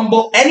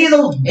 Bumble, any of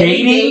those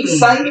dating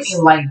sites,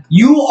 like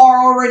you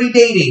are already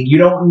dating. You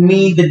don't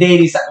need the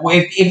dating site.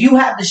 If you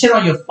have the shit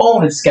on your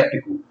phone, it's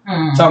skeptical.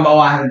 Talking about,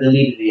 I haven't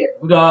deleted it yet.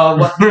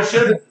 What you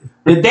should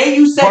The day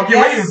you said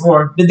yes,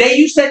 the day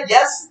you said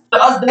yes to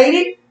us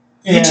dating,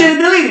 you should have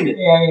deleted it.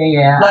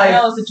 Yeah. Like, I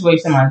know a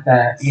situation like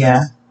that.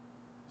 Yeah.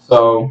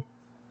 So,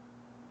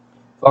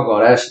 fuck all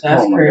that shit.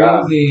 That's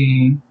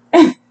crazy.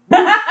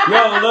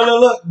 Yo,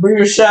 look. Brie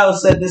Michelle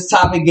said this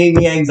topic gave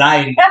me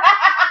anxiety.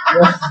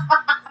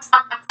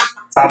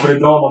 Top of the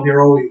dome, I'm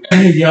here all week.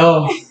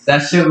 Yo, that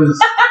shit was.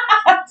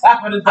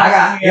 Top of the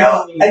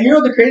dome. And you know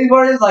what the crazy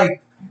part is?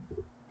 Like,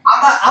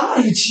 I'm not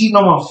even cheating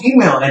on my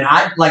female, and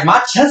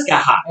my chest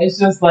got hot. It's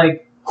just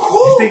like,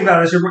 just think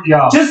about it,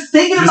 yo. Just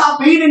thinking about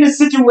being in this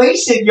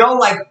situation, yo,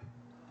 like,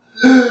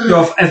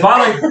 yo, if I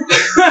like,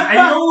 and you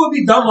know what would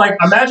be dumb? Like,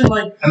 imagine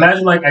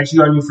I cheat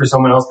on you for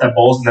someone else that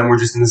bowls, and then we're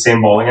just in the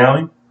same bowling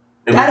alley.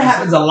 That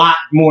happens a lot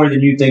more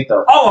than you think,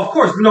 though. Oh, of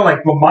course, but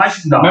Remember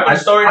the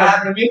story that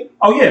happened to me?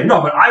 Oh yeah,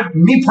 no, but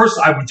me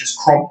personally, I would just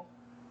crumble.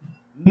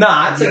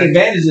 Nah, I took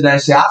advantage of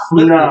that shit. I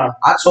flipped it.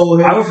 I told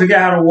him. I would forget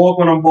how to walk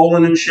when I'm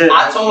bowling and shit.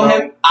 I told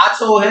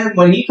him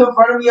when he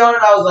confronted me on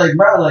it, I was like,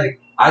 bro,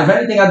 like, if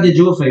anything, I did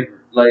you a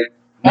favor. Like,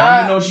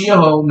 now you know she a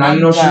hoe. Now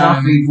you know she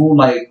not faithful.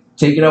 Like,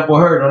 take it up with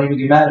her. Don't even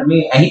get mad at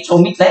me. And he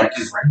told me thank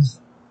you.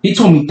 He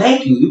told me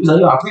thank you. He was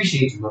like, yo, I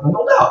appreciate you. I'm like,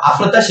 no doubt. I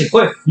flipped that shit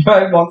quick. He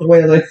walked away.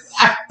 I was like,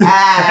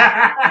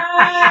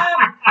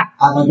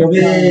 I'm like, yo,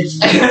 bitch.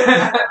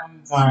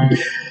 I'm sorry.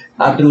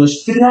 I threw a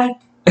strike.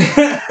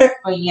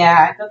 But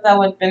yeah, I thought that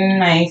would have been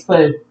nice,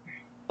 but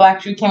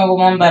Black Shoe came up with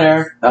one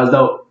better. That was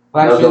dope.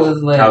 Black Shoe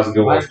was lit. That was a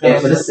good one. Yeah,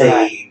 for the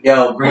same.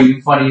 Yo, Bree,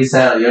 you funny as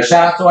hell. Yo,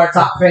 shout out to our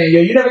top fan.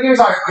 Yo, you never give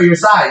us your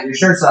size, your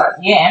shirt size.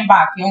 Yeah,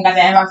 inbox. You don't got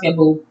the inbox yet,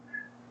 boo.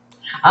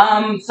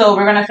 So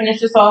we're gonna finish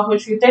this off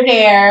with Truth or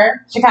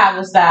Dare,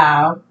 Chicago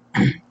style.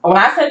 When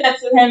I said that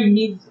to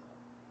him,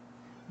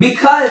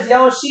 because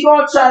yo, she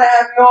gonna try to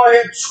have me on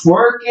here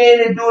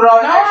twerking and doing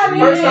all that shit.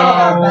 First off, I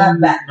got a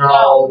bad back.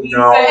 No.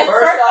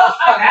 First off,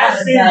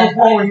 ask Steve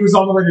before when he was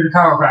on the way to the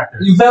chiropractor.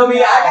 You feel me?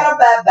 I got a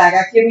bad back.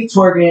 I can't be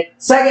twerking.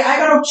 Second, I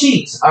got no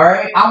cheeks. All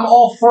right, I'm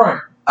all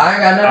front. I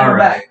ain't got nothing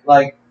back.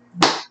 Like,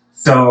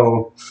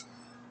 so.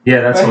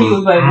 Yeah, that's what he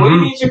was like. What do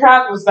you mean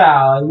Chicago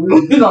style?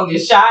 We gonna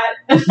get shot?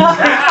 What the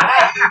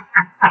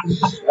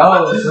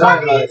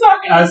fuck are you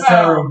talking about? That's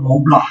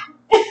terrible.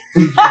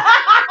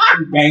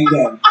 Bang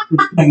bang.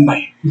 Bang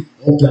bang.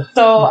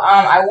 So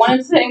I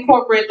wanted to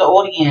incorporate the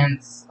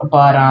audience,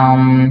 but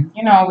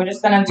we're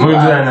just gonna do. We'll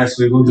do that next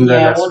week. We'll do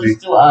that next week.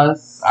 Just do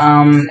us.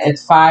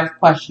 It's 5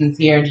 questions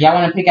here. Do y'all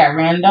want to pick at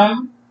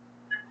random?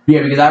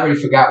 Yeah, because I already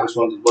forgot which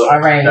one was what. All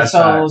right, that's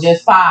so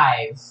there's 5.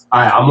 All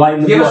right, I'm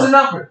lighting the blunt. Give us a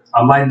number.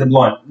 I'm lighting the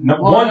blunt.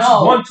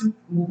 One, two.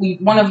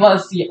 One of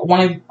us is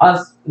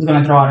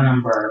gonna throw out a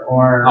number,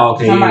 or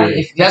somebody.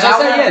 Yeah. Yes, I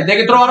said yeah. They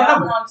can throw out a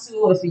number.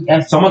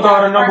 Someone throw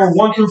out a number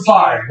 1 through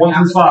 5. 1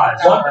 through 5.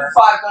 1 through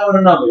 5. Throw out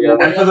a number. Yeah.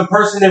 And for the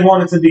person they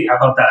want it to be. How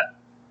about that?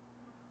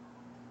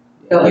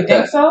 Yeah, you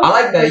think so? I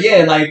like that.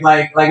 Yeah, like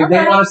if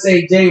they want to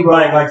say J Ro,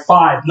 like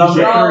 5. Number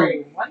 3. Why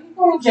are you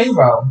going J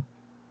Ro?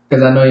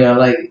 Because I know y'all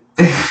like it.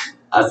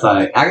 I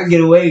thought I can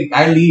get away.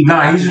 I leave.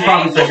 Nah, he just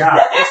probably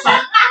forgot.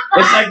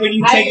 It's like when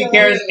you taking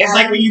care of. It's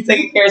like when you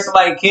taking care of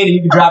somebody's kid and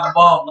you can drop a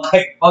ball.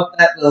 Like fuck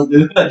that little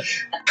dude.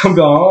 I'm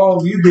going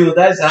home. You deal with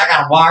that shit. I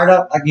got wired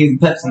up. I give him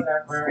Pepsi.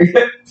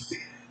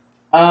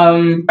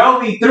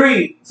 Tell me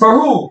 3 for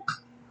who?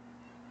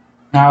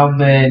 Oh,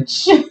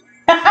 bitch.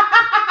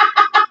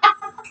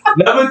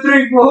 Number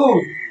 3 for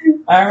who?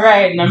 All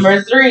right,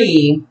 number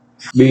 3.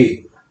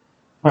 Me.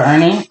 For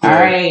Ernie. All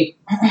right.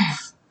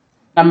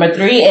 Number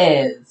 3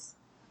 is,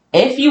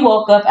 if you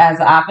woke up as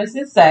the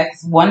opposite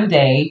sex one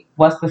day,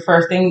 what's the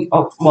first thing?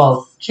 Oh,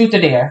 well, truth or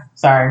dare.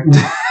 Sorry.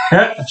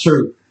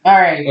 True. All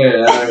right.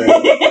 Yeah, all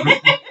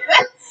right.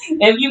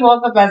 If you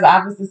woke up as the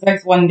opposite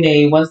sex one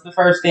day, what's the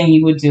first thing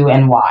you would do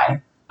and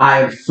why?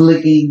 I am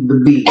flicking the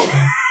beat.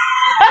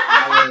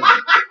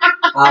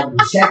 I'm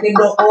checking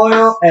the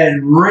oil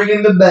and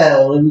ringing the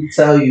bell. Let me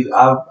tell you,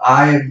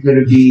 I am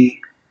gonna be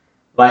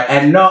like,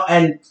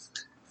 and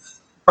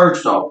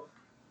first off,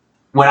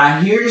 when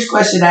I hear this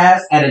question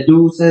asked and a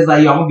dude says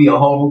like, yo, I'm gonna be a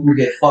homo who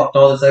get fucked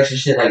all this extra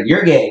shit, like,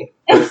 you're gay.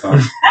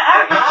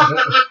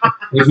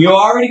 If you're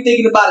already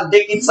thinking about a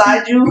dick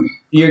inside you,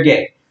 you're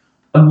gay.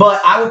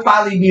 But I would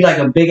probably be like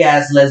a big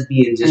ass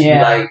lesbian, just be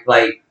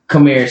like,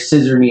 come here,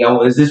 scissor me.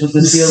 Oh, is this what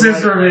this feels like?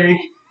 Scissor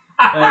me.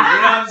 Like, you know what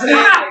I'm saying?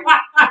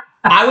 Like,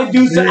 I would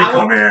do some.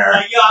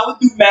 I would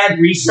do mad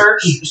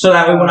research so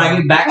that way when I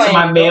get back to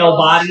my male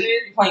body,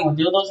 you playing with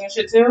dildos and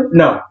shit too?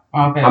 No.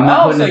 Okay. I'm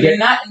not so you're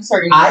not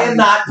inserting. I am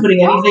not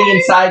putting anything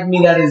inside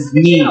me that is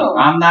me.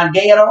 I'm not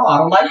gay at all. I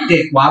don't like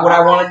dick. Why would I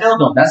want a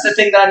dildo? That's the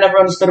thing that I never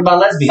understood about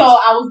lesbians. So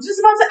I was just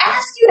about to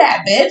ask you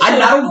that, bitch. I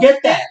don't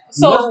get that.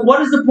 So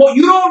what is the point?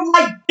 You don't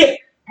like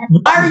dick.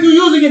 Why are you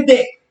using a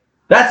dick?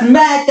 That's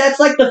mad. That's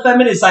like the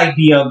feminist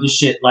idea of the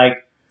shit.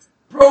 Like,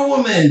 pro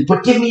woman,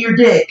 but give me your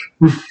dick.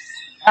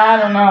 I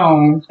don't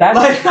know. That's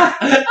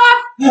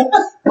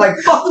like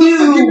fuck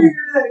you,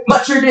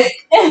 but your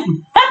dick.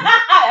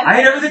 I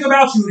hate everything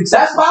about you.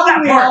 That's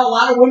probably how a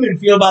lot of women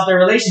feel about their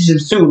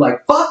relationships too.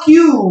 Like fuck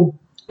you,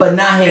 but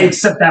not him.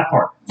 Except that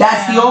part.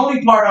 That's the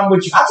only part on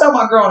which I tell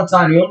my girl all the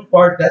time. The only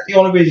part. That's the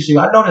only reason she.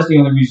 I know that's the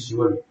only reason she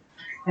wouldn't.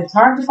 It's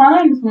hard to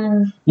find.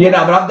 Yeah,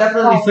 no, but I'm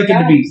definitely flicking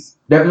the beat.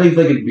 Definitely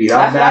flicking the beat.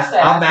 I'm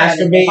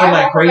masturbating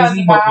like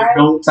crazy, but with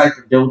no type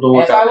of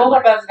dildo. If I woke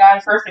up as a guy,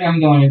 the first thing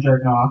I'm doing is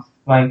jerking off.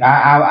 Like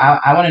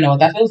I want to know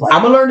what that feels like.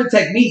 I'm gonna learn the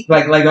technique.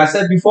 Like I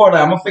said before,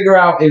 like, I'm gonna figure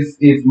out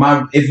if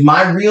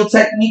my real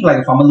technique,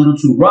 like if I'm a little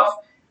too rough,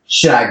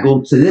 should I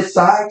go to this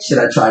side? Should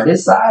I try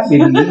this side?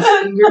 Maybe these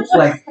fingers,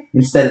 like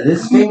instead of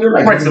this finger,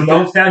 like break some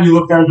notes down. You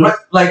look down,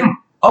 like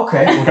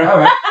okay, all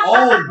right.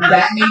 Oh,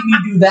 that made me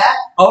do that.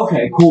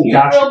 Okay, cool.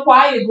 You're real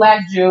quiet,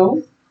 Black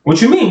Jew.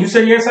 What you mean? You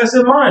said yes, I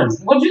said mine.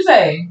 What'd you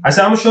say? I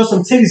said I'm gonna show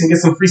some titties and get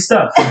some free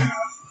stuff.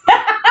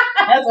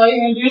 That's all you're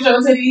gonna do? Show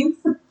titties?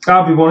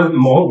 I'll be one of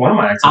my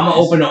activities. I'm gonna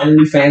open an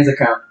OnlyFans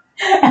account.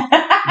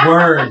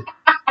 Word.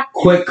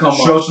 Quick, come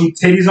on. Show some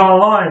titties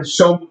online.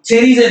 Show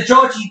titties and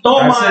Georgie.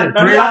 That's it.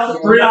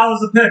 $3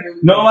 a pick.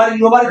 Nobody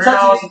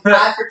touches it.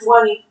 5 for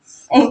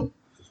 20.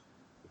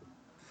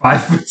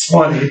 5 for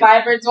 20.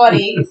 5 for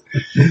 20.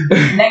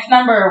 Next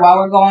number while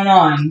we're going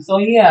on. So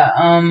yeah,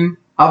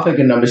 I'll pick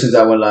a number since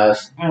I went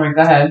last. Alright,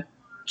 go ahead.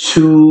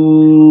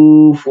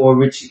 2 for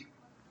Richie.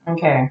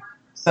 Okay.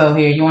 So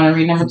here, you want to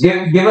read number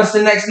 2? Give us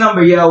the next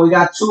number, yo. We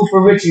got 2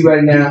 for Richie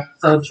right now.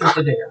 So truth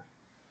or dare?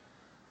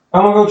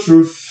 I'm gonna go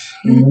truth.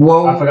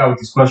 Whoa. I forgot what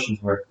these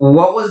questions were.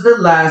 What was the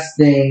last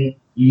thing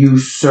you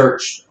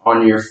searched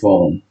on your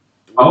phone?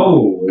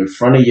 Oh, in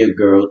front of your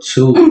girl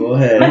too. Go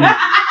ahead.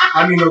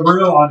 I mean, the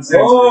real answer.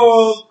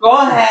 Oh, go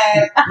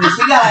ahead.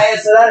 He gotta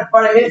answer that in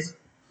front of his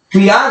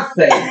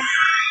fiance. Okay?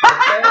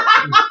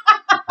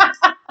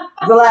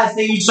 The last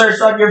thing you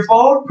searched on your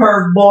phone,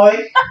 perv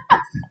boy.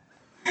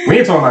 We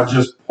ain't talking about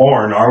just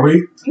porn, are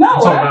we? No.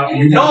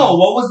 No.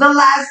 What was the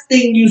last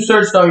thing you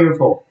searched on your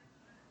phone?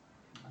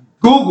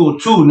 Google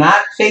too,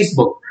 not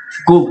Facebook.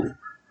 Google.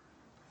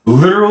 The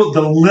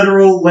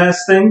literal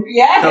last thing.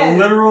 Yeah. The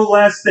literal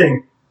last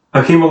thing.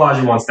 Hakeem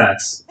Olajuwon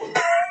stats.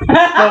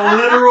 The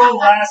literal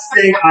last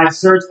thing I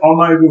searched on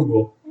my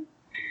Google.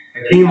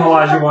 Hakeem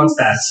Olajuwon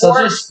stats.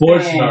 Such a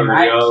sports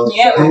nerd, yo.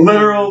 The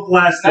literal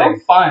last thing. No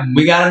fun.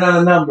 We got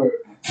another number.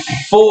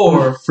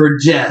 4 for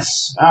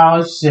Jess.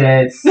 Oh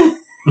shit.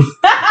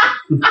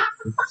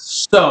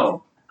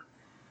 So.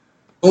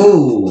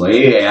 Ooh,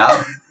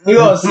 yeah. We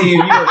gonna see if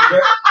you a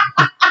dirty.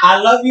 I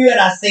love you and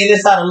I say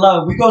this out of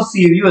love. We gonna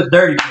see if you a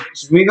dirty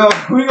bitch. We gonna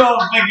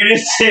figure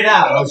this shit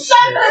out. Oh,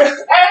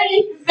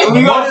 shit.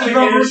 We gonna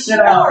figure this shit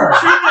out.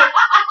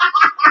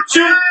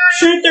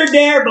 Truth or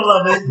dare,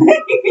 beloved.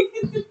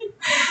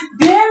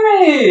 Damn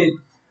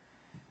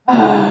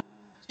it.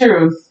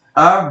 Truth.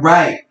 All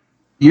right.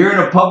 You're in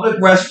a public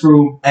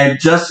restroom and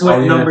just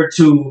went number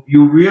 2.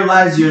 You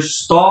realize your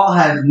stall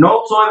has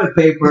no toilet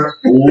paper.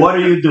 What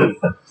do you do?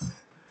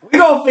 We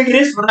gonna figure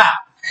this one out.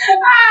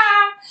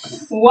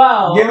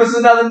 Whoa. Give us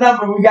another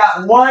number. We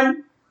got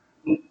 1.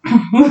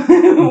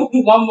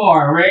 One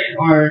more, right?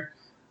 Or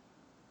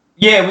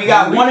yeah, we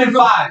got 1 and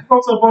 5.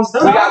 We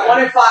got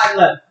 1 and 5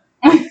 left.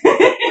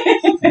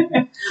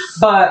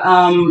 But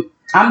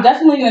I'm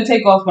definitely gonna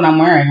take off what I'm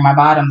wearing, my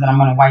bottoms, and I'm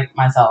gonna wipe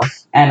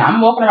myself. And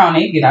I'm walking around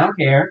naked. I don't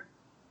care.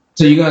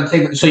 So you're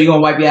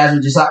gonna wipe your ass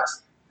with your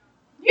socks?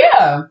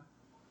 Yeah.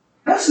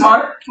 That's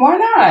smart. Why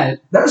not?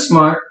 That's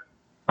smart.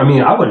 I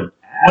mean, I wouldn't.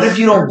 What if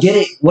you don't get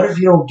it? What if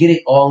you don't get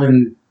it all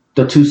in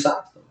the 2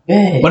 socks?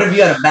 Bitch. What if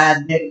you had a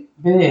bad day?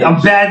 Bitch. A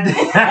bad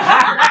day.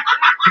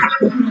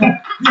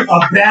 A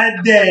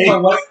bad day.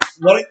 What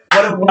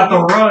about the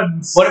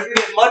runs? What if you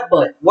get mud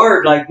butt?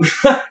 Word, like.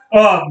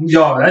 Oh,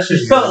 yo, that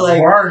shit is the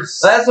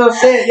worst. That's what I'm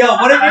saying. Yo,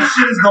 what if that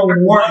shit is the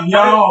worst?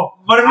 Yo,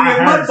 what if you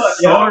get mud butt?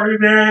 Sorry,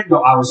 man. Yo,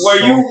 I was where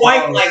so you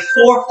wipe like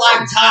 4 or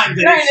 5 times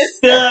and it's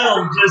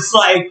still just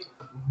like.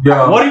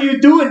 Yo. What do you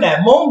do in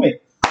that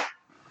moment?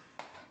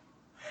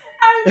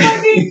 I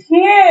fucking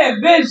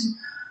can't, bitch.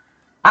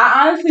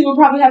 I honestly would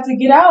probably have to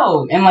get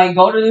out and like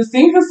go to the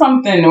sink or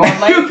something, or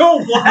like. You know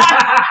what?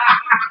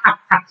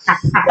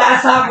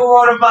 That's how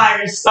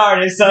coronavirus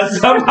started. So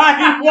somebody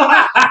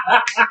won.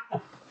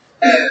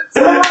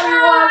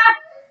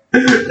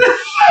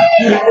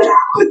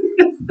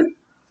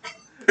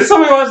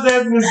 Somebody wants to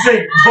in the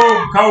sink. Boom,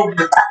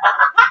 COVID.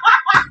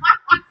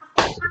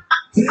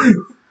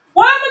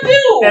 What am I gonna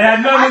do? It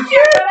had nothing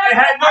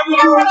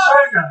to do with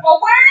China. Well,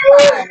 where am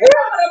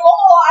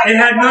I? It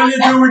had nothing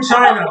to do with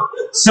China.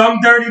 Some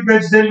dirty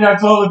bitch didn't have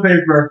toilet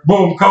paper.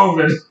 Boom,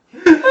 COVID.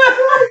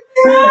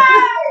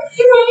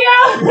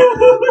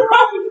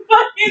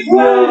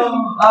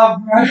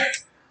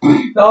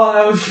 Oh,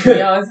 that was good.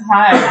 Yo, it's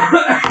hot.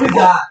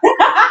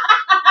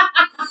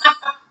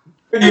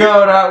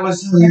 Yo, that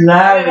was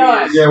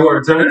hilarious. Yeah,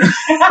 word. Turn it.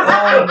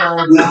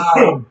 Oh my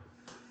god.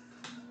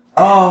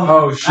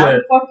 Oh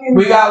shit.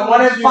 We got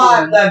 1 and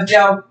 5 left,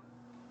 yo.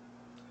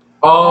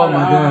 Oh my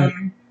god.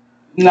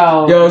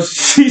 No. Yo,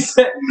 she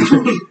said,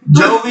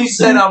 Jovi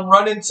said, I'm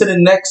running to the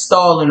next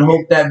stall and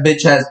hope that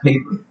bitch has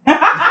paper.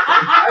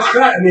 That's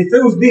right. I mean, if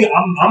it was me,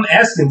 I'm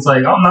asking. It's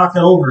like I'm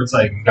knocking over. It's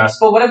like, gosh.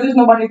 But what if there's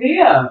nobody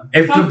there?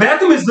 If the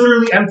bathroom is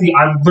literally empty,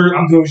 I'm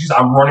doing what she's.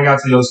 I'm running out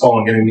to the other stall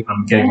and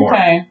I'm getting more.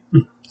 Okay.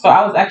 So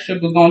I was extra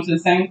was going to the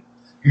sink.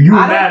 You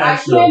mad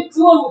extra? I can't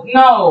do it.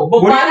 No,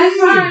 but What by that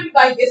time,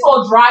 like it's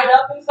all dried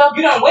up and stuff.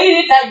 You don't wait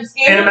it. Now you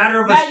scared. In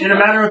a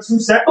matter of 2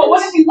 seconds. But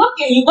what if you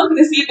looking? You looking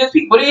to see if there's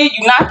people there. You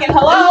knocking.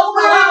 Hello.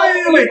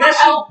 Wait. That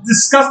shit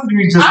disgusted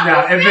me just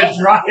now. If it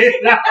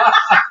dried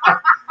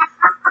out.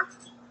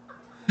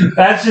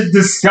 That shit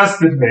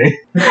disgusted me.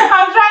 I'm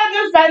trying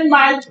to defend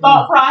my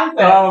thought process.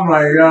 Oh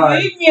my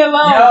god. Leave me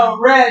alone. Yo,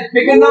 Red,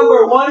 pick a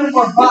number 1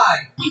 or 5.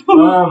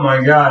 Oh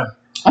my god.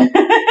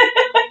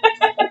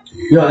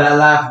 Yo, that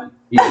laughing.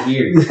 You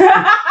hear it.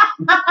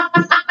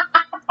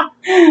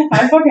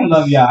 I fucking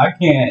love y'all. I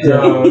can't.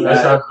 Yo,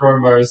 that's how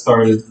coronavirus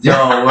started. Yo,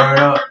 word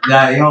up.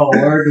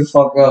 Word the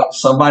fuck up.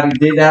 Somebody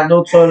didn't have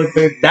no toilet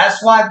paper.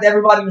 That's why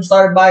everybody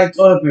started buying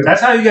toilet paper.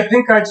 That's how you get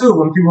pink eye too.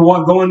 When people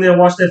go in there and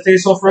wash their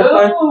face off real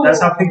quick. That's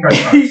how pink eye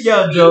starts.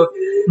 Yo,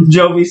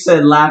 Jovi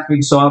said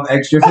laughing, so I'm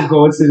extra for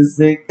going to the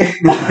sink. I'm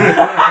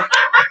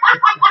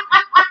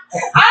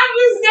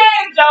just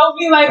saying,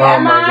 Jovi. Like,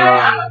 I'm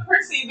a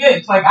prissy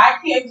bitch. Like, I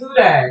can't do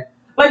that.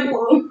 Like,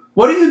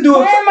 what are you doing?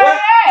 Where am I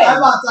at?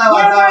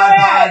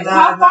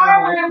 How far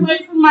am I away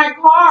from my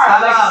car?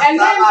 And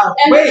then I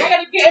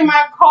gotta get in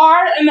my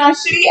car and a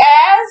shitty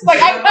ass.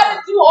 Like, I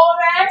gotta do all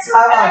that.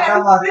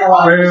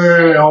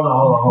 Wait, hold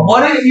on.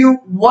 What if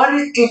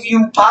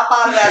you pop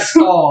out of that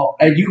stall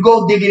and you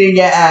go dig it in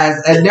your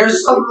ass and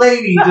there's some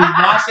lady just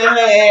washing her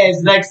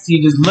hands next to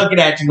you, just looking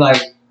at you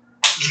like,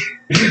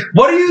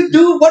 what do you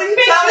do? What do you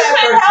tell that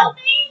person? Help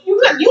me?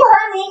 You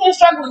heard me in here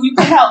struggling. You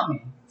can help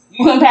me.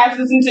 You can pass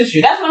me some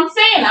tissue. That's what I'm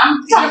saying.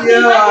 I'm trying to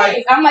clean my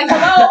face. I'm like,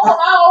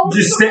 hello.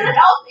 Just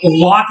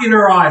lock in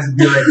her eyes and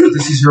be like,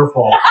 this is your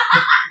fault.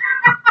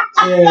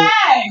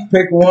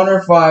 Pick 1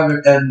 or 5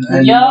 and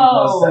yo. You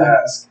must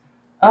ask.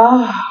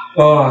 All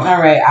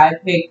right. I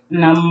pick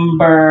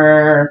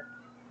number.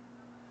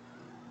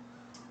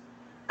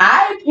 You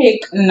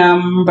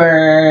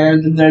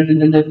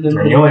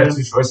only have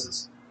 2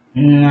 choices.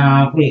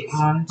 No, pick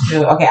 1,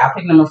 2. Okay, I'll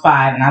pick number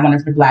 5, and I want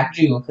it for Black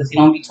Jew because he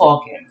don't be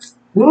talking.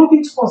 We don't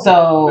be talking.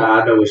 So.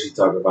 Nah, I know what she's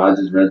talking about. I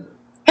just read them.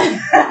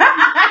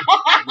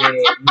 Yeah,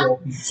 you don't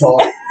be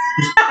talking.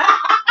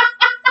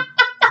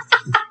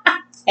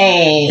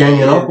 Hey.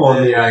 Ganging up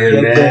on me out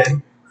here,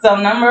 man. So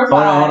number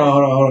 5.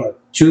 Hold on.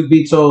 Truth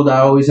be told, I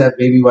always have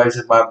baby wipes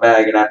in my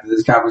bag, and after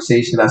this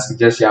conversation, I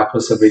suggest y'all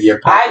put some in your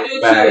pocket. I do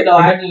too, though.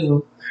 I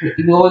do.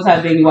 You always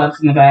have baby wipes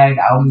in the bag.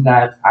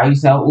 I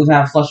used to always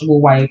have flushable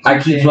wipes. I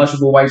keep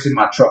flushable wipes in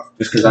my truck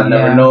just because I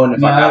never know, and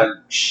if I got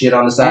shit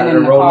on the side of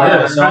the road,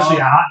 especially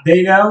a hot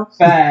day now.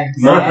 Facts.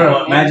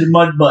 Imagine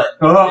mud butt.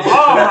 Oh my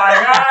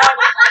god.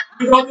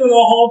 We go through the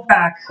whole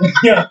pack.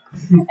 Yeah.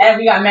 And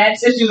we got mad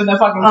tissues in the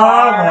fucking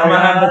car. I'm gonna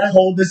have the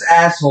coldest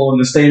asshole in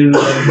the state of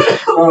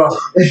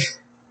the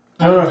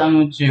I'm done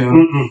with you.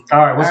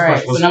 Alright, what's the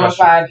question? So number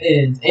 5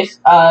 is if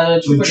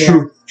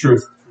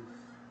truth.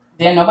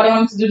 Then nobody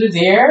wants to do the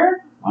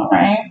dare.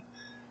 Alright.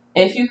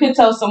 If you could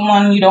tell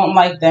someone you don't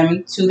like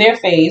them to their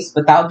face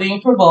without being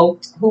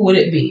provoked, who would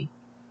it be?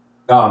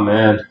 Oh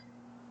man.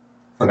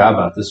 Forgot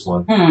about this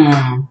one.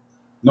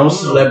 No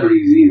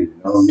celebrities either.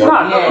 No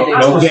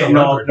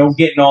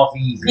getting off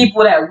easy.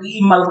 People that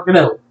we motherfucking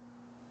know.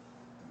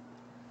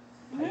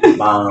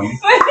 Mom.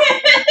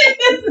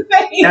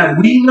 That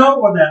we know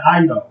or that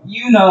I know?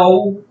 You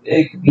know.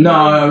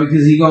 No,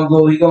 because he gonna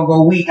go weak.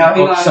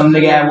 Some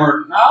nigga at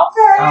work. Okay,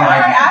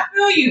 alright, I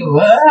feel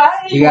you.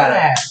 You got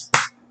that.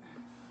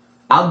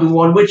 I'll do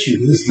one with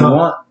you if you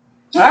want.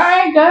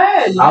 Alright,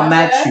 good. I'll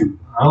match you.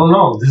 I don't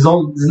know. There's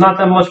not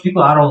that much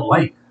people I don't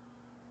like.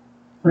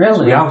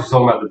 Really? Yeah, I was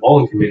talking about the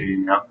bowling committee,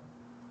 you know.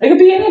 It could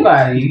be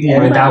anybody.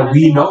 That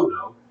we know,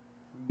 though.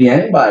 Be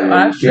anybody.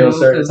 If you're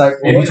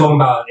talking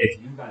about if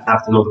you guys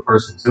have to know the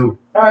person too.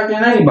 Alright,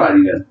 then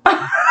anybody then.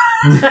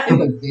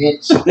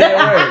 Bitch.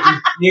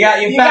 Yeah,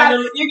 you found a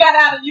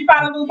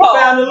loophole.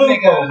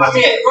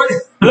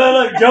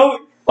 Look, Joe.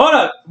 Hold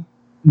up.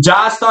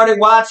 Josh started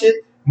watching.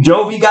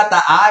 Jovi got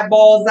the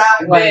eyeballs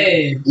out.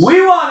 Like,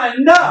 we want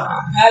to know.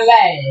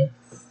 LA.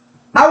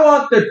 I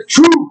want the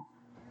truth.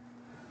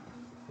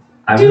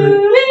 You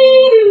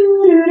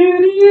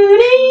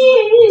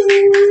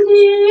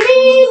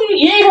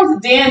ain't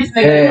supposed to dance,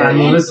 nigga. Yeah, I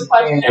mean, listen,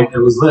 it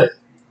was lit,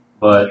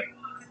 but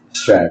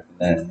Strap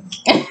that.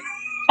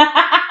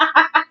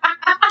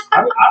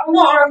 I don't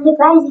know. I have no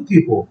problems with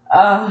people.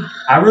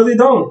 I really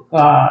don't.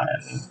 God.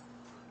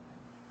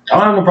 I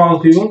don't have no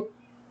problems with people.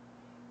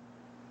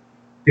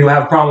 People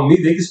have a problem with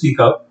me, they can speak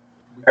up.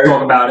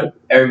 Talk about it.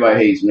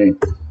 Everybody hates me. We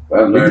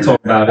can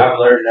talk about it. I've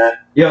learned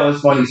that. Yo,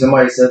 it's funny.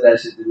 Somebody said that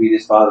shit to me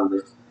this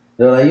Father's Day.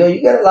 They're like, yo,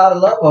 you got a lot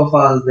of love on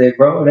Father's Day,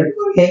 bro. And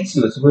everybody hates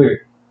you. It's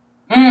weird.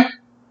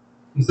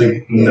 He's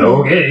like,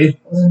 no, okay.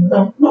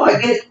 No,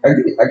 I get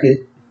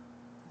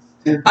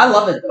it. I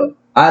love it, though.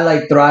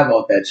 I, thrive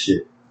off that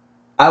shit.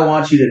 I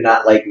want you to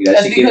not like me.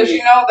 That's because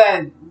you know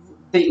that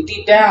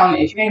deep down,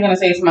 if you ain't gonna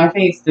say it to my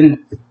face,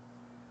 then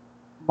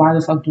why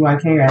the fuck do I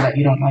care that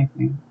you don't like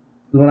me?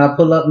 When I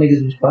pull up,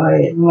 niggas was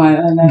quiet. Like,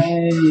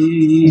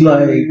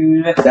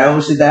 that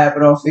was shit that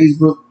happened on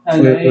Facebook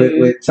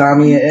with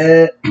Tommy and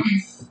Ed.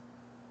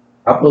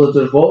 I pulled up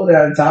to the boat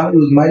and Tommy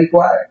was mighty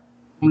quiet.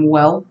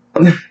 Well.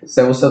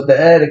 Said what's up to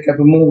Ed and kept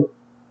it moving.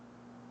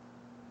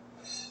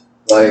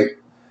 Like.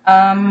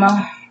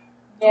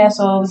 Yeah,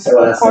 so of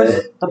course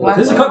the black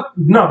there's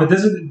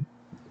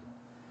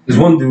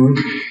one dude,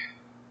 I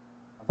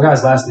forgot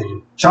his last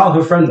name,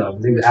 childhood friend though,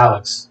 his name is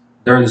Alex.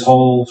 During this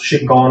whole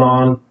shit going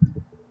on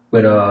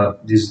with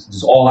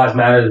these all lives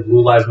matter,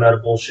 blue lives matter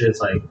bullshit,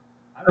 it's like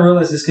I didn't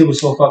realize this kid was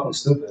so fucking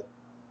stupid.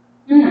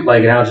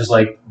 Like, and how just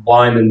like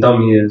blind and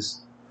dumb he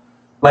is.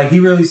 Like, he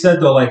really said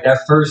though, like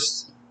that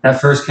first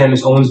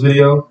Candace Owens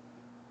video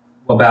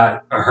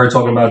about her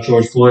talking about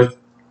George Floyd,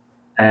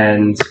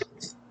 and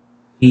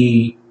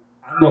I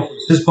don't know if it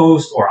was his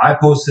post or I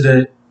posted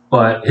it,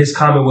 but his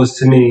comment was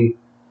to me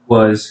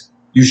was,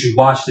 you should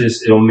watch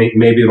this,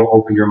 maybe it'll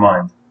open your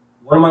mind.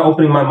 What am I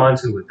opening my mind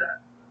to with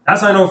that?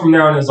 That's how I know from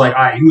there on is like,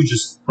 alright, you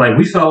just, like,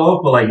 we fell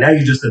off, but like, now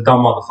you're just a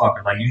dumb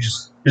motherfucker. Like, you're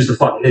just a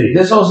fucking idiot.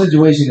 This whole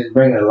situation is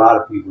bringing a lot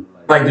of people.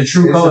 Like the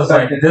true colors,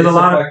 like, there's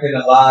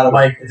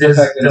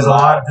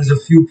a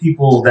few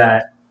people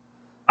that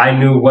I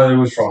knew, whether it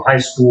was from high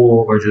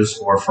school or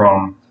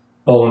from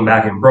bowling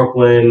back in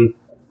Brooklyn.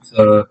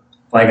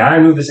 Like, I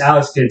knew this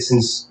Alex kid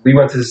since we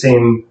went to the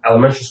same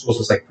elementary school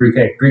since like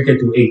pre-K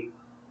through 8.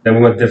 Then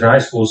we went to different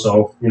high schools,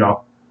 so,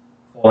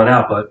 falling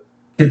out. But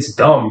kid's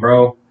dumb,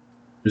 bro.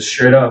 Just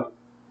straight up.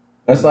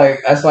 That's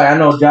like I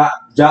know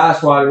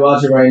Josh, while you're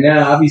watching right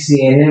now, I be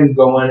seeing him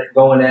going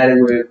at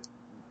it with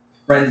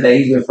friends that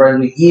he's been friends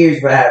with years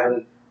for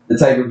having the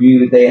type of view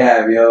that they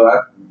have, yo.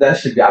 I be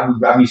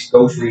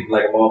ghost reading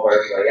like a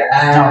motherfucker.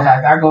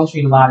 Like, I ghost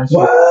read a lot of shit.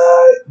 What?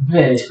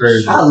 Bitch.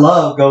 Crazy. I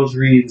love ghost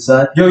reading,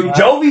 son. Yo,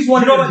 Jovi's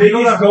one of the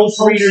biggest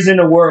ghost readers in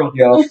the world,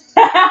 yo.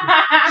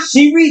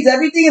 She reads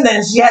everything, and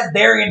then she has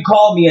Darian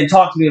call me and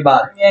talk to me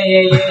about it.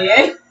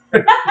 Yeah.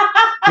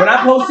 When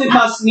I posted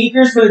my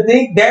sneakers for the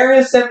thing,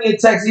 Darian sent me a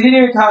text. He didn't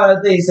even comment on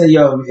the thing. He said,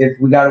 yo, if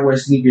we gotta wear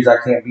sneakers, I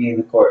can't be in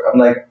the court. I'm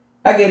like,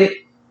 I get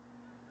it.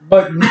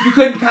 But you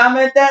couldn't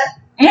comment that?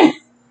 You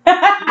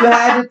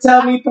had to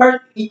tell me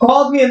he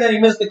called me and then he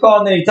missed the call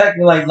and then he texted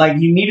me like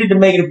he needed to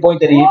make it a point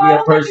that he hit me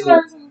up personally. He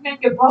wanted to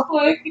make it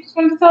public. He just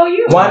wanted to tell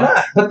you. Why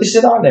not? Put the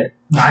shit on there.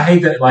 I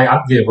hate that. Like,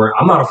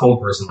 I'm not a phone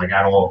person like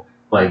at all.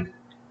 Like,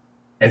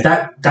 if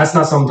that's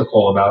not something to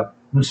call about.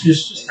 It's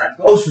just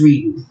ghost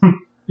reading.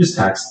 Just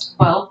text.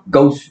 Well,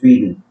 ghost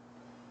reading.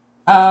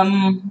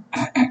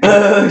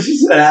 She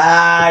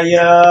said,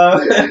 yo.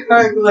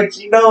 Like,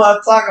 you know what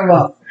I'm talking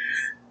about.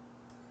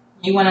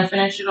 You want to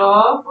finish it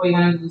off, or you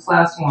want to do this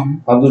last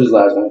one? I'll do this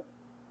last one.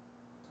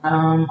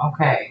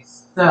 Okay.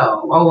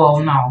 So, no.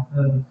 No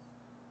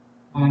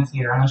one's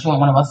here, unless you want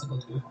one of us to go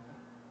to.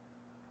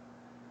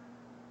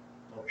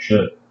 Oh,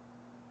 shit.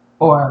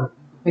 Or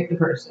pick the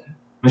person.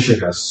 This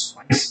shit got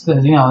spicy.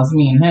 Because, it's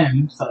me and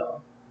him,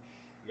 so.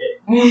 Yeah.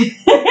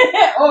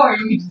 Or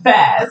you could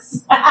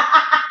pass.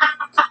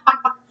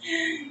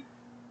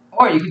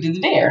 Or you could do the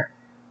dare.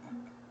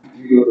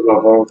 You do it my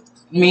phone.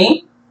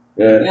 Me?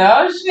 Yeah.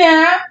 Oh,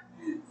 snap.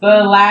 So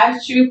the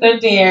last truth or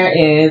dare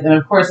is, and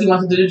of course he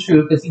wants to do the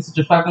truth because he's such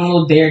a fucking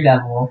little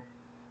daredevil.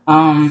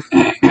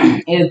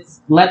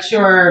 It's let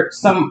whoever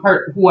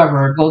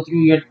go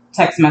through your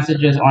text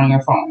messages on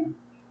your phone.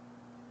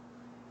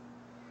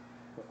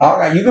 All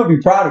right, you're gonna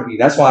be proud of me.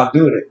 That's why I'm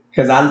doing it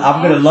because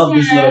I'm gonna love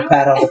this little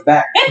pat on the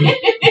back.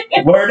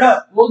 Word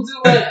up. We'll do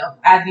it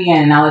at the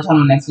end. I'll let you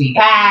know next week.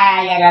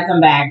 I got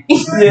some back.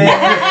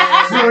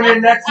 Yeah. Tune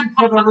in next week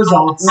for the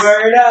results.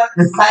 Word up.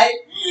 Right?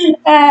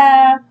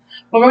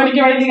 But we're gonna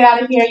get ready to get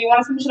out of here. You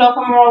want to finish it off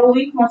on Moral of the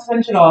Week? Let's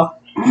finish it off.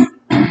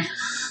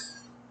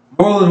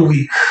 Moral of the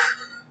Week.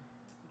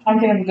 I'm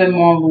trying to think of a good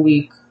Moral of the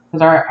Week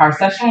because our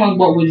session was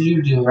what would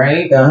you do,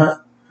 right? Yeah.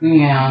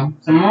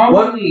 So Moral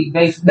of the Week,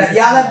 basically.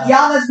 Y'all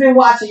that's been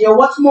watching, yo,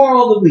 what's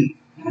Moral of the Week?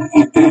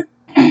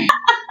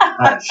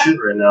 I'm shit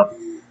right now.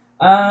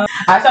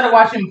 I started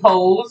watching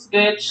Pose,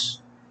 bitch.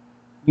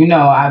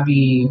 I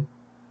be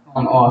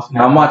on off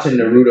now. I'm watching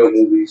Naruto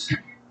movies.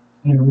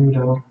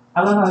 Naruto.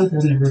 I love how he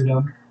says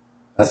Naruto.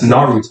 That's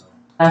Naruto.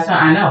 That's what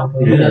I know.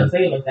 But you don't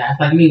say it like that. It's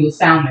like me with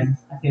salmon.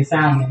 I say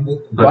salmon.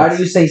 Why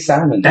do you say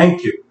salmon?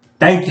 Thank you.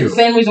 Thank you. It's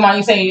the same reason why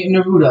you say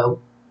Naruto.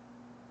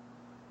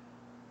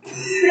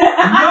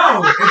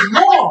 No, it's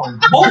wrong.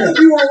 Both of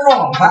you are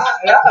wrong. I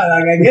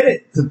get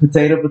it. It's a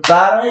potato.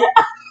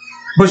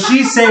 But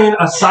she's saying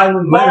a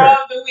silent letter. More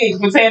of the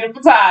week. Potato.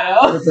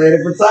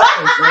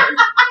 Right?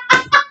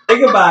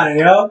 Think about it,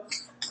 yo.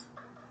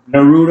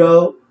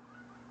 Naruto.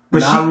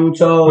 But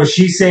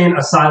she's saying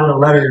a silent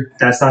letter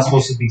that's not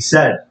supposed to be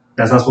said.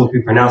 That's not supposed to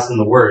be pronounced in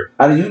the word.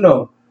 How do you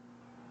know?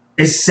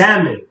 It's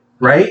salmon,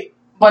 right?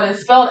 But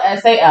it's spelled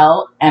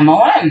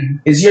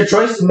SALMON. It's your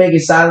choice to make it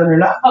silent or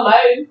not. Hello.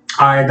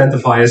 I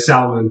identify as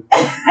salmon.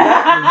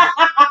 I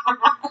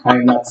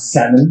am not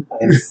salmon. I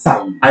am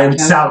salmon. I am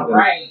salmon.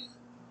 Right.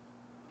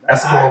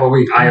 That's the whole of the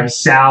week. I am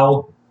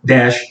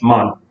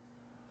Sal-Mon.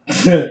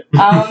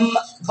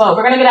 But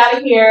we're gonna get out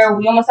of here.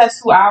 We almost had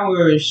 2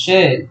 hours.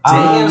 Shit.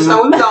 Damn,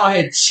 so we on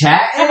here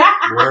chatting.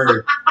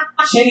 Word.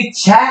 Shitty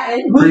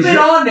chatting. Who's been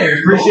on there?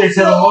 Appreciate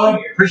you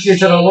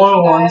the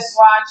loyal ones.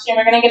 Watching.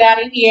 We're gonna get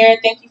out of here.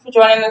 Thank you for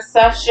joining this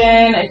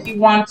session. If you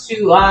want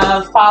to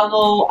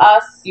follow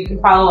us, you can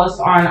follow us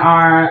on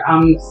our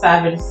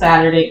Savage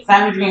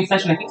Dream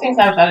Session. I keep saying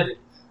Savage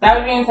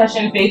Dream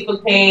Session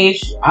Facebook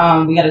page.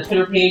 We got a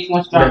Twitter page. You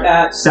want to drop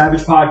that?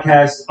 Savage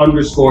Podcast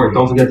 _.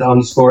 Don't forget the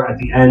underscore at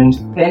the end.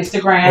 The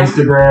Instagram.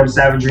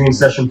 Savage Dream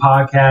Session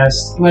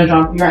Podcast. You want to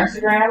drop your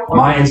Instagram?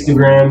 My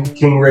Instagram,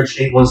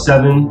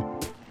 KingRich817.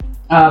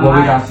 What we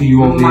got for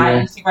you over My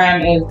there?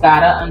 Instagram is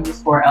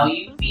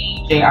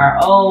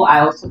Gata_LUVJRO. I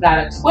also got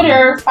a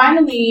Twitter,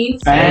 finally.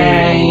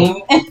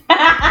 Bang.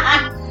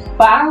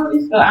 But I don't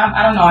really feel,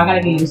 I don't know, I gotta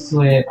get used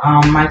to it.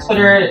 My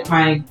Twitter,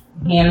 my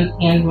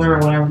handler or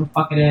whatever the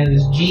fuck it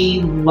is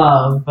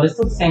GLove, but it's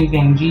still the same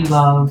thing,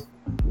 GLove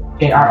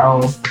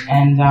JRO.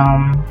 And you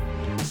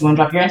wanna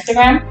drop your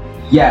Instagram?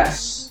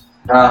 Yes.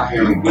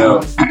 Here we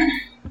go.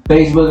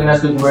 Facebook and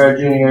Esco Guerrero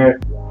Jr.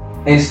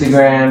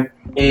 Instagram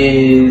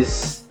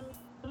is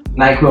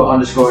Nyquil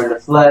 _ in the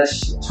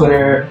flesh.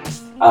 Twitter,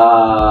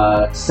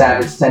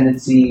 Savage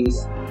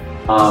Tendencies.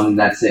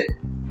 That's it.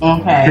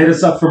 Okay. Hit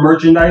us up for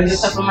merchandise. Hit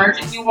us up for merch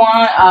if you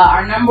want.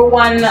 Our number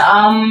one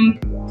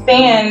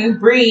fan,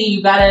 Bree,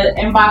 you gotta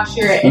inbox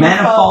your info.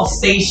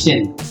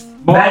 Manifestation.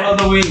 Ball of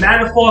the week.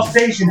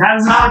 Manifestation. How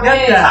does it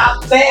get that?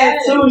 Top fan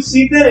too.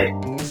 She did it.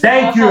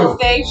 Thank you.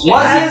 What's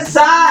your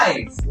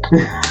size?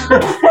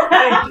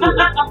 Thank you.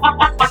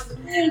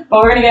 But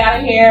we're gonna get out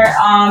of here.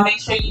 Make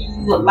sure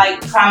you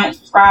like, comment,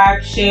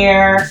 subscribe,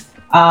 share.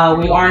 We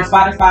are on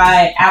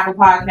Spotify, Apple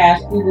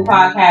Podcasts, Google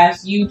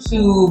Podcasts,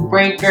 YouTube,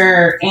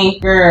 Breaker,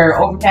 Anchor,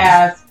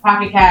 Overcast,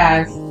 Pocket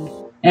Cast,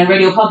 and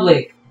Radio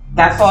Public.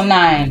 That's all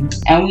 9.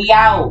 And we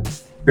out.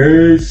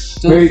 Peace.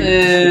 Peace.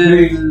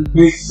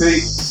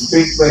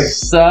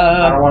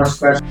 I don't want to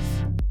scratch.